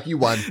 I'd be like, you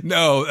won.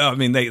 No, I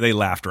mean, they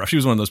laughed her off. She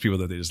was one of those people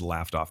that they just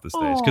laughed off the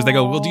stage because they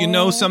go, well, do you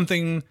know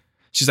something?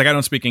 She's like, I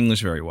don't speak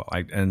English very well.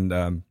 I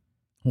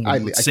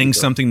sing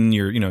something in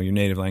your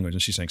native language,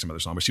 and she sang some other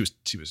song, but she was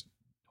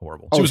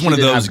horrible. She was one of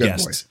those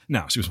guests. Voice.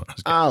 No, she was one of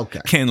those guests. Ah,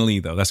 okay. Ken Lee,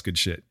 though, that's good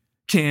shit.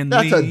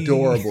 That's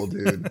adorable,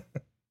 dude.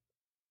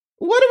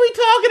 What are we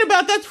talking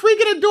about? That's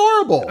freaking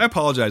adorable. I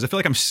apologize. I feel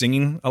like I'm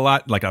singing a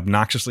lot, like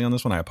obnoxiously on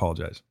this one. I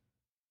apologize.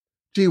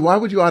 Gee, why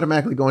would you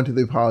automatically go into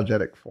the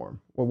apologetic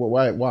form?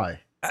 Why?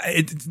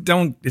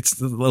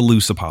 It's a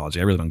loose apology.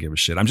 I really don't give a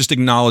shit. I'm just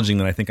acknowledging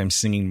that I think I'm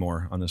singing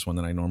more on this one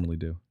than I normally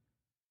do.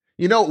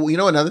 You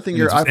know another thing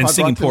your iPod and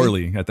singing brought to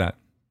poorly at that.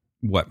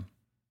 What?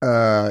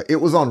 It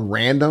was on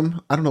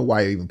random. I don't know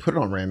why I even put it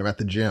on random at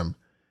the gym.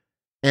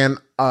 And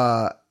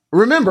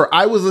remember,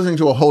 I was listening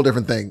to a whole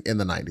different thing in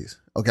the 90s.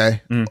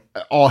 Okay,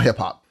 all hip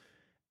hop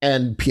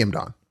and PM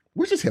Dawn,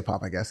 which is hip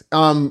hop, I guess. I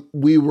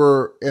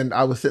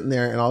was sitting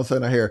there, and all of a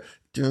sudden I hear,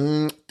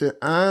 and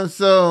I was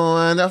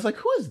like,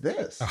 who is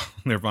this? Oh,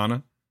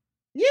 Nirvana.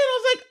 Yeah, and I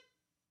was like,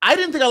 I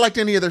didn't think I liked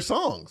any of their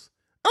songs.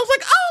 I was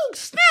like, oh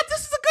snap, this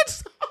is a good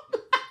song.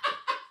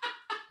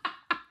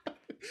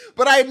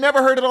 But I had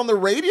never heard it on the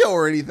radio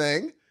or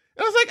anything. And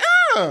I was like,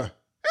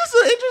 that's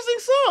an interesting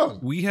song.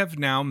 We have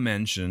now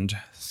mentioned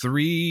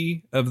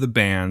 3 of the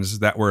bands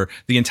that were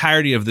the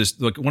entirety of this,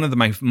 like one of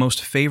my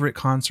most favorite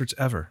concerts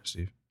ever,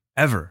 Steve.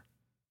 Ever.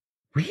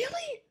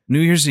 Really? New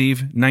Year's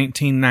Eve,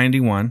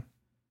 1991.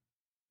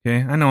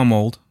 Okay, I know I'm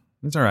old.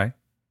 It's all right.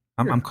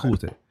 I'm cool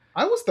with it.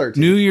 I was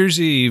 13. New Year's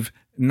Eve,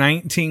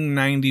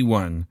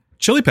 1991.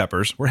 Chili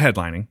Peppers were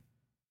headlining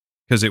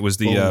because it was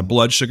the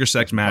Blood Sugar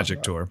Sex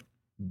Magic tour.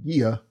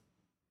 Yeah.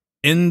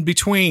 In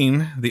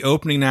between the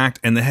opening act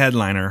and the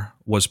headliner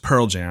was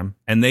Pearl Jam,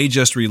 and they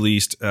just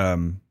released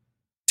 10,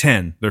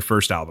 their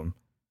first album,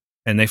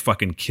 and they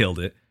fucking killed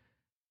it.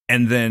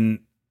 And then,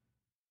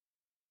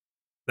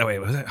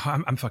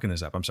 I'm fucking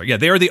this up. I'm sorry. Yeah,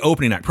 they were the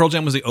opening act. Pearl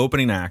Jam was the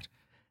opening act.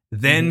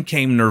 Then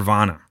came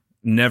Nirvana,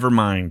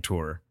 Nevermind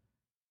tour.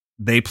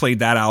 They played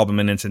that album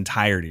in its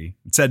entirety.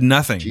 It said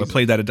nothing, but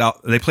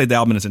they played the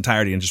album in its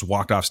entirety and just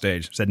walked off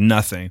stage. Said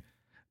nothing.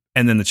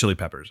 And then the Chili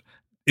Peppers.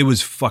 It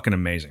was fucking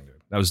amazing, dude.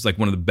 That was like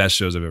one of the best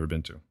shows I've ever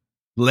been to.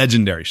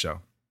 Legendary show.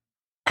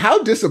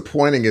 How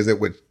disappointing is it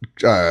with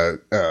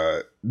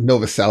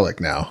Novoselic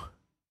now?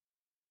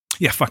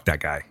 Yeah, fuck that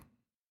guy.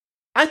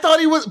 I thought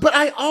he was, but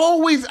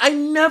I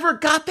never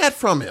got that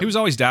from him. He was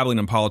always dabbling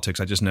in politics.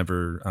 I just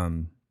never got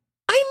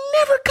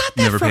that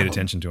never from paid him.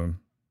 attention to him.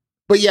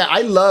 But yeah,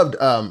 I loved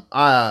that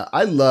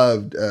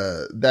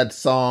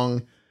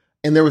song.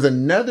 And there was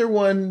another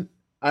one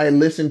I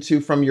listened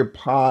to from your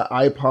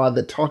iPod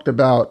that talked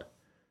about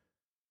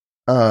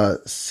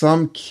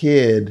some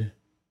kid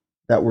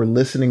that were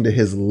listening to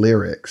his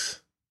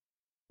lyrics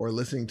or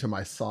listening to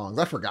my songs.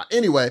 I forgot.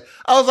 Anyway,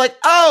 I was like,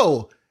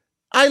 oh,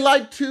 I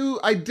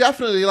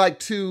definitely like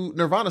 2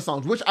 Nirvana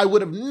songs, which I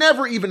would have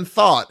never even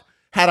thought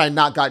had I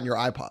not gotten your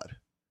iPod.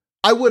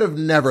 I would have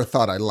never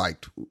thought I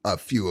liked a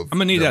few of I'm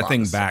going to need Nirvana's that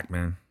thing songs. back,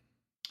 man.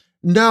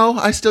 No,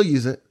 I still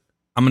use it.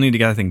 I'm going to need to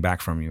get that thing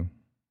back from you.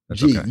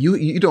 That's Gee, okay.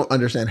 you don't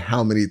understand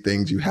how many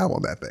things you have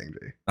on that thing,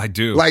 G. I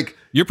do. Like,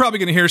 you're probably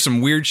going to hear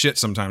some weird shit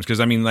sometimes because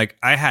I mean, like,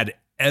 I had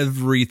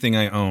everything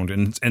I owned,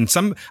 and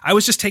some I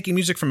was just taking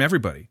music from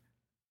everybody.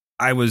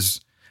 I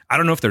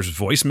don't know if there's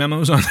voice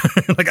memos on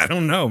there. Like, I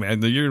don't know,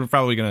 man. You're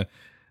probably gonna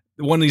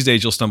one of these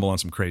days you'll stumble on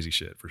some crazy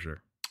shit for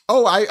sure.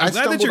 oh, I I'm glad that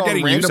stumbled you're on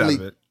getting use out randomly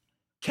of it.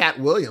 Cat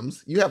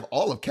Williams. You have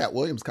all of Cat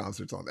Williams'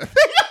 concerts on that.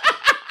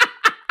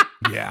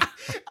 Yeah.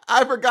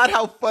 I forgot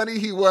how funny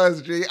he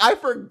was, G. I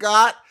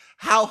forgot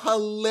how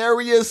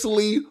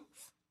hilariously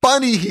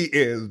funny he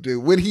is,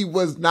 dude, when he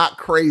was not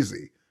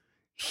crazy.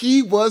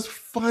 He was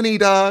funny,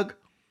 dog.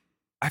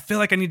 I feel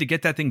like I need to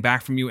get that thing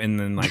back from you and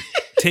then like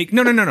take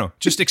no.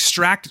 Just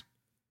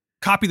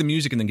copy the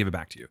music and then give it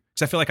back to you.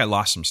 Because I feel like I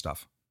lost some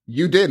stuff.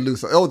 You did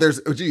lose.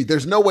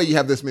 There's no way you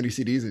have this many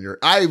CDs in your.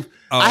 I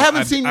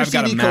haven't seen your I've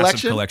got CD a massive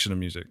collection. collection of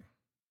music.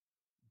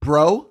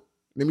 Bro,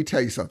 let me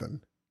tell you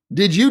something.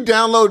 Did you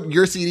download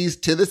your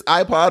CDs to this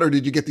iPod or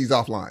did you get these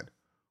offline?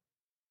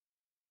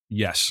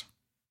 Yes.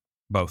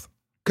 Both.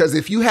 Because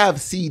if you have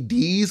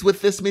CDs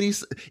with this many,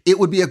 it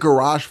would be a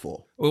garage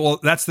full. Well,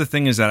 that's the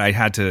thing is that I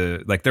had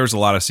to, like, there was a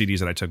lot of CDs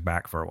that I took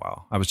back for a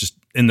while. I was just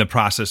in the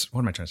process.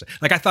 What am I trying to say?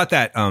 Like, I thought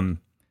that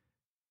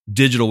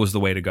digital was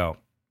the way to go.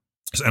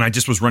 And I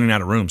just was running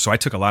out of room. So I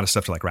took a lot of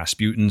stuff to like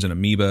Rasputin's and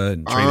Amoeba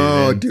and traded it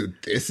Oh, in. dude,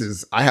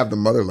 I have the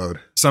mother load.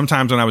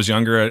 Sometimes when I was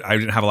younger, I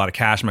didn't have a lot of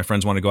cash. My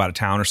friends wanted to go out of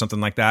town or something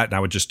like that. And I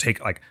would just take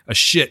like a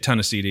shit ton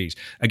of CDs.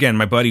 Again,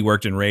 my buddy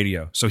worked in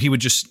radio. So he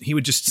would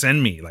just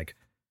send me like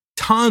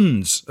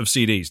tons of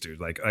CDs, dude.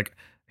 Like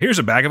here's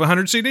a bag of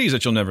 100 CDs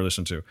that you'll never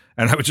listen to.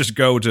 And I would just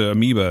go to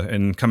Amoeba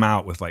and come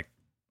out with like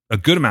a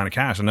good amount of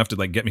cash, enough to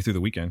like get me through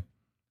the weekend.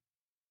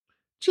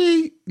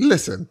 Gee,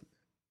 listen,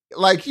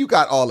 like you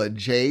got all of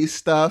Jay's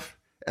stuff,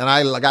 and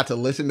I got to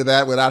listen to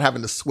that without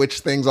having to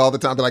switch things all the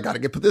time. But I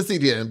got to put this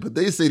CD in, put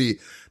this CD.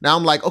 Now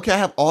I'm like, okay, I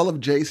have all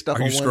of Jay's stuff.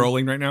 Are you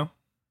scrolling right now?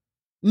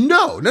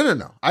 No.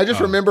 I just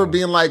remember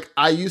being like,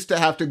 I used to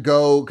have to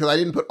go because I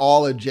didn't put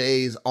all of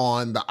Jay's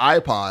on the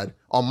iPod,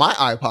 on my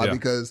iPod,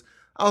 because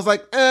I was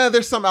like,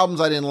 there's some albums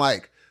I didn't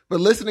like. But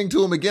listening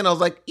to them again, I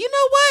was like, you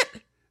know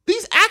what?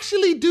 These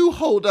actually do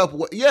hold up.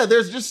 Yeah,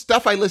 there's just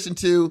stuff I listened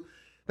to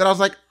that I was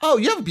like, oh,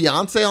 you have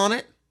Beyonce on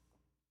it?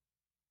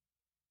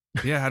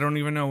 Yeah, I don't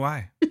even know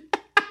why.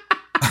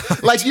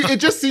 Like it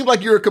just seemed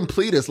like you're a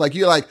completist. Like I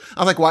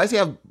was like, why does he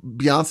have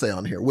Beyonce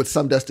on here with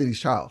Some Destiny's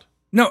Child?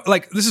 No,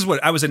 like this is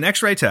what I was an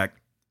X-ray tech.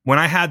 When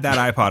I had that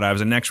iPod, I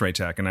was an X-ray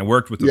tech, and I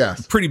worked with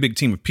a pretty big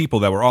team of people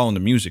that were all into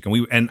music,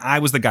 and I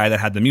was the guy that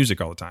had the music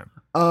all the time.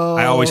 Oh,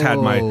 I always had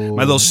my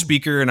little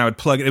speaker, and I would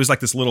plug it. It was like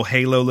this little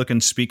Halo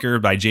looking speaker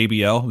by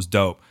JBL. It was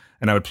dope,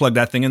 and I would plug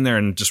that thing in there,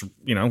 and just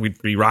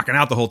we'd be rocking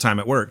out the whole time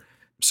at work.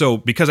 So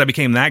because I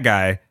became that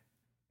guy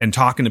and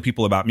talking to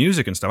people about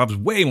music and stuff, I was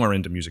way more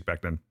into music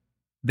back then.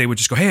 They would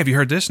just go, "Hey, have you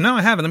heard this?" "No,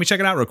 I haven't. Let me check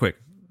it out real quick.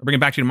 I'll bring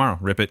it back to you tomorrow."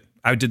 Rip it.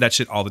 I did that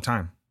shit all the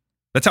time.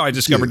 That's how I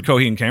discovered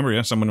Coheed and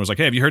Cambria. Someone was like,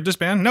 "Hey, have you heard this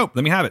band?" "Nope."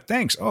 "Let me have it."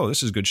 "Thanks." "Oh,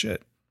 this is good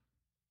shit."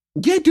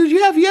 Yeah, dude,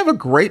 you have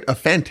a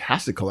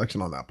fantastic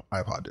collection on that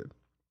iPod, dude.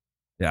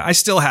 Yeah, I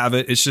still have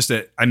it. It's just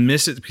that I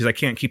miss it because I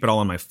can't keep it all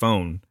on my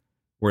phone,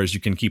 whereas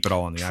you can keep it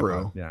all on the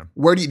iPod. Yeah.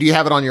 Where do you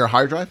have it on your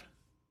hard drive?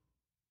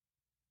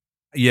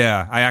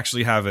 Yeah, I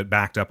actually have it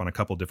backed up on a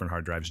couple different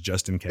hard drives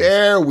just in case.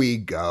 There we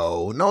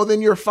go. No, then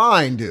you're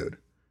fine, dude.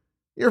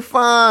 You're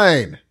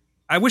fine.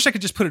 I wish I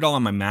could just put it all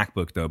on my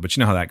MacBook though, but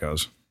you know how that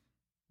goes.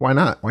 Why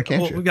not? Why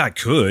can't you? I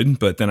could,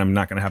 but then I'm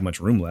not going to have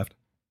much room left.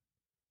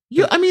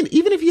 I mean,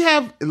 even if you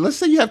have, let's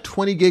say you have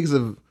 20 gigs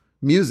of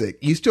music,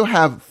 you still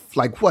have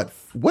like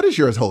what is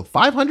yours hold?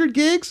 500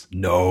 gigs?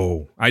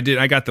 No, I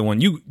got the one.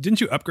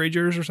 Didn't you upgrade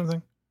yours or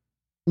something?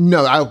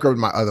 No, I upgraded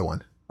my other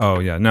one. Oh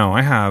yeah, no,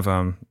 I have.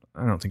 I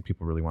don't think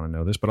people really want to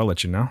know this, but I'll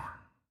let you know. Let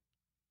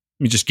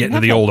me just get into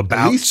the old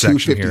about at least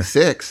section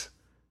 256. Here.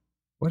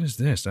 What is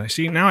this? I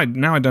see now. I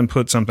done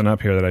put something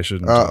up here that I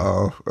shouldn't.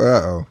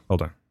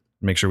 Hold on.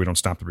 Make sure we don't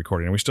stop the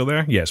recording. Are we still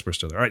there? Yes, we're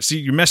still there. All right. See,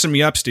 you're messing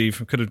me up,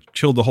 Steve. Could have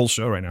killed the whole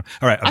show right now.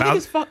 All right.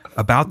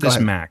 About this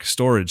Mac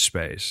storage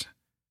space.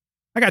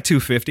 I got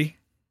 250.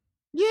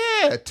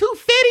 Yeah,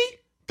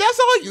 250. That's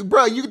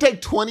all you can take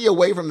 20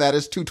 away from that.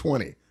 It's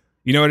 220.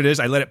 You know what it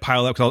is? I let it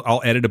pile up because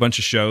I'll edit a bunch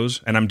of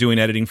shows, and I'm doing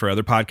editing for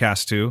other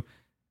podcasts too.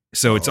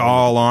 So it's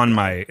all on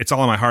my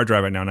hard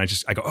drive right now, and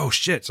I go, oh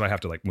shit! So I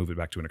have to like move it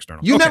back to an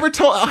external. You never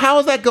told. How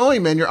is that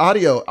going, man? Your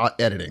audio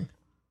editing.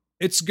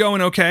 It's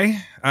going okay.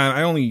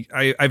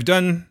 I've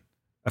done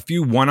a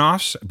few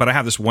one-offs, but I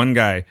have this one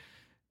guy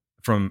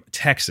from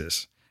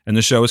Texas, and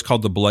the show is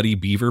called the Bloody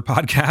Beaver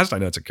Podcast. I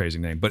know it's a crazy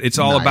name, but it's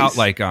all about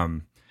like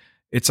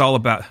it's all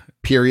about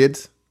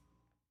periods.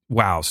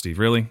 Wow, Steve,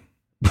 really?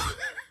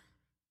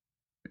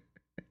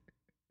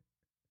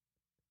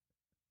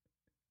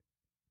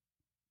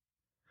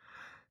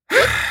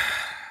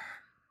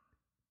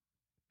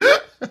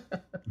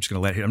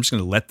 I'm just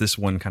gonna let this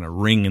one kind of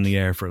ring in the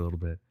air for a little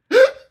bit.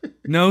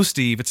 No,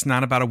 Steve, it's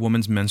not about a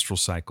woman's menstrual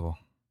cycle.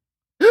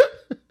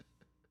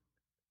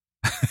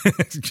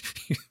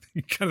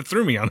 You kind of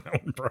threw me on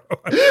that one, bro.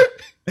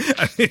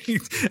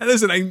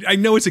 Listen, I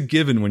know it's a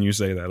given when you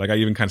say that. Like I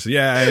even kind of say,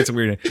 yeah, it's a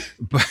weird,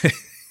 but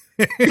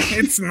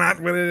it's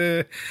not what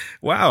it.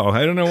 Wow,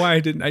 I don't know why I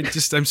didn't.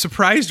 I'm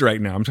surprised right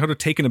now. I'm sort of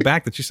taken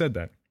aback that you said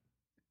that.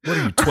 What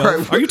are you, 12?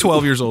 Right, are you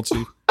 12 years old,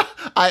 Steve?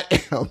 I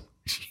am.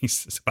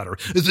 Jesus,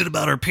 is it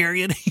about her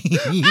period?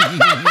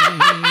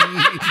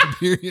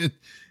 Period.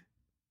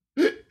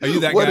 Are you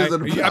that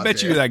guy? I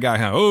bet you're that guy,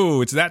 huh?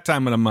 Oh, it's that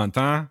time of the month,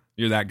 huh?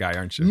 You're that guy,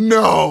 aren't you?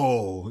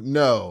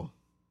 No.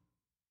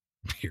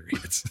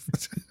 Periods.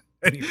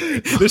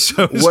 Anyway, this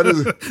show's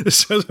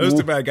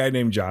hosted by a guy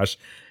named Josh.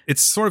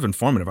 It's sort of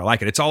informative. I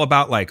like it. It's all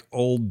about like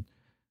old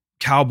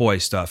cowboy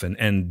stuff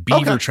and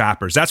beaver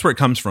trappers. That's where it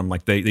comes from.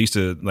 Like they used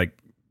to like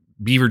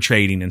beaver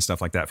trading and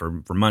stuff like that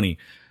for money.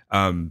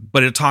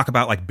 But it'll talk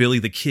about like Billy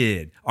the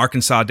Kid,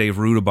 Arkansas Dave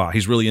Rudabaugh.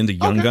 He's really into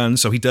young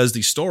guns. So he does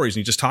these stories and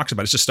he just talks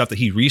about it. It's just stuff that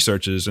he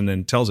researches and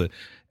then tells it.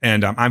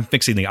 And I'm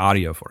fixing the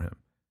audio for him.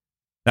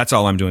 That's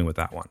all I'm doing with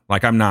that one.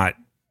 Like I'm not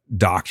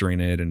doctoring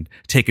it and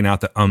taking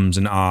out the ums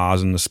and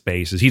ahs and the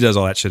spaces. He does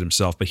all that shit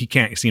himself, but he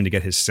can't seem to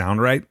get his sound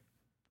right.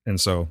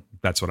 And so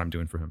that's what I'm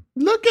doing for him.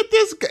 Look at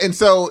this. And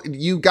so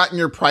you've gotten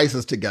your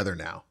prices together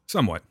now.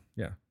 Somewhat.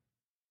 Yeah.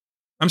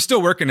 I'm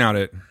still working out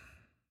it.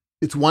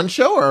 It's one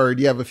show, or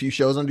do you have a few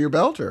shows under your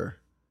belt, or?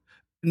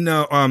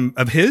 No,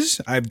 of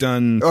his, I've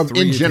done In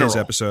 3 of general. his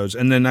episodes,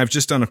 and then I've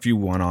just done a few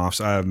one-offs.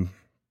 Well,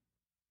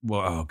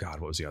 oh God,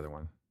 what was the other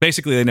one?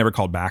 Basically, they never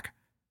called back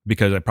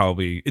because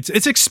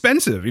it's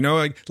expensive, you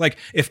know. Like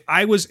if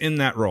I was in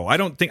that role, I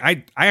don't think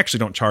I actually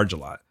don't charge a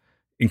lot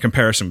in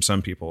comparison to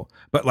some people,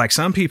 but like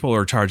some people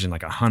are charging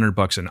like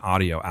 $100 an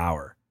audio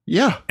hour.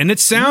 Yeah. And it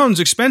sounds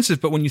expensive,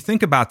 but when you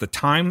think about the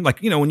time,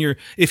 like, you know,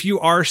 if you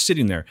are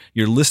sitting there,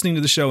 you're listening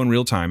to the show in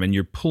real time and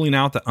you're pulling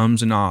out the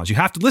ums and ahs, you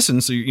have to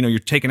listen. So, you're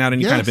taking out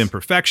any kind of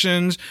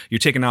imperfections. You're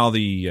taking all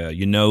the,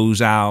 you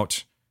knows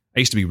out. I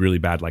used to be really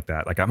bad like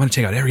that. Like, I'm going to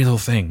take out every little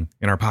thing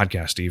in our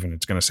podcast, Steve, and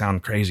it's going to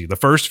sound crazy. The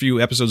first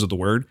few episodes of The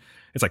Word,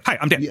 it's like, hi,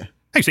 I'm Dan. Yeah.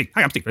 Hey, Steve.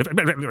 Hi, I'm Steve.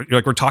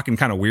 Like, we're talking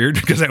kind of weird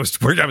because I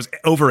was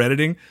over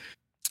editing.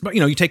 But,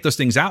 you take those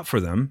things out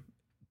for them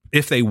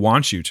if they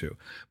want you to.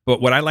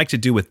 But what I like to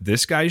do with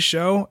this guy's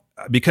show,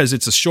 because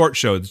it's a short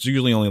show, it's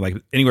usually only like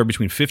anywhere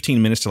between 15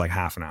 minutes to like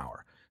half an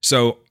hour.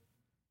 So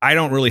I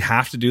don't really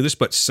have to do this,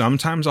 but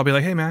sometimes I'll be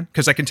like, hey man,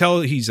 because I can tell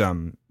he's,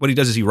 what he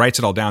does is he writes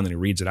it all down, then he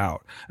reads it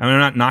out. I mean, I'm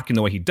not knocking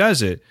the way he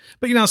does it,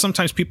 but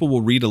sometimes people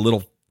will read a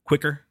little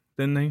quicker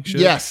than they should.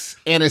 Yes.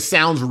 And it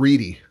sounds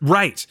reedy.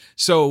 Right.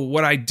 So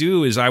what I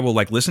do is I will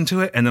like listen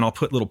to it and then I'll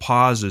put little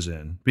pauses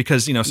in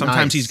because, sometimes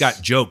Nice. he's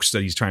got jokes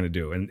that he's trying to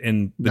do and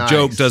the Nice.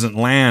 joke doesn't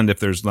land if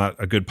there's not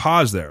a good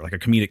pause there, like a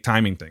comedic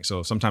timing thing.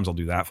 So sometimes I'll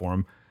do that for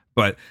him,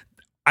 but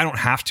I don't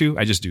have to.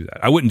 I just do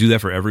that. I wouldn't do that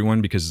for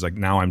everyone because it's like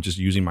now I'm just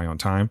using my own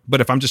time.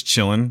 But if I'm just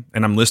chilling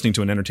and I'm listening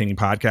to an entertaining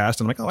podcast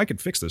and I'm like, oh, I could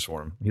fix this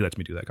for him. He lets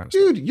me do that kind of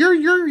stuff. Dude,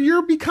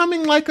 you're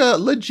becoming like a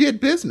legit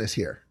business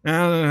here.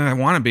 I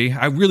want to be.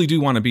 I really do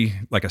want to be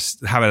like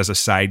have it as a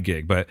side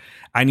gig, but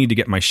I need to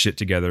get my shit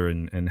together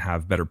and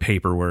have better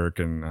paperwork.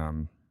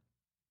 And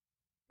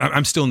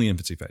I'm still in the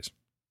infancy phase.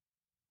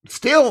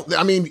 Still,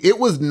 I mean, it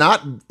was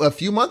not a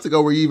few months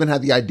ago where you even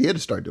had the idea to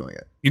start doing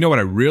it. You know what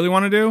I really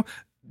want to do?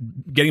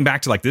 Getting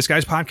back to like this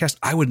guy's podcast,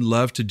 I would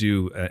love to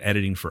do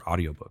editing for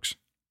audiobooks.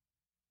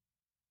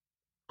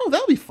 Oh,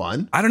 that would be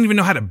fun. I don't even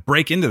know how to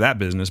break into that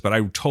business, but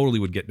I totally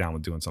would get down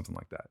with doing something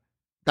like that.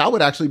 That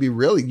would actually be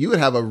you would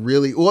have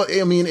well,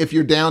 I mean, if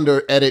you're down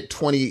to edit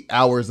 20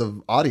 hours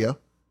of audio.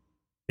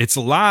 It's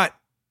a lot,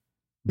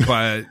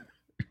 but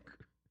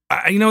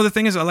the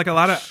thing is, like a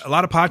lot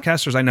of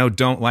podcasters I know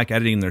don't like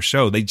editing their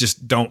show. They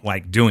just don't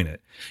like doing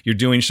it. You're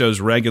doing shows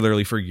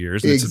regularly for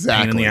years. And It's a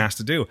pain in the ass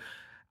to do.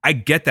 I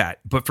get that,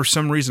 but for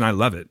some reason I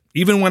love it.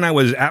 Even when I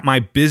was at my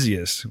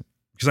busiest,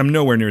 because I'm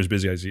nowhere near as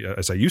busy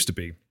as I used to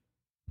be,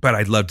 but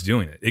I loved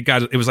doing it.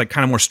 It was like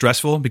kind of more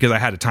stressful because I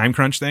had a time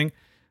crunch thing,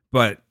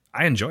 but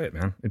I enjoy it,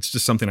 man. It's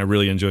just something I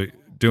really enjoy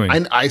doing.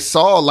 I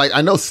saw,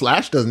 I know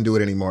Slash doesn't do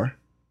it anymore.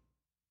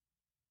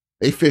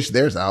 They fished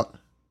theirs out.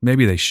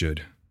 Maybe they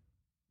should.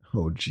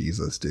 Oh,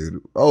 Jesus,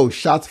 dude. Oh,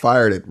 shots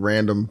fired at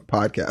random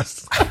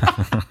podcasts.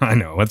 I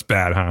know. That's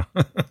bad,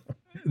 huh?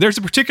 There's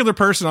a particular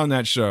person on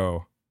that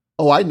show.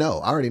 Oh, I know.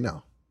 I already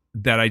know.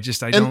 That I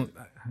don't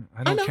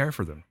care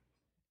for them.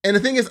 And the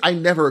thing is, I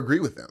never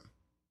agree with them.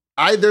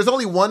 There's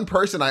only one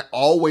person I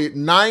always,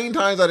 9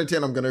 times out of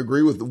 10, I'm going to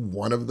agree with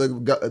one of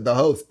the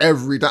hosts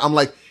every time. I'm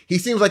like, he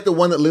seems like the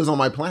one that lives on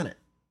my planet.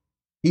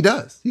 He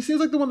does. He seems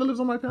like the one that lives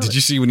on my planet. Did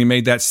you see when he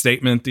made that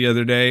statement the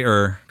other day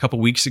or a couple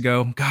weeks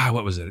ago? God,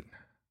 what was it?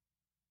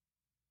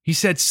 He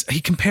said,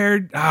 he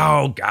compared,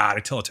 oh God, I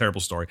tell a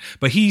terrible story,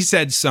 but he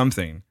said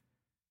something.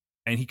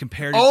 And he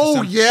compared it to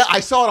something. Yeah,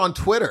 I saw it on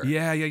Twitter.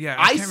 Yeah.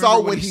 I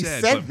saw when he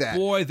said that.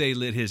 Boy, they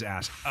lit his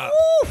ass up.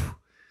 Oof.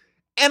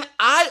 And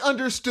I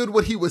understood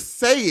what he was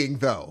saying,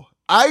 though.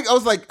 I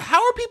was like, how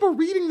are people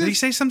reading this? Did he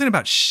say something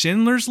about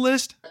Schindler's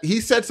List?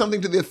 He said something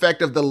to the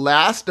effect of The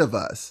Last of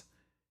Us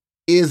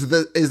is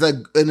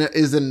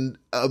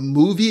a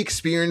movie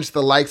experience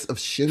the likes of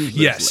Schindler's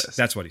List. Yes,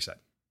 that's what he said.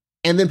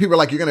 And then people are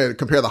like, you're going to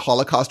compare the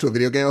Holocaust to a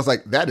video game? I was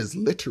like, that is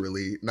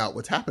literally not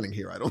what's happening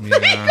here, I don't think.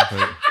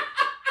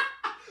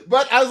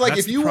 But I was like,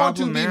 if you want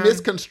to be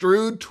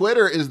misconstrued,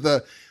 Twitter is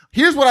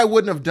here's what I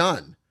wouldn't have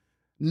done.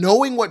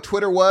 Knowing what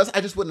Twitter was,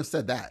 I just wouldn't have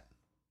said that.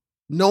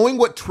 Knowing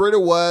what Twitter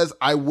was,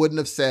 I wouldn't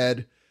have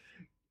said,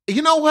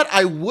 you know what?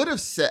 I would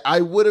have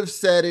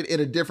said it in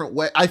a different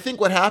way. I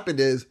think what happened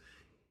is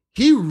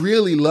he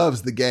really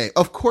loves the game.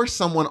 Of course,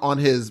 someone on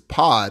his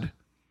pod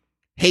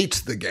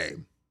hates the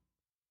game.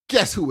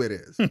 Guess who it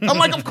is? I'm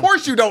like, of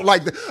course you don't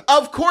like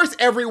of course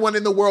everyone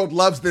in the world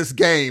loves this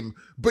game,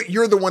 but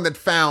you're the one that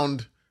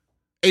found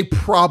a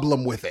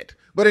problem with it.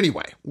 But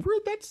anyway,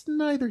 that's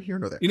neither here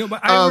nor there.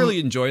 But I really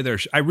enjoy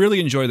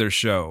their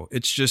show.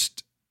 It's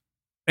just,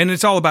 and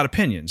it's all about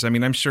opinions. I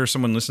mean, I'm sure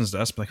someone listens to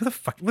us, but like, who the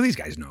fuck? What do these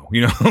guys know?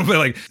 But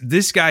like,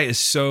 this guy is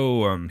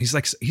so he's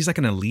like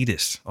an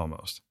elitist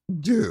almost.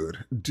 Dude.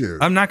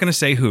 I'm not going to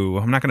say who.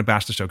 I'm not going to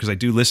bash the show because I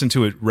do listen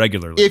to it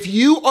regularly. If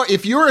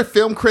you're a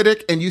film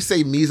critic and you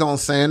say mise en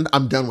scène,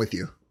 I'm done with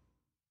you.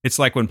 It's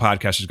like when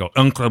podcasters go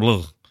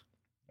incredible.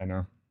 I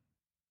know.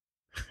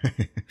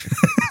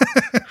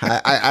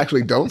 I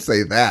actually don't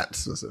say that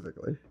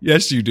specifically.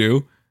 Yes, you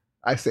do.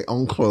 I say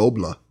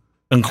incroyable.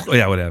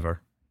 Yeah,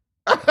 whatever.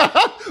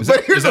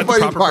 But here's the funny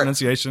proper part.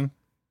 Pronunciation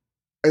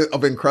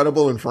Of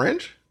incredible in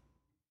French?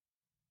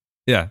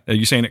 Yeah. Are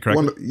you saying it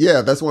correctly?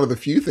 That's one of the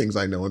few things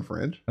I know in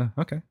French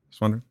Okay.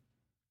 Just wondering.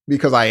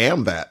 because I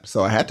am that.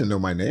 So I had to know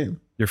my name.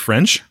 You're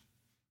French?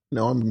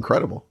 No, I'm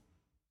incredible.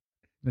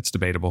 It's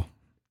debatable.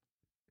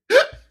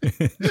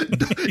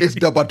 It's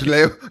double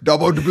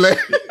double.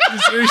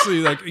 Seriously,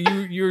 like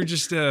you're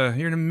just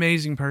you're an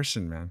amazing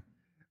person, man.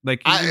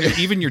 Like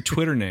even your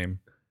Twitter name.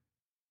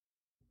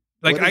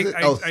 Like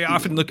I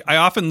often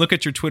look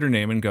at your Twitter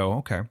name and go,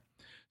 okay.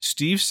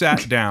 Steve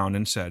sat down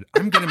and said,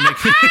 I'm gonna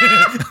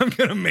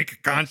make a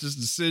conscious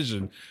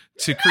decision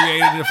to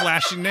create a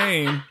flashy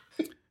name.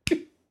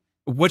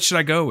 What should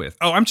I go with?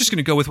 Oh, I'm just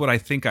gonna go with what I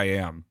think I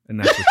am. And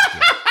that's what you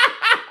do.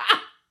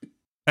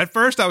 At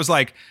first I was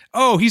like,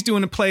 oh, he's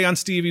doing a play on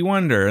Stevie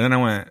Wonder. And then I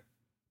went,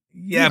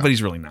 yeah, but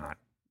he's really not.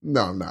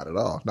 No, not at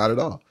all. Not at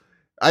all.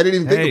 I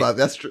didn't even think about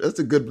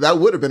it. That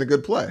would have been a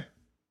good play.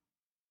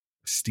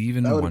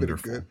 Stephen That would have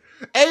Wonderful. been good.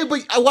 Hey,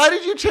 but why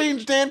did you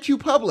change Dan Q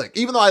Public?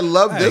 Even though I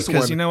love this one.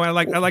 Because, you know, I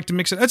like to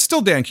mix it. It's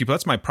still Dan Q.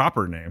 That's my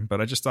proper name,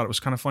 but I just thought it was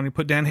kind of funny to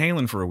put Dan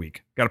Halen for a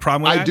week. Got a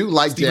problem with that? I do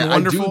like Stephen Dan.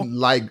 Wonderful?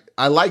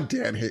 I like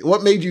Dan Halen.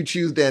 What made you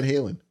choose Dan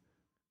Halen?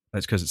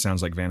 That's because it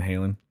sounds like Van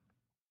Halen.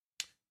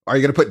 Are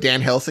you going to put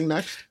Dan Helsing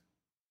next?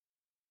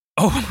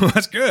 Oh,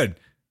 that's good.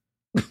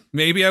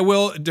 Maybe I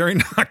will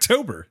during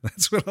October.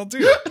 That's what I'll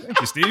do. Thank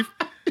you, Steve.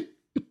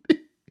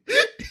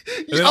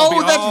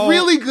 That's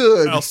really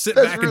good. I'll sit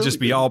back and just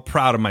be all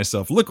proud of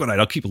myself. Look what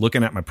I'll keep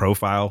looking at my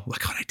profile.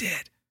 Look what I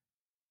did.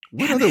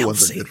 What other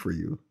ones are good for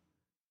you?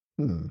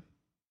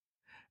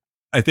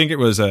 I think it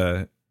was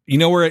you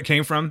know where it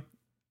came from?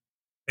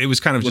 It was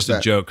kind of just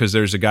a joke because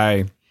there's a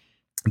guy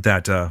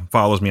that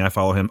follows me. I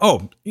follow him.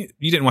 Oh, you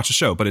didn't watch the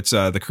show, but it's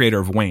the creator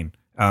of Wayne.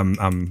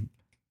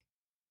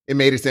 It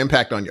made its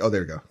impact on you. Oh,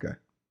 there you go. Okay.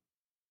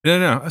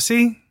 No.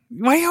 See,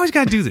 why you always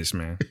got to do this,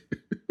 man?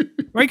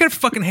 Why you got to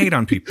fucking hate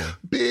on people?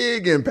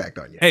 Big impact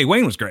on you. Hey,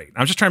 Wayne was great.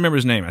 I was just trying to remember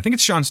his name. I think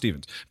it's Sean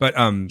Stevens. But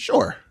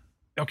sure.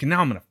 Okay,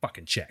 now I'm gonna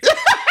fucking check.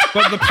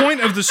 But the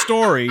point of the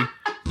story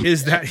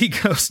is that he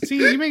goes,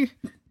 see,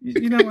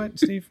 you know what,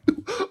 Steve?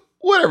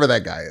 Whatever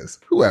that guy is,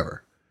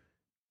 whoever.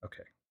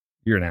 Okay,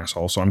 you're an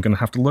asshole, so I'm gonna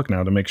have to look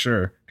now to make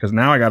sure, because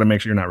now I got to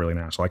make sure you're not really an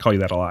asshole. I call you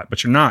that a lot,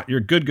 but you're not. You're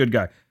a good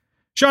guy.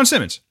 Sean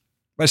Simmons.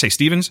 Did I say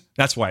Stevens?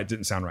 That's why it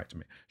didn't sound right to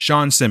me.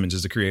 Sean Simmons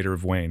is the creator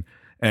of Wayne,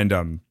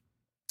 and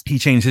he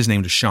changed his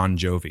name to Sean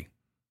Jovi.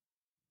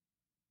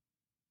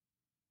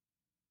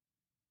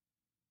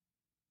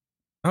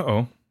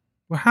 Uh-oh.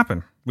 What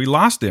happened? We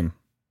lost him.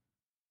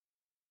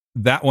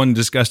 That one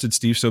disgusted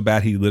Steve so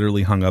bad he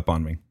literally hung up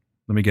on me.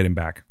 Let me get him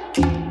back.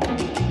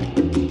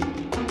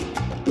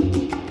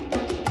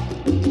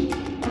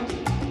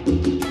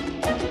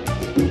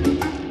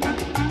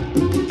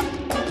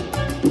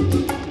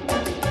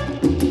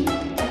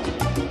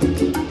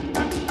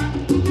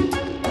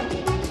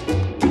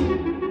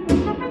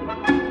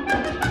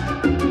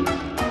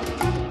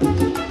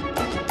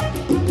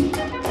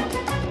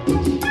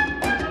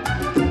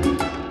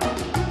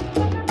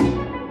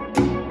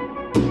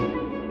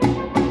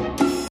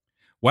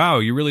 Wow,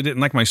 you really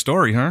didn't like my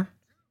story, huh?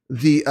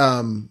 The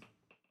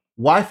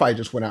Wi-Fi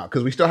just went out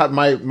because we still have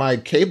my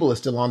cable is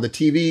still on. The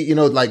TV,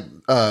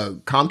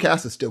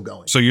 Comcast is still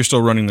going. So you're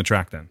still running the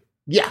track then?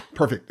 Yeah,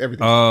 perfect.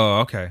 Everything. Oh,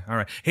 okay. All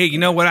right. Hey, you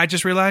know what I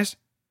just realized?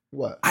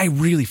 What? I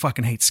really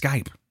fucking hate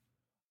Skype.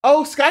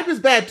 Oh, Skype is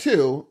bad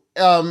too.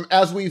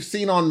 As we've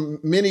seen on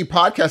many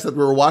podcasts that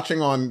we were watching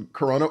on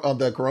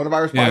the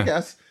coronavirus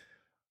podcast.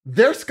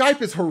 Their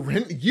Skype is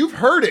horrendous. You've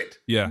heard it.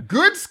 Yeah.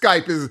 Good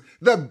Skype is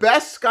the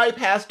best Skype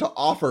has to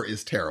offer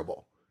is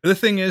terrible. The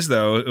thing is,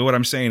 though, what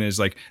I'm saying is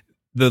like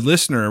the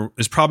listener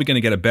is probably going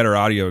to get a better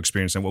audio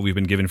experience than what we've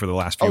been given for the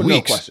last few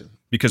weeks. No question.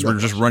 Because we're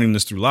just running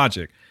this through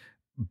Logic.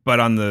 But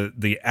on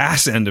the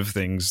ass end of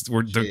things,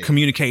 the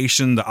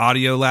communication, the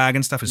audio lag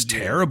and stuff is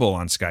terrible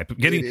on Skype.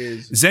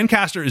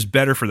 Zencaster is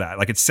better for that.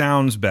 Like it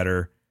sounds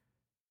better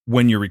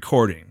when you're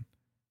recording.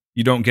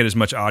 You don't get as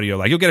much audio.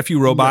 Like you'll get a few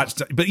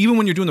robots, but even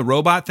when you're doing the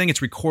robot thing,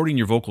 it's recording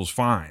your vocals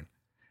fine.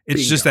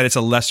 It's just that it's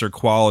a lesser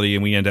quality,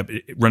 and we end up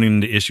running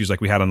into issues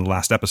like we had on the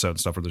last episode and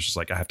stuff, where there's just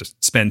like I have to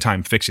spend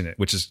time fixing it,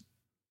 which is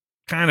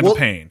kind of a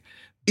pain.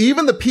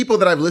 Even the people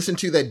that I've listened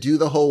to that do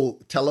the whole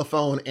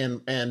telephone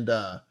and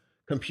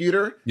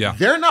computer,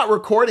 they're not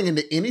recording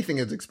into anything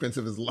as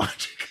expensive as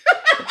Logic.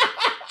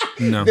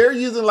 No. They're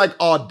using like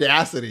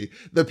Audacity.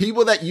 The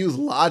people that use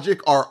Logic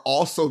are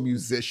also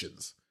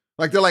musicians.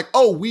 Like they're like,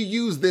 oh, we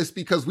use this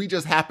because we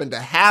just happen to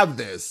have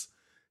this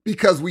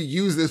because we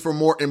use this for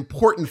more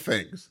important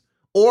things.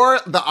 Or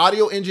the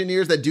audio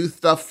engineers that do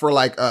stuff for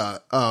like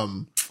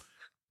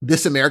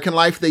This American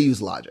Life, they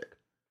use Logic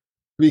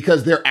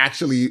because they're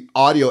actually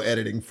audio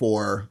editing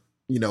for,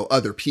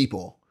 other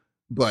people.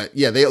 But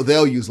yeah,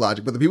 they'll use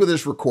Logic. But the people that are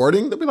just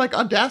recording, they'll be like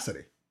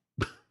Audacity.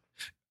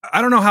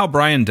 I don't know how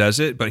Brian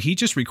does it, but he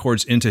just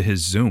records into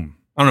his Zoom.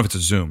 I don't know if it's a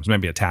Zoom. It's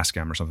maybe a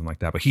Tascam or something like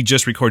that. But he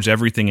just records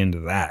everything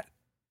into that.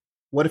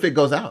 What if it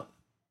goes out?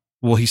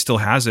 Well, he still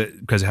has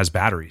it because it has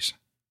batteries.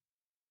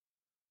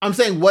 I'm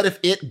saying, what if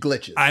it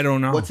glitches? I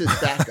don't know. What's his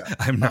backup?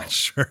 I'm not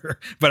sure.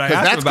 But I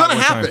asked that's him about gonna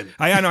one happen. time.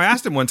 I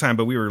asked him one time,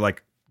 but we were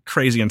like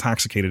crazy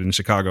intoxicated in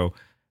Chicago.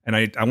 And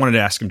I wanted to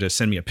ask him to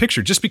send me a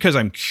picture just because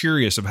I'm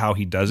curious of how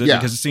he does it. Yeah.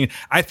 Because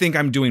I think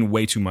I'm doing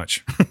way too much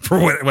for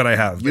what I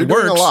have. You're It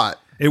doing works. a lot.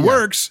 It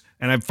works.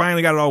 And I've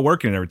finally got it all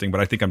working and everything,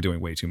 but I think I'm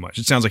doing way too much.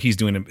 It sounds like he's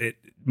doing it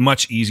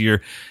much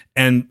easier.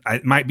 And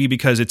it might be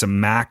because it's a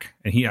Mac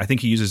and I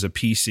think he uses a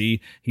PC.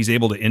 He's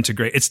able to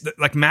integrate. It's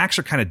like Macs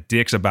are kind of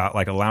dicks about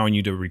like allowing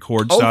you to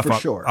record stuff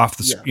off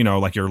the,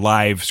 like your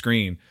live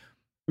screen.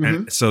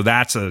 And so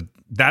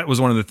that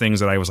was one of the things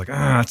that I was like,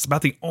 it's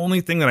about the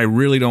only thing that I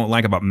really don't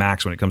like about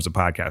Macs when it comes to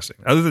podcasting.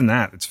 Other than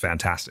that, it's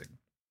fantastic.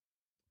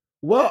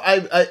 Well,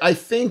 I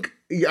think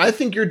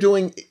you're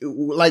doing,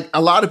 like,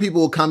 a lot of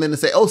people will come in and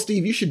say, oh,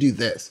 Steve, you should do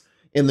this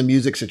in the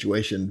music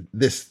situation,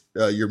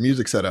 your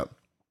music setup.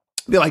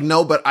 They're like,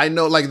 no, but I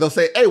know, like, they'll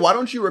say, hey, why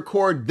don't you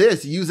record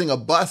this using a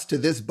bus to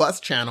this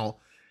bus channel?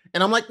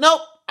 And I'm like,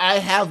 nope, I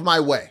have my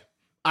way.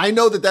 I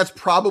know that that's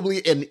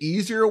probably an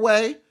easier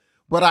way,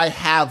 but I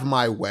have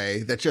my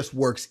way that just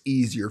works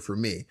easier for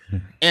me.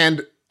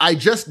 And I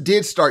just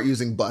did start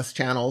using bus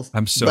channels.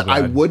 I'm so but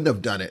glad. I wouldn't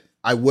have done it.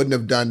 I wouldn't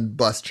have done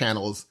bus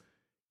channels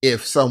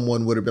if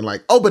someone would have been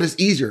like, oh, but it's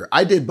easier.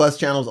 I did bus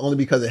channels only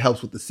because it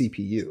helps with the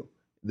CPU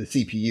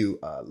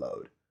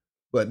load.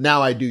 But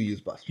now I do use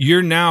bus channels.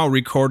 You're now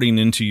recording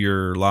into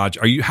your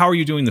Logic. How are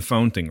you doing the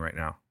phone thing right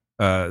now?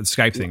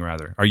 Skype thing,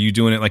 rather. Are you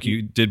doing it like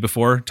you did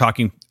before?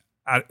 Talking.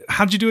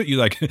 How did you do it?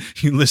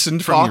 You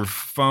listened from your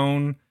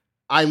phone?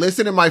 I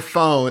listen to my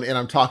phone and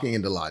I'm talking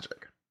into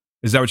Logic.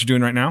 Is that what you're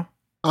doing right now?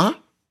 Uh-huh.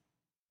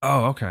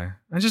 Oh, okay.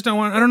 I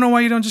don't know why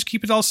you don't just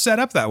keep it all set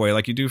up that way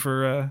like you do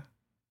for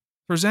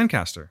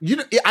Zencaster. You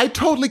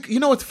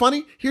know what's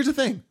funny? Here's the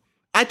thing.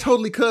 I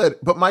totally could,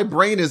 but my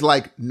brain is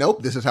like,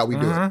 nope, this is how we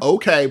do it.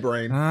 Okay,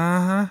 brain.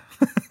 Yeah,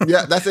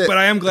 that's it. But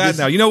I am glad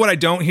now. You know what I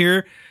don't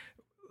hear?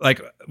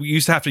 Like, we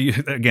used to have to use,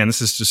 again, this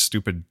is just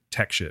stupid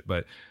tech shit,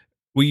 but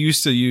we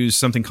used to use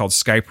something called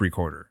Skype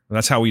Recorder.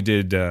 That's how we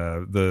did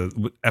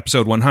the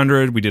episode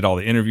 100. We did all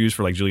the interviews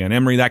for like Julianne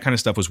Emery. That kind of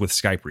stuff was with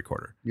Skype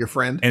Recorder. Your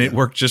friend? And it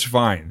worked just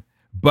fine.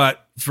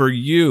 But for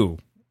you,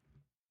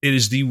 it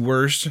is the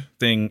worst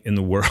thing in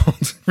the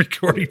world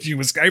recording to you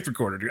with Skype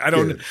Recorder.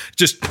 Dude.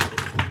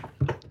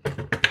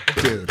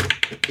 Dude,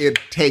 it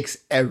takes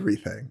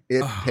everything.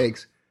 It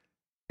takes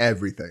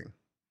everything.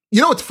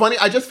 You know what's funny?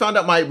 I just found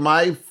out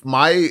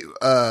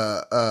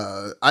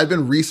I've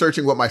been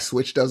researching what my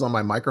switch does on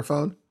my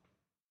microphone.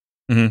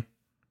 Mm-hmm.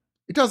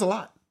 It does a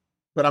lot,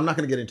 but I'm not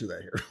going to get into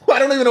that here. I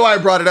don't even know why I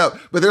brought it up,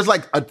 but there's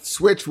like a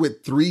switch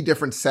with 3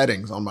 different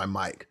settings on my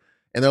mic.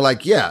 And they're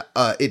like,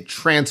 it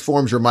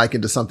transforms your mic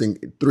into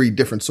 3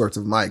 different sorts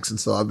of mics. And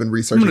so I've been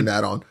researching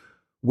that on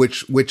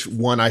which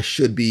one I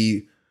should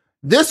be.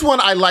 This one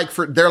I like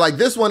they're like,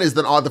 this one is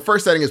the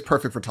first setting is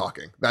perfect for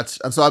talking.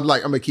 So I'm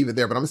like, I'm going to keep it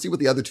there, but I'm going to see what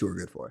the other 2 are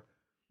good for.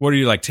 What are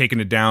you like,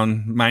 taking it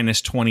down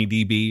minus 20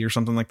 dB or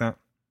something like that?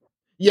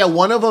 Yeah,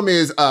 one of them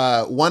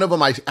I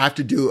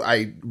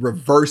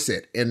reverse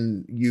it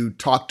and you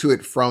talk to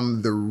it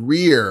from the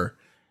rear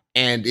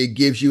and it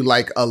gives you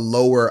like a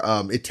lower,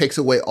 it takes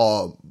away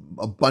a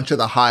bunch of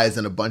the highs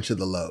and a bunch of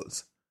the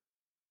lows.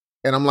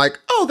 And I'm like,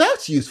 oh,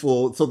 that's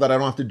useful so that I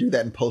don't have to do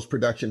that in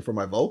post-production for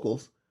my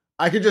vocals.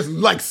 I could just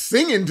like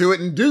sing into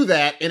it and do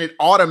that and it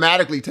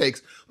automatically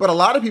takes, but a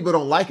lot of people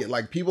don't like it.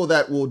 Like people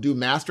that will do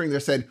mastering, they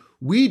said,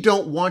 we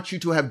don't want you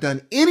to have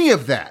done any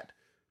of that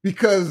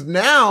because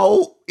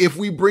now if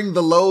we bring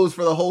the lows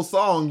for the whole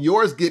song,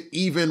 yours get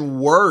even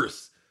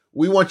worse.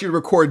 We want you to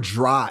record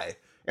dry.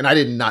 And I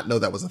did not know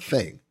that was a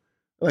thing.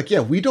 Like,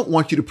 yeah, we don't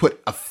want you to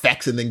put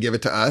effects and then give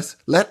it to us.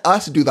 Let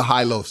us do the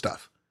high-low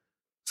stuff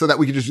so that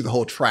we can just do the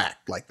whole track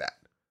like that.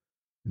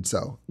 And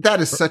so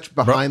that is such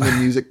behind the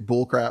music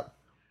bullcrap.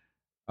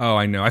 Oh,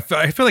 I know. I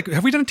feel like,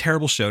 have we done a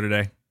terrible show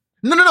today?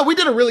 No. We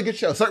did a really good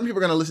show. Certain people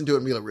are going to listen to it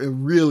and be like,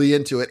 really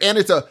into it. And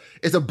it's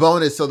a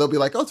bonus. So they'll be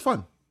like, oh, it's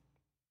fun.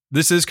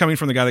 This is coming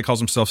from the guy that calls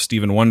himself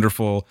Stephen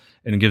Wonderful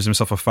and gives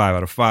himself a 5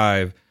 out of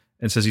 5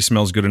 and says he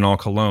smells good in all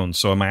cologne.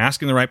 So am I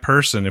asking the right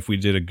person if we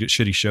did a good,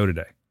 shitty show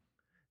today?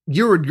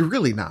 You're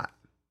really not.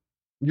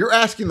 You're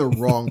asking the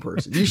wrong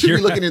person. You should be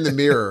looking in the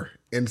mirror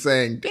and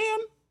saying, Dan.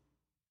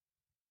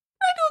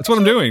 That's what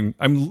I'm doing.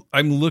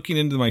 I'm looking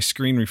into my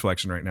screen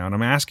reflection right now and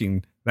I'm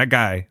asking that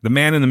guy, the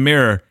man in the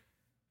mirror,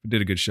 who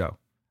did a good show.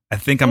 I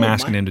think I'm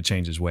asking him to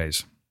change his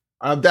ways.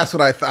 That's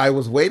what I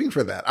was waiting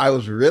for that. I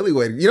was really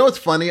waiting. You know what's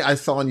funny I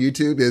saw on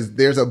YouTube is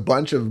there's a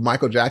bunch of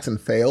Michael Jackson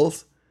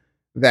fails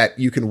that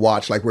you can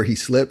watch, like where he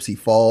slips, he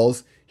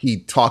falls, he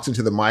talks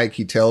into the mic,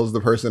 he tells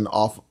the person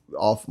off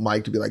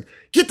mic to be like,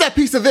 get that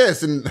piece of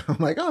this. And I'm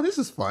like, oh, this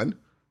is fun.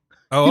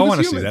 Oh, I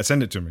want to see that.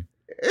 Send it to me.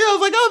 Yeah, I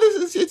was like,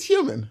 oh, it's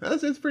human.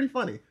 It's pretty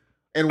funny.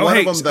 And one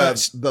of them,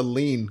 the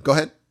lean. Go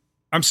ahead.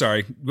 I'm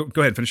sorry.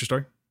 Go ahead. Finish your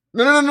story.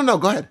 No.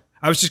 Go ahead.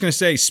 I was just going to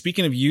say,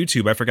 speaking of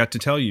YouTube, I forgot to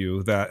tell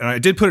you that, and I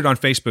did put it on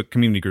Facebook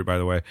community group, by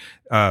the way.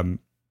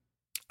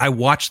 I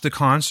watched the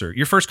concert,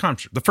 your first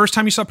concert, the first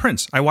time you saw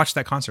Prince. I watched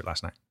that concert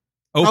last night.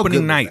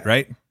 Opening night,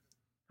 right?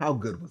 How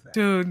good was that?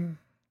 Dude,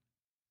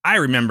 I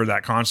remember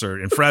that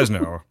concert in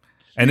Fresno,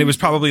 and it was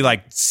probably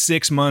like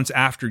 6 months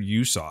after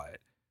you saw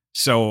it.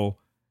 So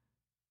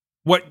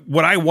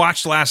what I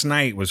watched last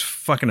night was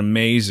fucking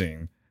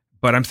amazing.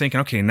 But I'm thinking,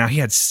 okay, now he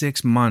had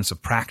 6 months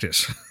of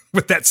practice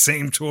with that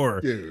same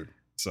tour. Dude.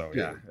 So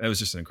yeah, it was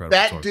just an incredible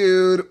That tour.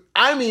 dude,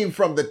 I mean,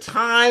 from the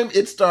time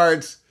it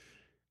starts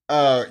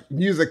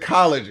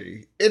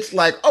musicology, it's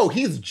like, oh,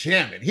 he's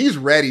jamming. He's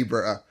ready,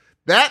 bro.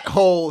 That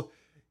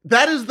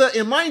is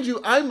and mind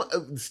you,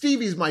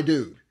 Stevie's my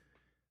dude.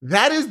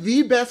 That is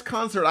the best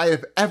concert I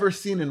have ever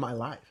seen in my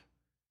life.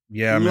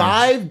 Yeah, man.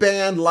 Live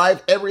band,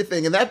 live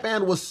everything. And that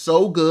band was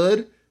so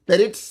good that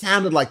it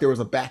sounded like there was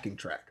a backing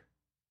track.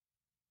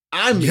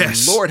 I mean,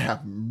 Yes. Lord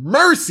have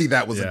mercy,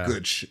 that was Yeah. a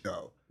good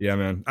show. Yeah,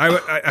 man. I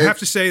have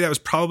to say that was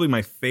probably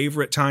my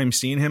favorite time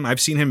seeing him. I've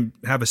seen him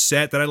have a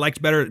set that I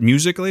liked better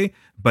musically,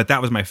 but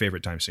that was my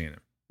favorite time seeing him.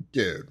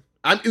 Dude.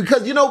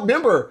 Because,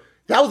 remember,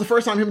 that was the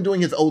first time him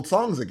doing his old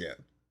songs again.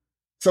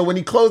 So when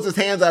he closed his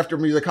hands after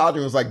musicology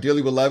and was like,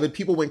 Dearly Beloved,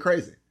 people went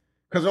crazy.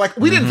 Because they're like,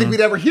 we didn't think we'd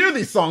ever hear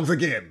these songs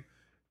again.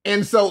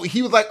 And so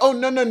he was like, oh,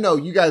 no,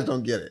 you guys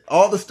don't get it.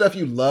 All the stuff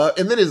you love.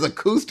 And then his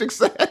acoustic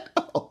set.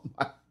 Oh,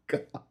 my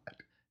God.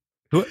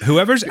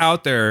 Whoever's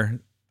out there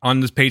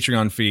on this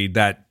Patreon feed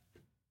that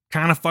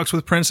kind of fucks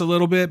with Prince a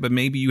little bit, but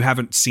maybe you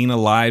haven't seen a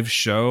live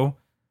show,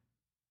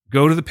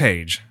 go to the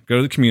page, go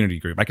to the community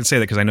group. I can say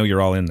that because I know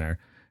you're all in there.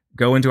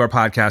 Go into our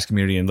podcast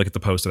community and look at the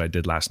post that I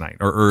did last night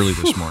or early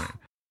this morning.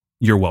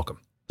 You're welcome.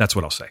 That's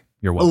what I'll say.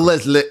 You're welcome.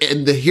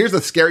 Here's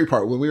the scary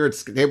part. When we were at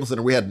Staples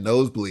Center, we had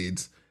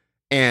nosebleeds.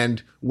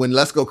 And when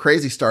Let's Go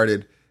Crazy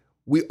started,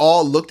 we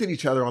all looked at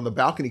each other on the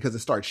balcony because it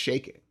started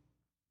shaking.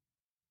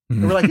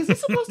 And we're like, is this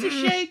supposed to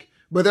shake?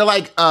 But they're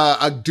like,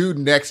 a dude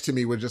next to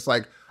me was just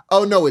like,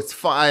 oh, no, it's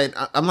fine.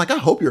 I'm like, I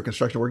hope you're a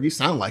construction worker. You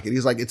sound like it.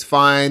 He's like, it's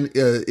fine.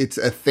 It's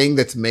a thing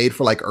that's made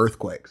for like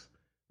earthquakes.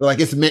 They're like,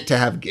 it's meant to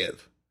have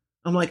give.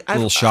 I'm like, a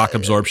little shock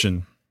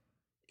absorption.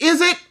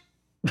 Is it?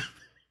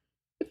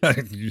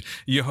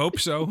 You hope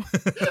so.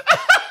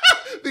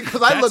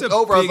 Because I looked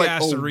over, I was like,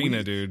 big-ass oh,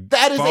 arena, dude.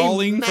 That is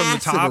falling a from the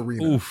massive top.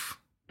 arena. Oof.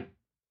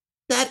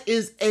 That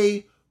is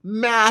a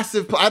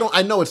massive.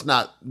 I know it's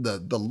not the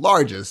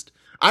largest.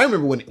 I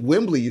remember when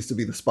Wembley used to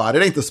be the spot.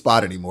 It ain't the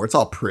spot anymore. It's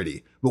all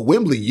pretty. But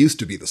Wembley used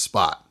to be the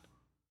spot.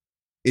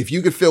 If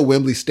you could fill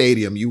Wembley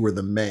Stadium, you were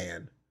the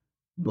man.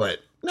 But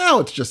now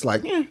it's just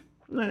like,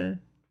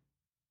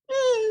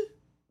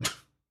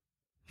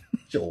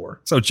 sure.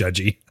 So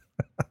judgy.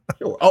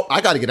 Sure. Oh,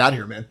 I got to get out of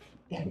here, man.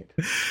 Dang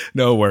it.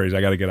 No worries. I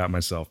got to get out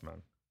myself,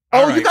 man. Oh,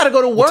 All right. you got to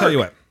go to work. I'll tell you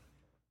what.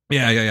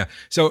 Yeah.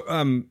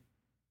 So,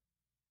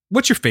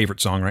 what's your favorite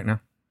song right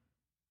now?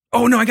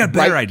 Oh, no, I got a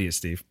better idea,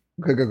 Steve.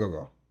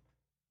 Go.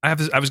 I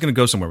was going to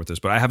go somewhere with this,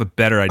 but I have a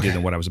better idea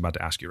than what I was about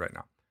to ask you right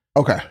now.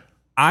 Okay.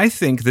 I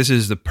think this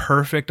is the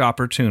perfect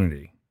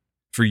opportunity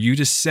for you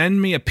to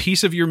send me a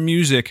piece of your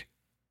music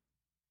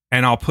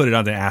and I'll put it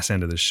on the ass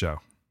end of this show.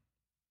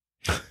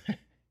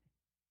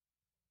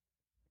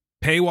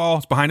 Paywall.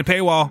 It's behind a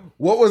paywall.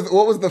 What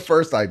was the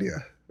first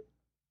idea?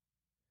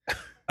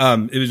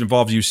 It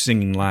involved you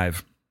singing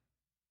live.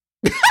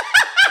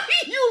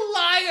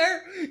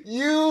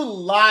 You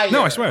liar.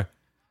 No, I swear.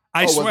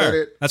 I was swear. that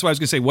it? That's why I was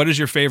going to say, what is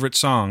your favorite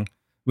song?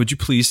 Would you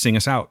please sing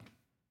us out?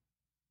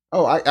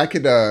 Oh, I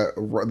could.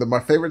 My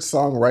favorite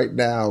song right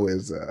now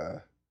is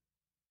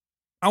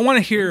I want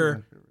to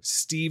hear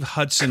Steve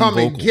Hudson "Come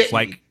and vocals. Get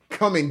Like, Me."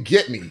 "Come and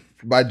Get Me"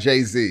 by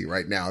Jay-Z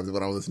right now is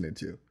what I'm listening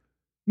to.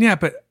 yeah,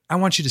 but I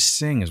want you to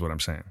sing, is what I'm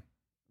saying.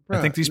 I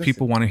Bruh, think these listen.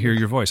 people want to hear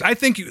your voice. I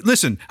think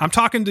listen, I'm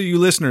talking to you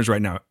listeners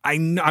right now. I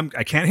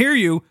can't hear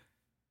you.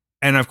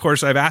 And of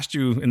course, I've asked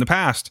you in the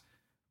past,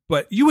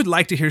 but you would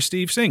like to hear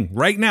Steve sing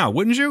right now,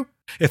 wouldn't you?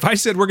 If I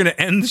said we're going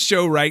to end the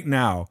show right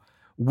now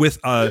with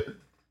a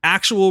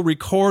actual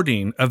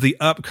recording of the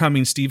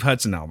upcoming Steve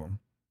Hudson album,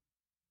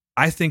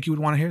 I think you would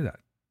want to hear that.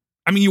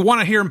 I mean, you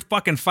want to hear him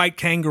fucking fight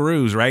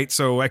kangaroos, right?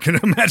 So I can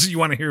imagine you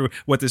want to hear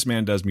what this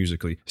man does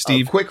musically.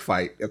 Steve, A quick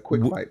fight.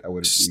 I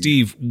would.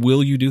 Steve,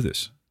 will you do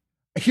this?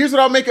 Here's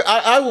what I'll make.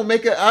 I will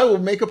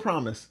make a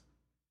promise.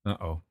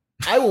 Uh-oh.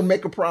 I will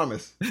make a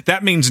promise.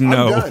 That means I'm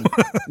no. done.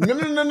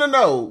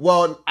 No.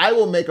 Well, I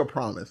will make a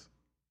promise.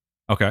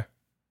 Okay.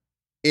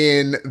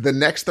 In the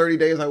next 30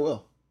 days, I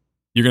will.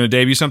 You're going to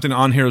debut something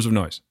on Heroes of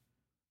Noise.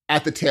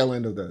 At the tail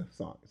end of the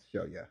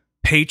show, yeah.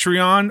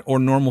 Patreon or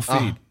normal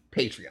feed?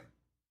 Patreon.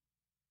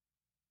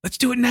 Let's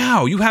do it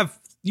now. You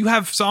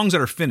have songs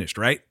that are finished,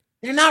 right?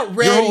 They're not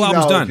ready. Your whole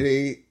album's done.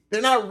 G.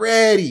 They're not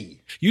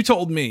ready. You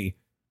told me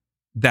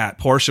that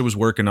Portia was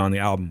working on the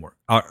album work.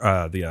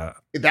 That's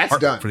artwork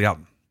done. for the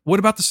album. What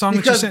about the song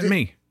that you sent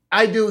me?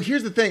 I do.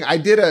 Here's the thing. I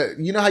did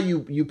you know how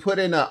you put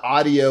in an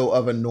audio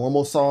of a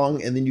normal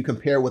song and then you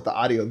compare it with the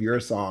audio of your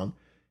song.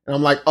 And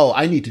I'm like, oh,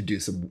 I need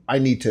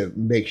to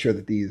make sure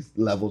that these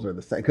levels are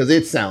the same because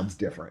it sounds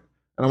different.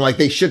 And I'm like,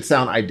 they should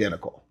sound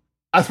identical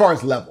as far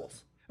as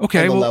levels.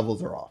 Okay. And the Well,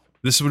 levels are off.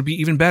 this would be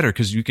even better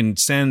because you can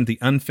send the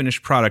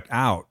unfinished product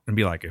out and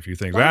be like, if you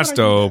think Why that's would I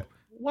do dope.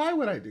 that? Why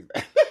would I do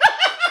that?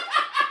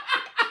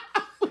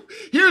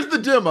 Here's the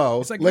demo,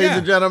 It's like, ladies yeah,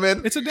 and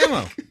gentlemen. It's a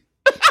demo.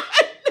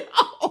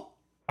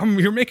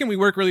 You're making me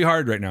work really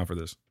hard right now for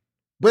this.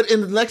 But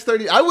in the next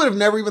 30, I would have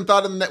never even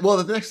thought of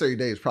the next 30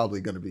 days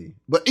probably going to be.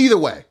 But either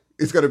way,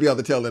 it's going to be on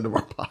the tail end of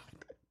our pod.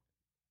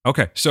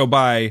 Okay, so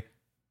by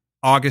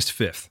August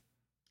 5th,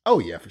 Oh,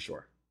 yeah, for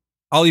sure.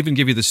 I'll even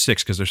give you the 6th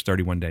because there's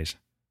 31 days.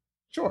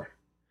 Sure.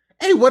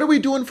 Hey, what are we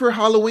doing for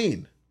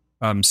Halloween?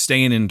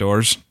 Staying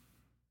indoors.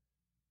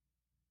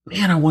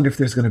 Man, I wonder if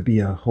there's going to be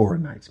a Horror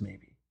Nights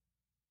maybe.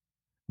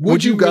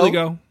 Would you really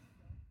go?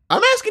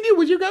 I'm asking you,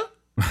 would you go?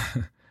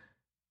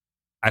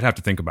 I'd have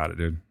to think about it,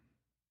 dude.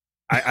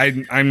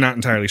 I'm not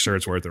entirely sure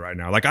it's worth it right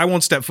now. Like, I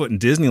won't step foot in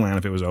Disneyland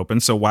if it was open.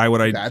 So why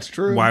would I? That's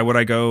true. Why would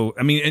I go?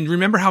 I mean, and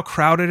remember how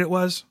crowded it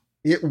was?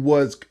 It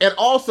was. And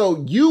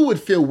also, you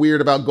would feel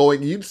weird about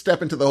going. You'd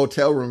step into the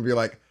hotel room and be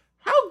like,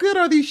 how good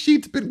are these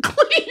sheets been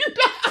cleaned?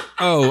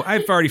 Oh,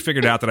 I've already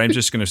figured out that I'm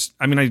just going to.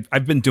 I mean,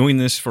 I've been doing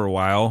this for a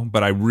while,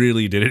 but I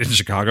really did it in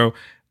Chicago.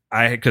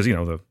 Because, you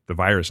know, the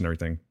virus and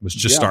everything was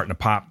just starting to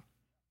pop.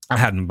 I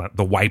had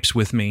the wipes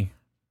with me.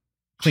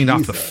 Cleaned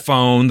off the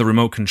phone, the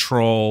remote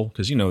control,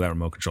 because you know that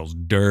remote control's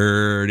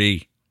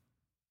dirty.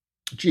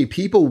 Gee,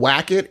 people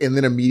whack it and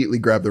then immediately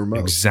grab the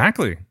remote.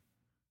 Exactly.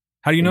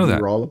 How do you know that?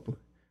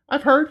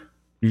 I've heard.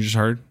 You just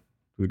heard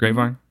through the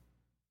grapevine?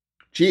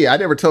 Gee, I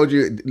never told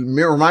you.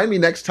 Remind me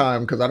next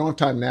time, because I don't have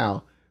time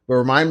now, but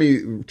remind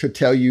me to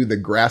tell you the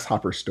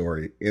grasshopper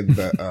story in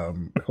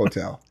the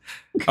hotel.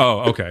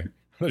 Oh, okay.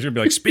 I was going to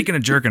be like, speaking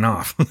of jerking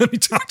off, let me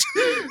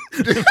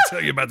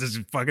tell you about this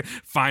fucking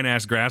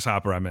fine-ass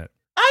grasshopper I met.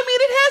 I mean,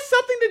 it has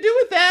something to do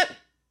with that.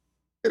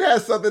 It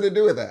has something to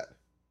do with that.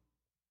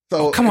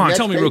 So come on,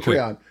 tell me real quick.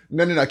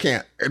 No, I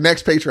can't.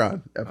 Next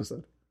Patreon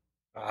episode.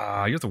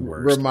 You're the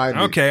worst. Remind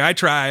me. Okay, I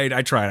tried.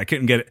 I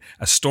couldn't get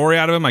a story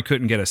out of him. I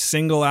couldn't get a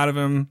single out of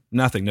him.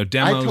 Nothing. No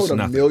demos. I told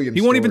nothing. million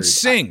He won't even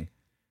stories. sing.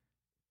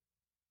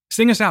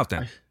 Sing us out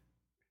then. Man,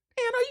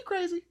 are you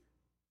crazy?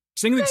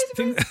 Sing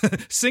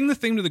the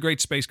theme to the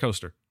Great Space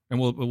Coaster, and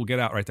we'll get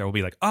out right there. We'll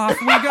be like, off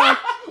we go.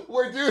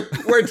 where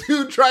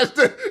dude tries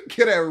to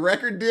get a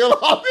record deal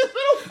off his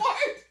little part.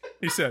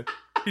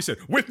 He said,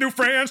 with new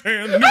friends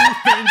and new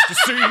things to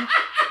see.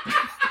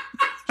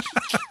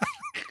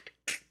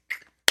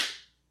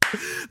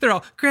 They're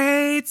all,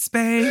 Great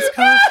Space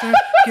Coaster,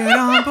 get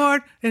on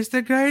board. It's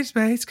the Great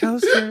Space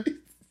Coaster.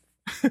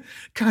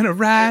 Kind of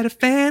ride a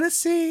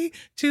fantasy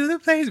to the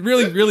place.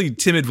 Really, really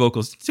timid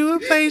vocals. To a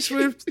place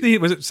where,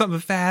 was it something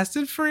fast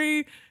and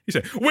free? He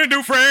said, with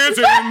new friends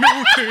and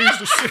new things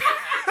to see.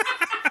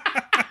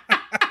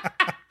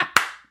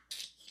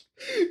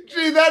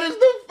 Gee, that is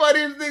the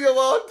funniest thing of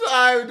all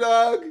time,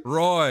 dog.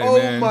 Roy,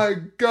 oh my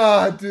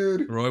God,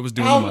 dude. Roy was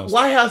doing the most.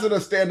 Why hasn't a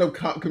stand-up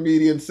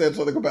comedian said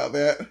something about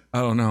that? I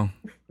don't know.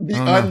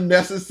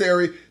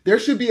 Unnecessary. There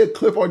should be a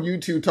clip on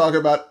YouTube talking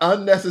about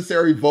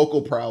unnecessary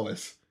vocal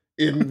prowess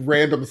in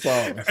random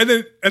songs. And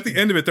then at the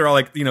end of it, they're all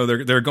like, you know,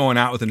 they're going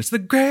out with it. It's the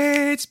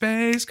Great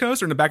Space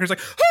Coaster. And the background's like,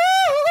 whoa.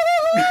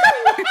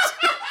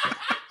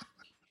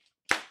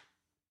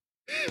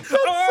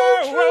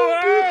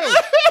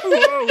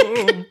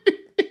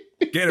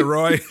 Get it,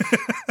 Roy.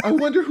 I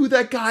wonder who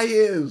that guy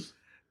is.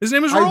 His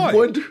name is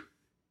Roy.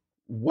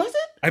 Was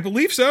it? I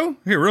believe so.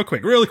 Here, really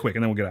quick,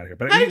 and then we'll get out of here.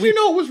 But how did you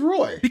know it was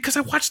Roy? Because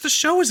I watched the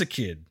show as a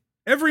kid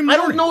every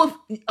morning.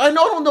 I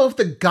don't know if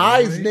the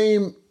guy's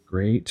name.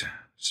 Great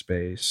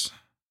Space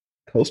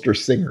Coaster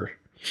singer.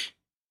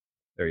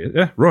 There he is.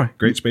 Yeah, Roy.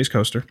 Great Space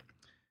Coaster.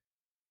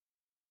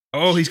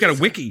 Oh, he's got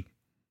a wiki.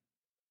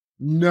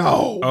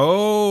 No.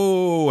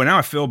 Oh, and now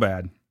I feel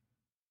bad.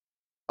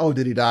 Oh,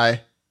 did he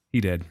die? He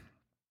did.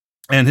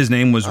 And his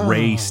name was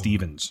Ray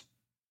Stevens.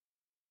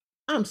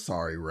 I'm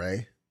sorry,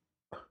 Ray.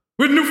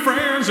 With new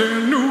friends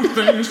and new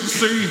things to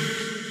see.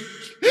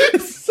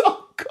 It's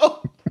so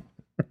cool.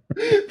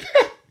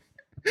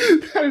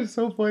 That is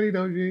so funny,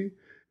 though, G.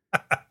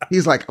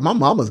 He's like, my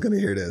mama's going to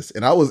hear this.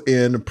 And I was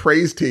in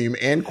praise team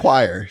and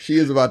choir. She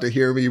is about to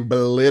hear me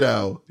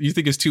belittle. You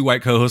think his two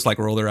white co-hosts like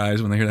roll their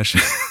eyes when they hear that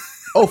shit?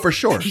 Oh, for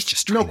sure. He's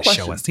just trying to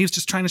show us. He was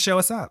just trying to show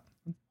us up.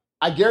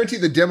 I guarantee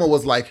the demo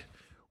was like,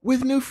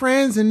 with new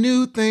friends and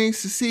new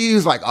things to see. He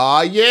was like,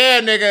 oh,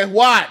 yeah, nigga,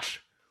 watch.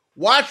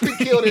 Watch me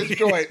kill this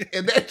joint.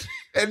 And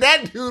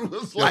that dude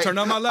was like, turn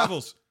on my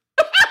levels.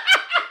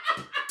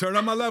 Turn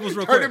on my levels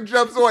real turn quick. them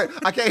jumps on.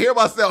 I can't hear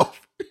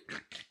myself.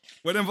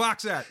 Where them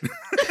Vox at?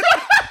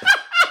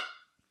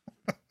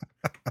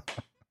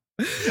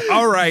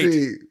 All right.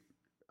 Gee,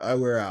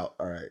 we're out.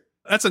 All right.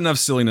 That's enough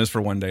silliness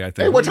for one day, I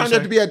think. Hey, what time do you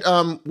have to be at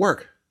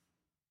work?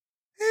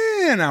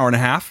 An hour and a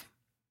half.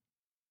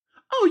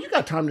 Oh, you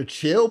got time to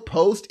chill,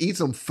 post, eat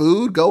some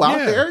food, go out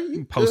there.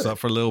 You post up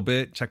for a little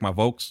bit, check my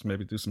Vokes,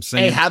 maybe do some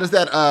singing. Hey, does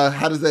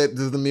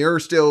the mirror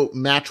still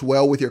match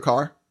well with your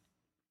car?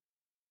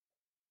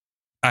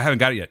 I haven't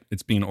got it yet.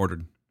 It's being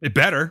ordered. It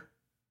better.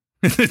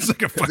 It's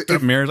like a fucked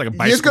up mirror. It's like a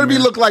bicycle. It's going to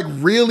mirror. look like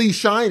really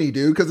shiny,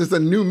 dude, because it's a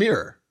new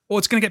mirror. Well,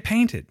 it's going to get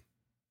painted.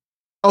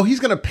 Oh, he's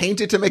going to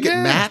paint it to make it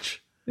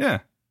match?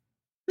 Yeah.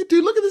 Hey,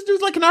 dude, look at this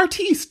dude's like an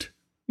artiste.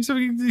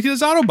 He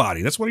does auto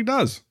body. That's what he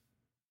does.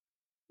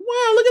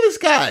 Wow, look at this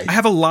guy. I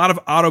have a lot of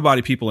auto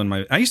body people in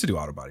my... I used to do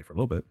auto body for a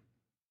little bit.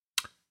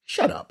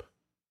 Shut up.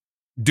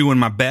 doing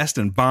my best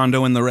and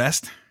Bondo and the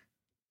rest.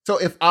 So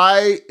if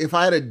I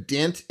had a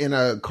dent in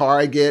a car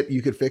I get,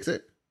 you could fix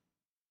it?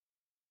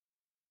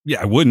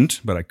 Yeah, I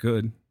wouldn't, but I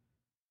could.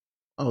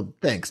 Oh,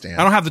 thanks, Dan.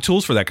 I don't have the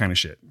tools for that kind of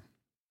shit.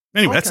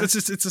 Anyway, Okay.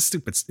 it's a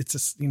stupid. It's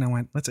just, you know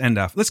what? Let's end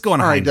off. Let's go on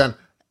a All high right, note. done.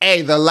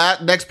 Hey, the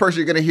next person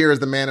you're going to hear is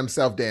the man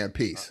himself, Dan.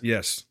 Peace.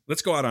 Yes,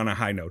 let's go out on a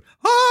high note.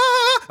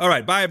 Ah! All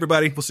right, bye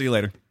everybody. We'll see you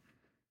later.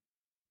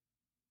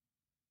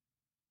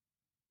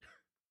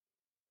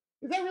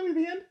 Is that really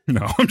the end?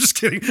 No, I'm just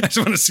kidding. I just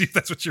want to see if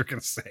that's what you're going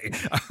to say.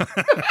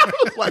 I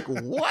was like,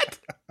 what?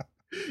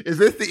 Is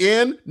this the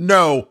end?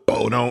 No.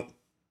 Oh, no.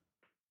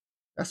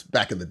 That's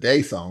back in the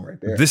day song right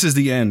there. This is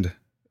the end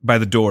by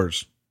The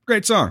Doors.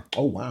 Great song.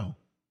 Oh, wow.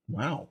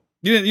 Wow.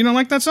 You don't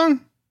like that song?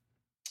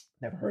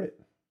 Never heard it.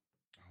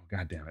 Oh,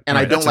 God damn it. And All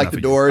I right, don't that's like enough the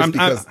of you. Doors I'm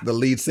because the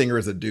lead singer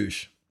is a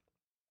douche.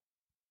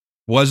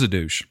 was a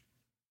douche.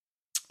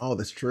 Oh,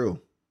 that's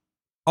true.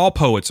 All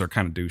poets are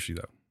kind of douchey,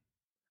 though.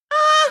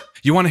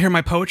 You want to hear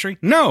my poetry?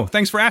 No,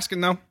 thanks for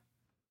asking, though.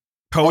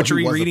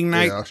 Poetry wasn't- reading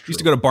night. yeah, that's Used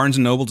to true. go to Barnes &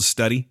 Noble to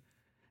study,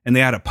 and they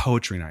had a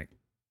poetry night.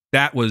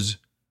 That was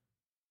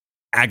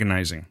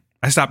agonizing.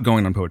 I stopped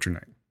going on poetry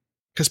night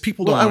because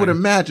people don't Well, I would wanna-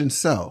 imagine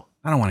so.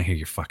 I don't want to hear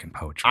your fucking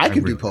poetry. I can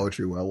do really-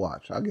 poetry well.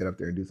 Watch. I'll get up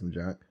there and do some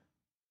jack.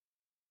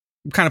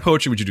 What kind of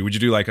poetry would you do? Would you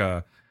do like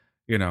a,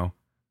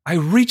 I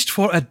reached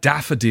for a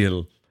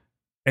daffodil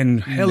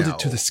and held it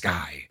to No. the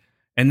sky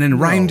and then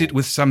rhymed No. it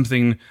with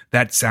something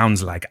that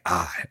sounds like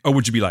I? Or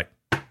would you be like,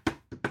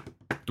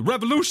 the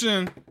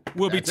revolution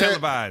will be That's it.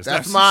 televised?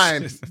 That's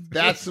mine.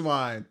 That's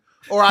mine.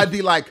 Or I'd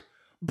be like,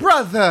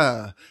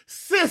 brother,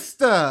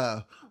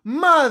 sister,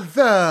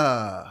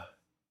 mother.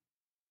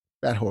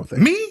 That whole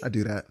thing. Me? I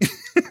do that.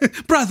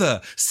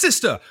 Brother,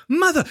 sister,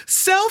 mother,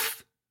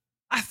 self?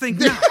 I think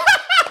not.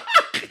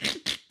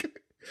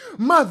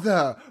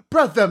 Mother,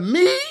 brother,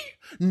 me?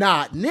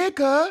 Not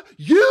nigga,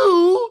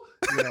 you.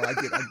 You know, I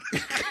get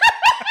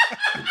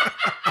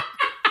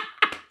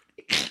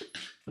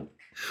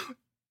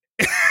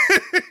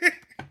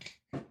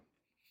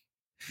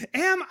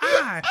Am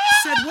I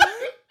said what?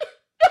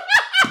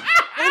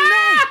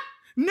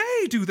 And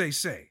nay, do they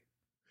say?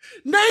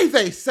 nay,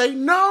 they say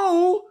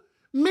no.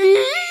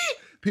 Me?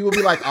 People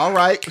be like, all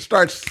right,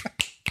 starts.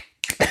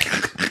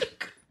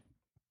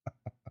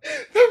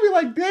 They'll be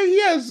like, dang,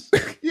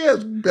 he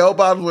has bell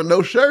bottoms with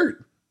no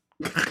shirt.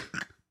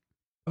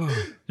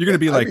 Oh, you're gonna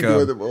be I like be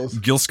doing the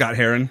most. Gil Scott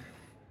Heron.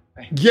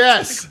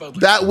 Yes,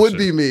 that would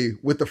be me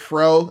with the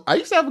fro. I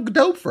used to have a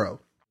dope fro.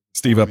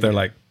 Steve up there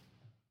like,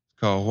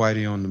 Called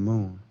Whitey on the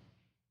Moon.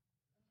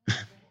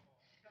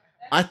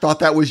 I thought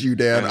that was you,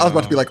 Dan. I was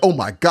about to be like, oh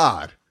my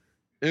God.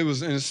 It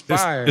was it's,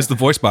 inspired. it's the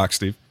voice box,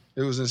 Steve.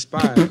 It was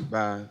inspired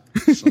by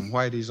some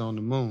Whiteys on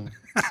the Moon.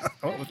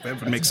 Oh, that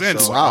would make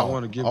sense. So Wow. I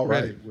want to give All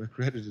credit right. where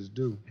credit is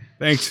due.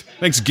 Thanks,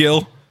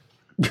 Gil.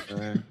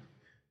 Alright.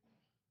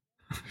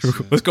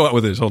 Let's go out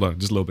with this. Hold on,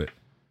 just a little bit.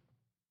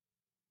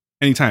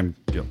 Anytime,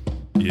 Gil.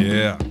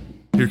 Yeah.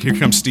 Here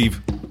comes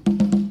Steve.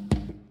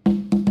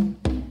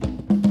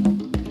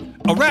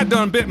 A rat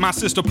done bit my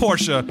sister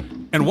Portia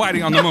and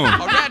Whitey on the moon.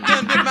 A rat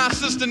done bit my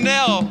sister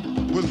Nell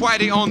with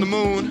Whitey on the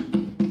moon.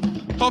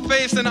 Her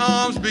face and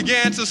arms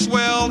began to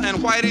swell, and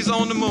Whitey's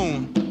on the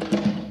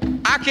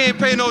moon. I can't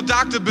pay no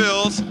doctor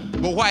bills,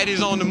 but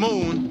Whitey's on the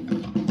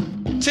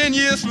moon. 10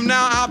 years from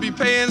now, I'll be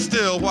paying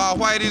still while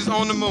Whitey's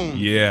on the moon.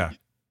 Yeah,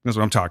 that's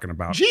what I'm talking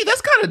about. Gee,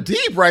 that's kind of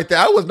deep right there.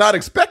 I was not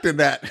expecting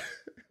that.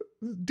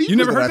 You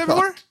never heard that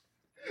before?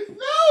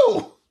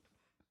 No.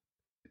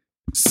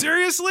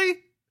 Seriously?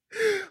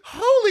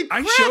 Holy crap.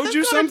 I showed that's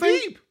you kinda something?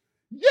 Deep.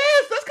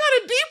 Yes, that's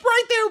kind of deep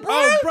right there, bro.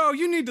 Oh, bro,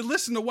 you need to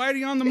listen to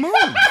Whitey on the moon.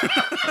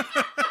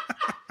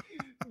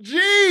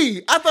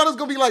 Gee, I thought it was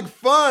going to be like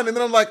fun. And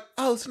then I'm like,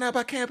 oh, snap,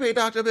 I can't pay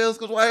Dr. Bills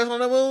because why is on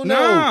the moon? No.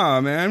 Nah,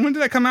 man. When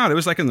did that come out? It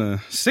was like in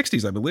the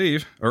 60s, I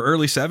believe, or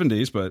early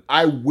 70s, but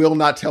I will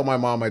not tell my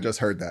mom I just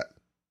heard that.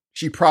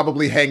 She'd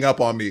probably hang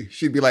up on me.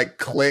 She'd be like,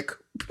 click.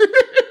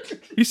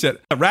 he said,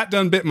 a rat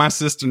done bit my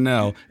sister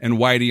Nell and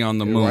Whitey on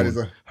the Yeah, moon. Whitey's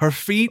a- Her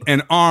feet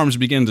and arms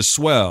begin to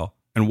swell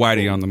and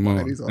Whitey on the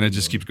moon. Whitey's on And it the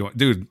just moon. keeps going.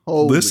 Dude,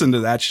 Holy listen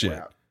to that shit.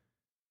 crap.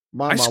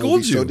 My I mom would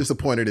schooled be so you.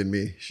 disappointed in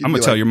me. She'd I'm be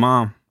going to tell like, your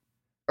mom,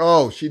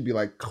 oh, she'd be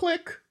like,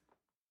 click.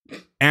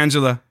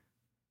 Angela,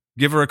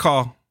 give her a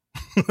call.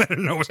 Let her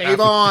know what's happening.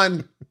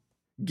 Avon,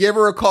 give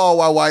her a call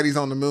while Whitey's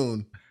on the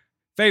moon.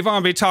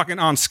 Favon be talking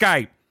on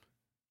Skype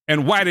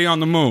and Whitey on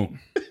the moon.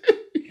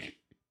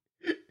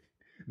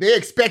 They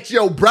expect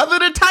your brother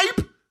to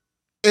type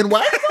and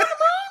Whitey's on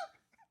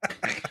the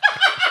moon?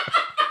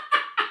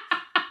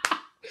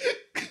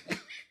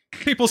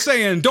 People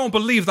saying, don't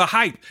believe the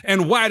hype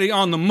and Whitey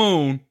on the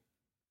moon.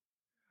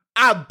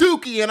 I'm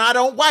Dookie and I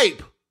don't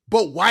wipe,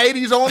 but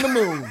Whitey's on the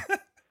moon.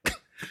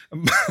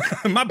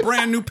 My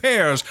brand new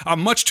pears are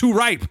much too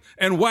ripe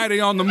and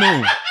Whitey on the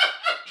moon.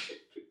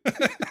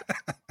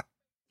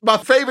 My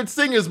favorite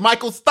singer is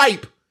Michael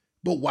Stipe,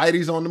 but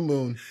Whitey's on the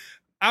moon.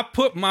 I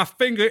put my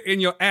finger in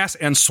your ass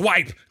and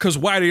swipe because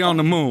Whitey on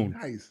the moon.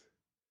 Nice.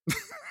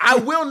 I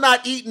will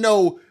not eat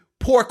no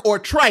pork or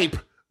tripe,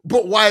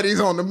 but Whitey's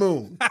on the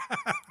moon.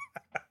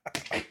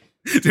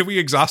 Did we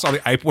exhaust all the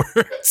IPE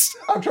words?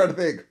 I'm trying to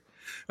think.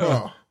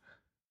 Oh.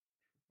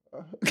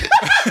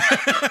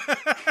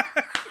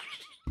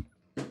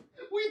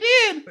 We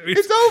did.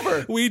 It's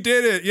over. We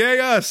did it. Yay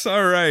us.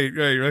 All right.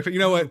 Right. You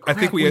know what? I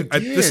think we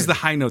this is the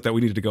high note that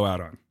we needed to go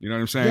out on. You know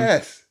what I'm saying?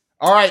 Yes.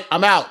 All right.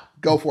 I'm out.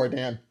 Go for it,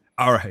 Dan.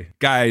 All right.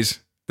 Guys,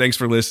 thanks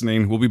for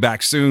listening. We'll be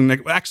back soon.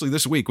 Actually,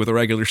 this week with a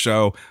regular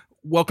show.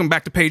 Welcome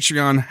back to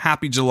Patreon.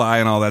 Happy July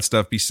and all that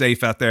stuff. Be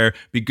safe out there.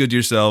 Be good to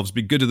yourselves.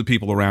 Be good to the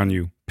people around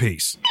you.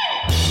 Peace.